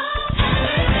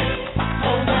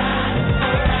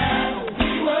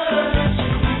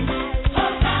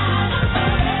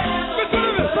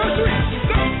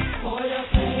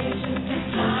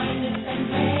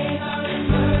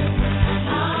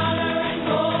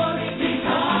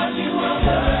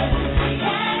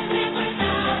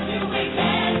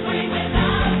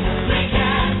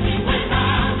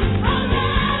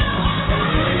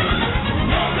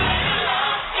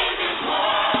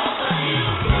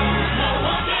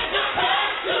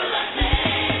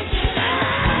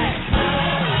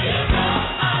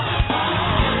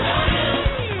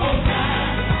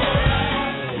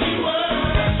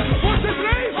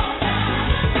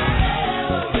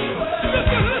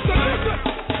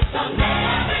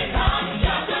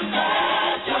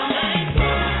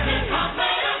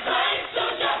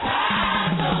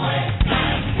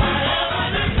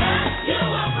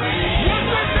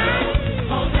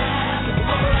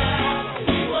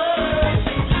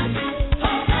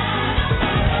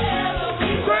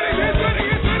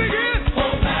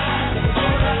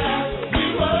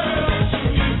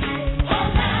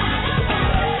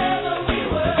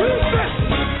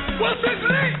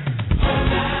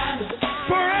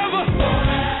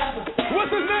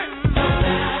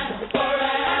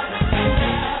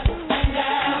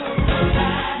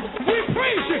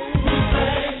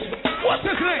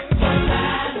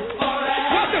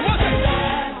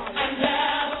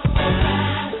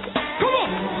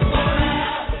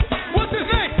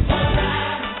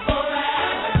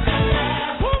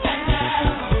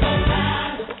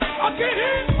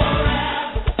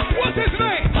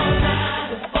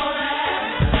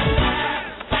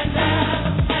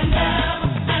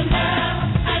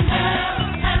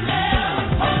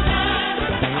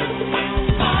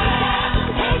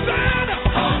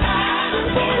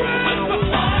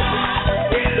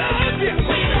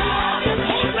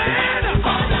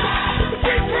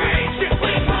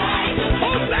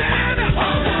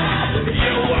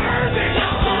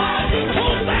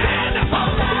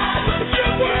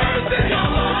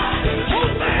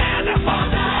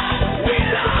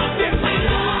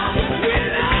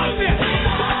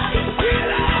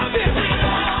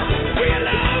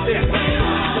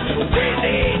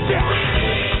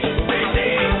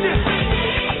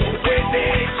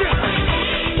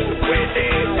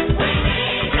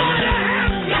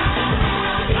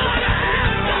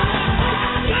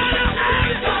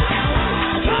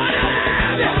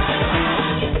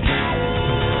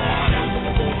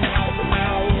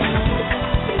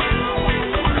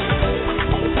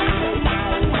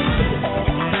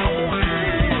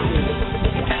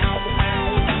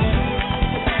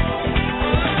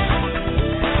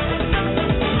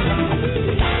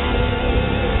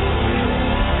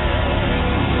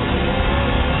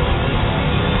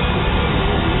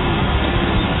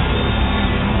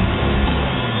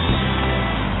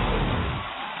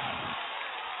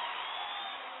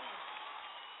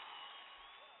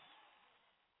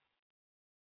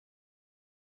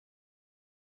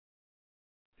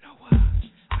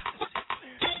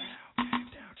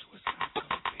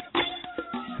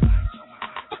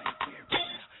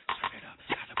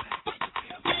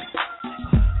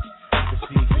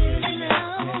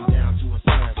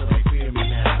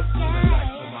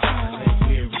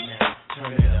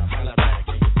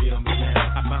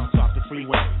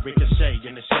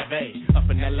 LA, up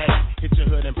in LA. Hit your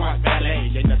hood and park ballet.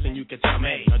 Ain't nothing you can tell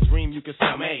me. A dream you can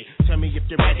sell me. Tell me if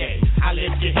you're ready. I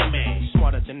live you hit me.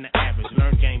 Smarter than the average.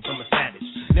 Learn game from a savage.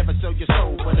 Never sell your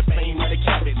soul for the fame or the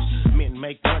cabbage. Men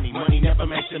make money. Money never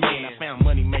makes a man. I found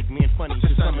money make men funny. So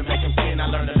some make them sin. I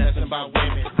learned a lesson about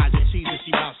women. I just cheese and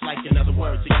she mouse like. In other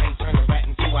words, you can't turn a rat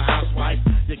into a housewife.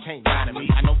 You can't lie to me.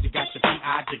 I know you got your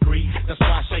PI degree. That's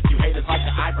why I shake you haters like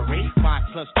the ivory.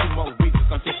 5 plus 2 more reasons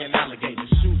I'm kicking alligators.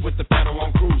 Shoes with the pedal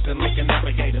on cruise and linking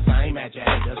navigators. I ain't mad you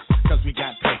haters, cause we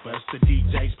got papers. The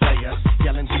DJs play us,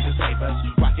 yelling Jesus save us.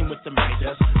 Rocking with the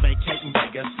majors, vacating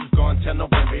Vegas. Go and tell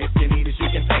November if you need us, you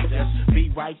can pay us.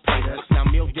 Be right, paid us. Now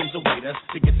millions await us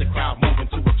to get the crowd moving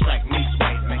to attract me.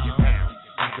 Space, make it pound.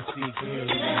 I can see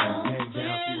clearly now. Came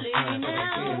down through a sign, but I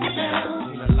feel me now.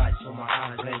 See the lights from my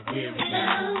eyes, ain't weary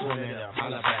now. Turn it up,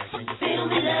 holla back, and you feel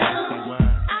me now. Say what?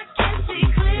 I can see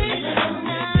clearly now.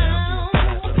 Came down through a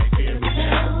sign, so they fear me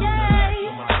now. See the lights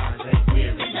from my eyes, ain't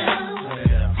weary now. Turn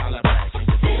it up, holla back, and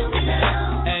you feel me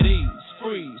now. At ease,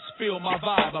 freeze, feel my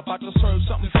vibe. About to serve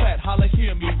something fat, holla,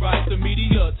 hear me right. The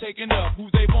media taking up who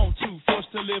they want to.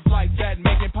 Forced to live like that,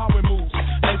 making power moves.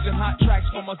 Legend hot tracks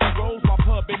from a zero. My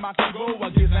pub in my hero. I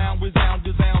get down with down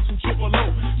to triple O.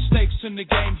 Stakes in the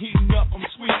game heating up, I'm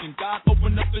squeaking. God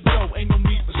open up the door, ain't no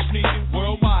need for sneaking.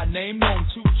 Worldwide, name known,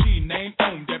 2G, name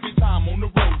owned. Every time on the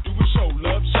road, do a show,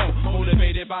 love show.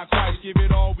 Motivated by Christ, give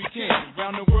it all we can.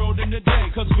 Round the world in the day,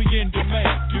 cause we in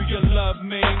demand. Do you love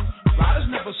me? Riders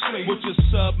never sleep, would you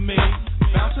sub me?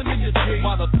 Bouncing in your G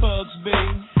while the thugs be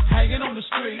hanging on the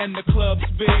street and the clubs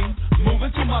be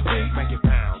moving to my beat. Make it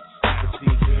pound. I can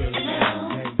see clearly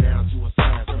now. Came down to a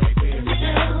sign, so they fear me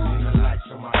now. See the lights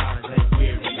from my eyes, ain't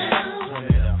weary now. Turn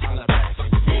it up, holla back,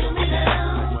 and you feel me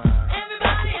now.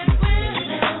 Everybody is with me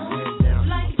now.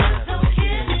 Like you just don't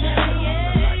hear me now.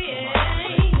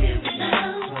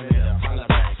 Turn it up, holla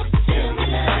back, and you feel me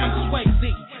now.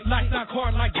 Swayze, lights not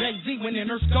hard like Jay-Z. When in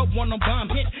her scope, one no bomb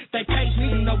hit, they page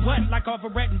me. You know what? Like off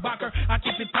of Rettenbacher, I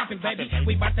keep it poppin', baby.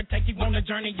 We bout to take you on a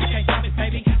journey, you can't stop it,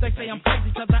 baby. They say I'm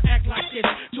crazy cause I act like this.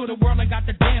 To the world, I got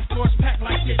the dance floors packed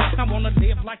like this. I wanna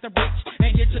live like the rich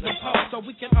and get to the poor, so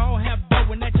we can all have dough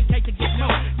and educate to get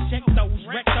more. Check those,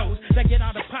 wreck those, they get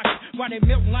out of pocket. Why they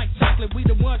milk like chocolate? We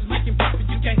the ones making profit,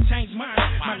 you can't change mine.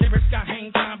 My lyrics got hang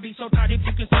time, be so tight if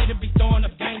you can see to be throwing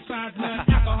up gang signs. None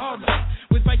alcohol,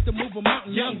 we fake to move a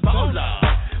mountain, young baller.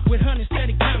 With honey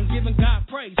steady counting, giving God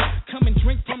praise. Come and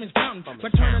drink from his fountain,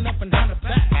 but turning up and down the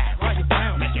back while you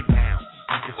pound. Make it pound.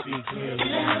 I can see clearly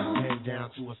now. Came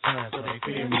down to a sign, so they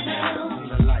fear me now. See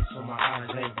the lights from my eyes,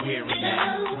 ain't weary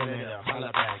now. Turn it up,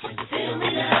 holla back, and you feel me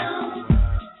now.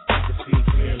 I can see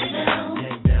clearly now.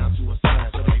 Came down to a sign,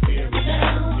 so they fear me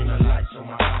now. See the lights from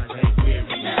my eyes, ain't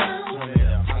weary now. Turn it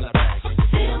up, holla back, and you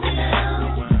feel me now.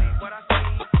 What I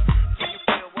see, can you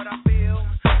feel what I feel?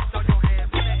 Throw your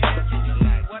hands in the air, can you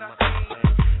see what I see?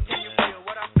 Can you feel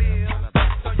what I feel?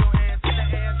 Throw your hands in the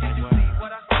air, can you see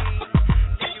what I see?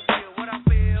 Can you feel what I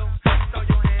feel? Throw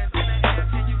your hands in the air,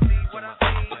 can you see what I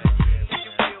see? Can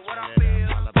you feel what I feel?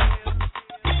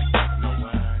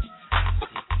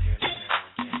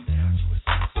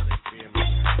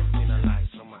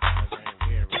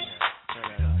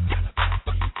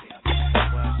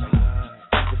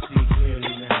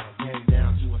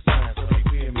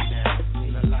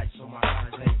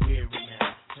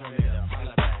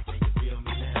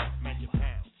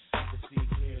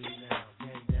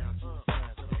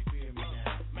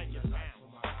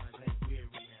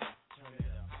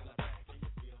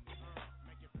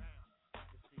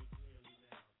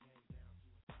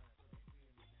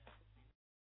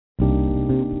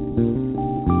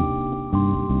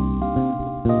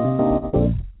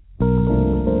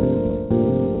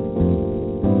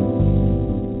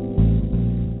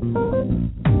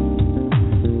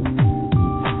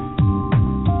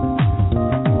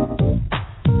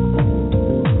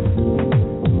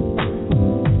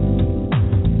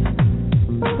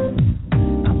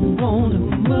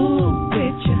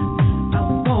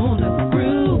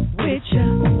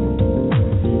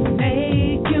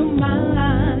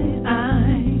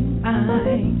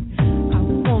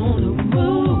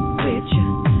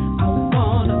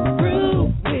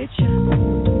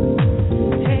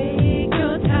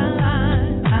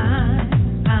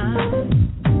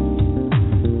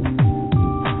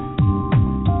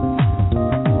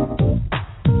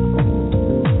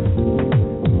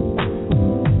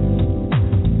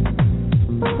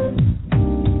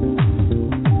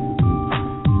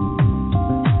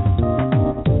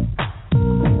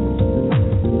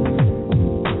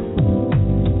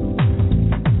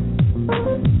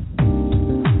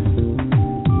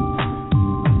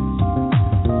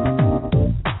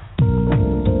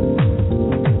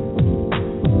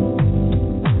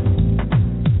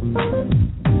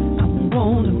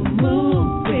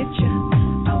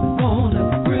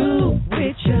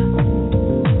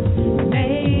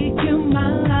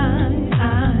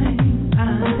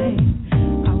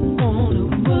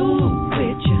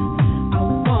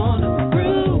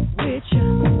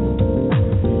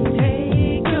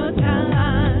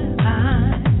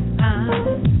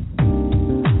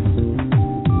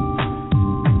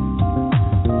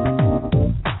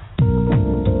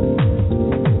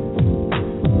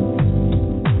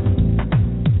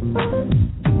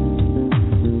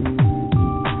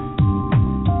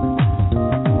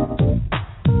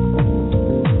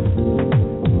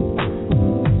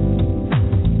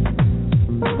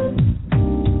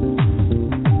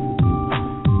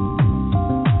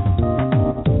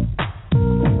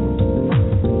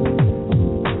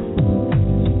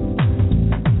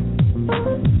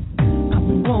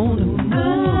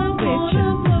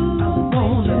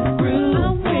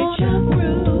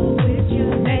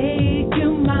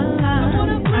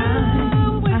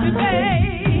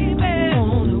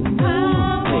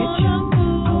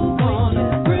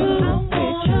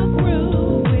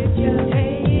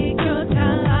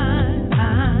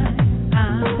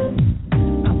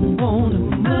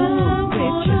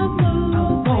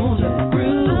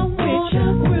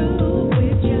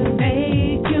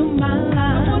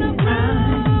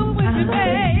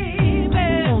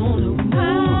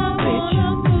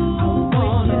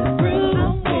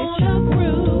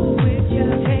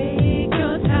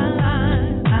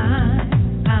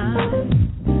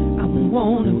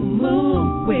 wanna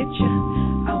move with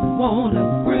you. I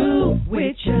wanna groove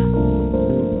with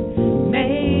you.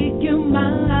 Make you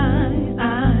mine.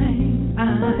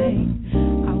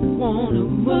 I wanna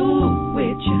move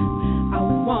with you. I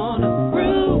wanna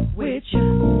groove with you.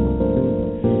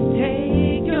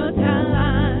 Take your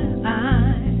time. I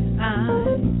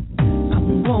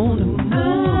wanna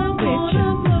move with you.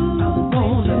 I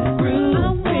wanna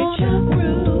groove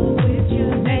with you.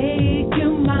 Make you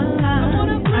mine. I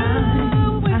wanna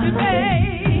groove with you,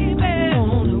 baby. I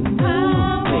wanna move.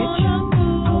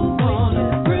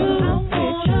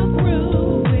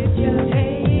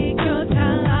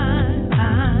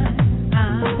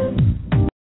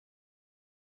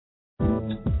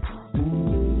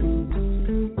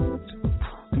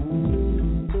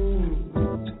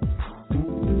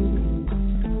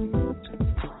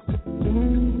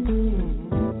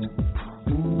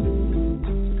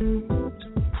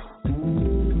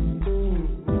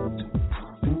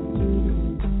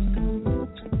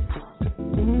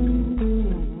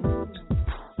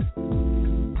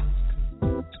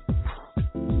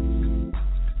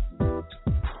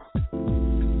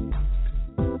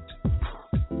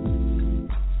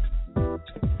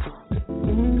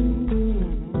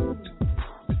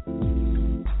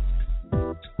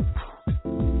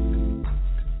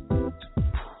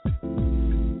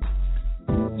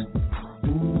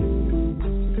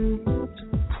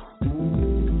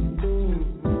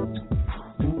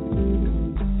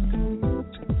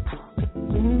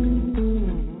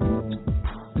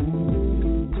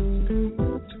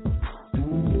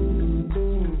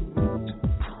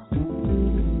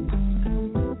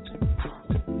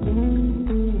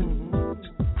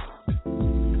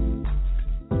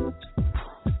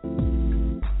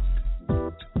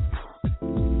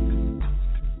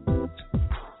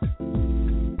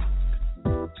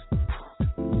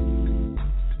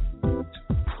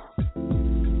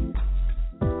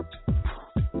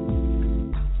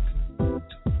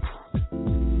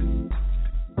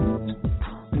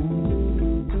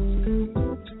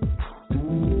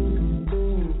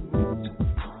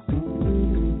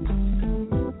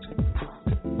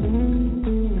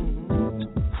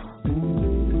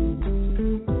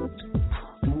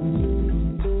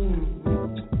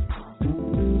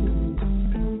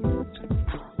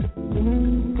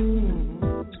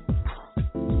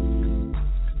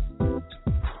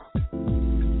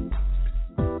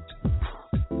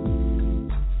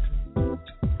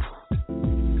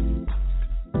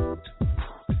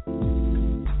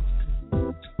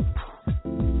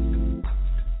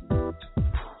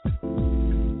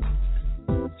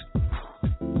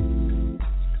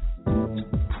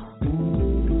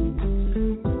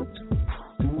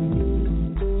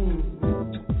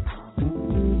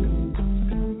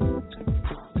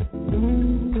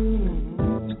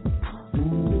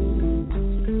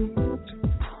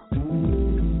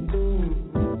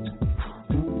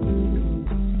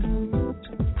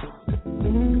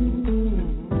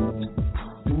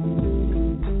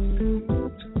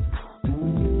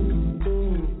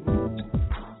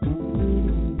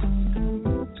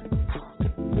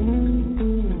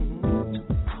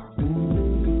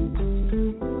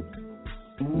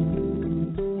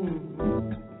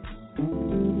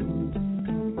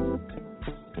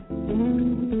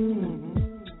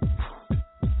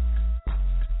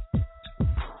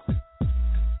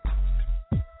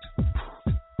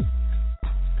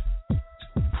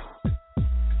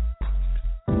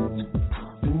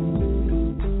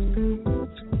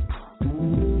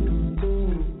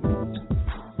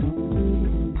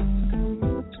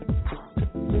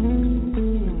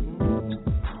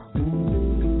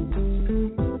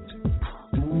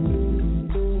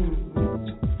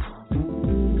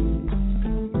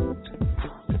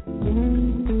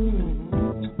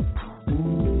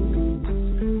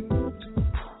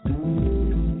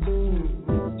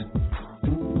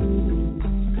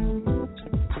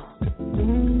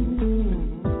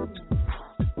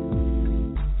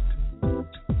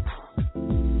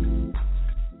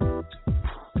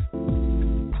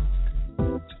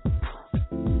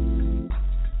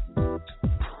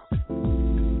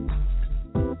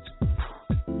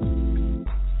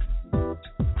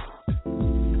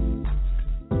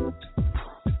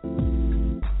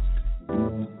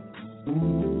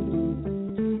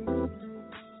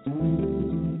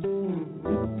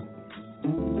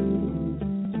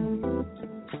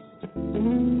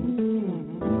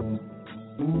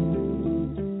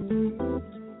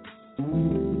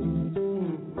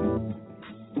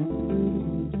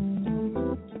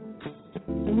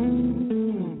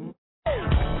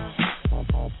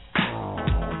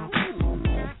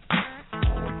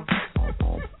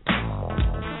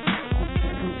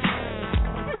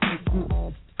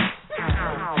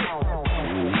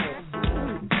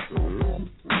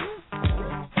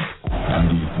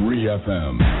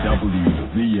 FM,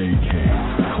 WZAK,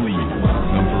 Cleveland, #1.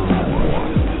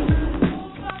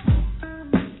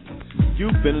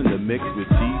 You've been in the mix with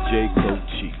DJ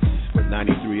Cochise for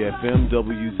 93 FM,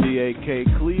 WZAK,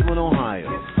 Cleveland, Ohio.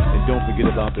 And don't forget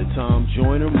about the Tom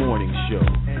Joyner Morning Show.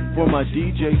 For my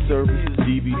DJ services,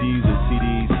 DVDs, and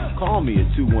CDs, call me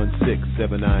at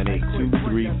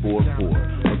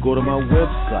 216-798-2344 or go to my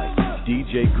website,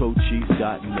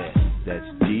 djcochise.net. That's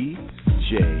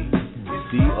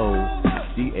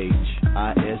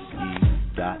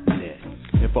DJCOCHISE.net.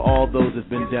 And for all those that's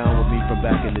been down with me from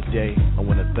back in the day, I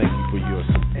want to thank you for your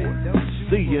support.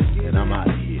 See ya, and I'm out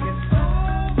of here.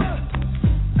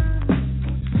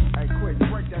 Hey, quick,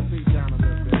 break that beat down a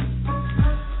little bit.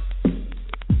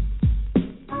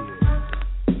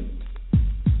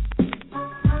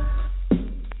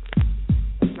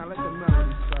 Now let the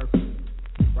melody surface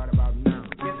right about now.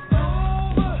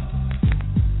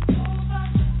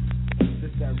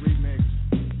 This that remix.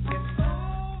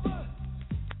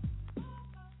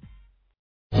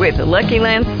 With the Lucky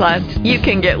Land Slots, you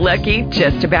can get lucky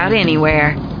just about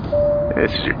anywhere.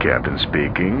 This is your captain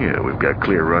speaking. We've got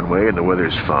clear runway and the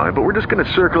weather's fine, but we're just going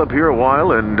to circle up here a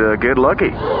while and get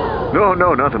lucky. No,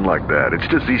 nothing like that. It's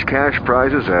just these cash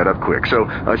prizes add up quick. So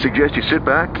I suggest you sit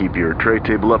back, keep your tray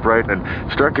table upright, and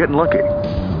start getting lucky.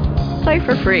 Play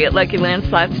for free at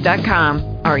LuckyLandSlots.com.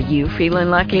 Are you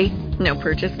feeling lucky? No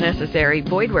purchase necessary.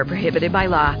 Void where prohibited by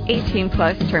law. 18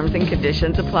 plus terms and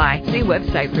conditions apply. See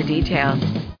website for details.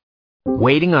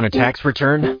 Waiting on a tax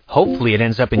return? Hopefully it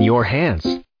ends up in your hands.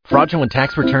 Fraudulent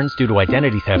tax returns due to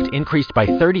identity theft increased by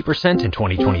 30% in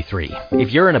 2023.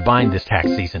 If you're in a bind this tax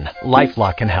season,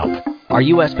 LifeLock can help. Our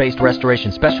U.S.-based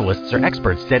restoration specialists are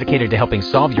experts dedicated to helping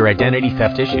solve your identity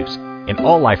theft issues. And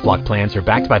all LifeLock plans are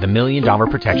backed by the $1 Million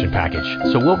Protection Package.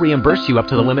 So we'll reimburse you up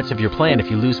to the limits of your plan if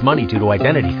you lose money due to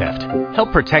identity theft.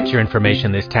 Help protect your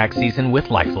information this tax season with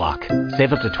LifeLock.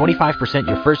 Save up to 25%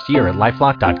 your first year at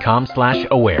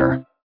LifeLock.com/aware.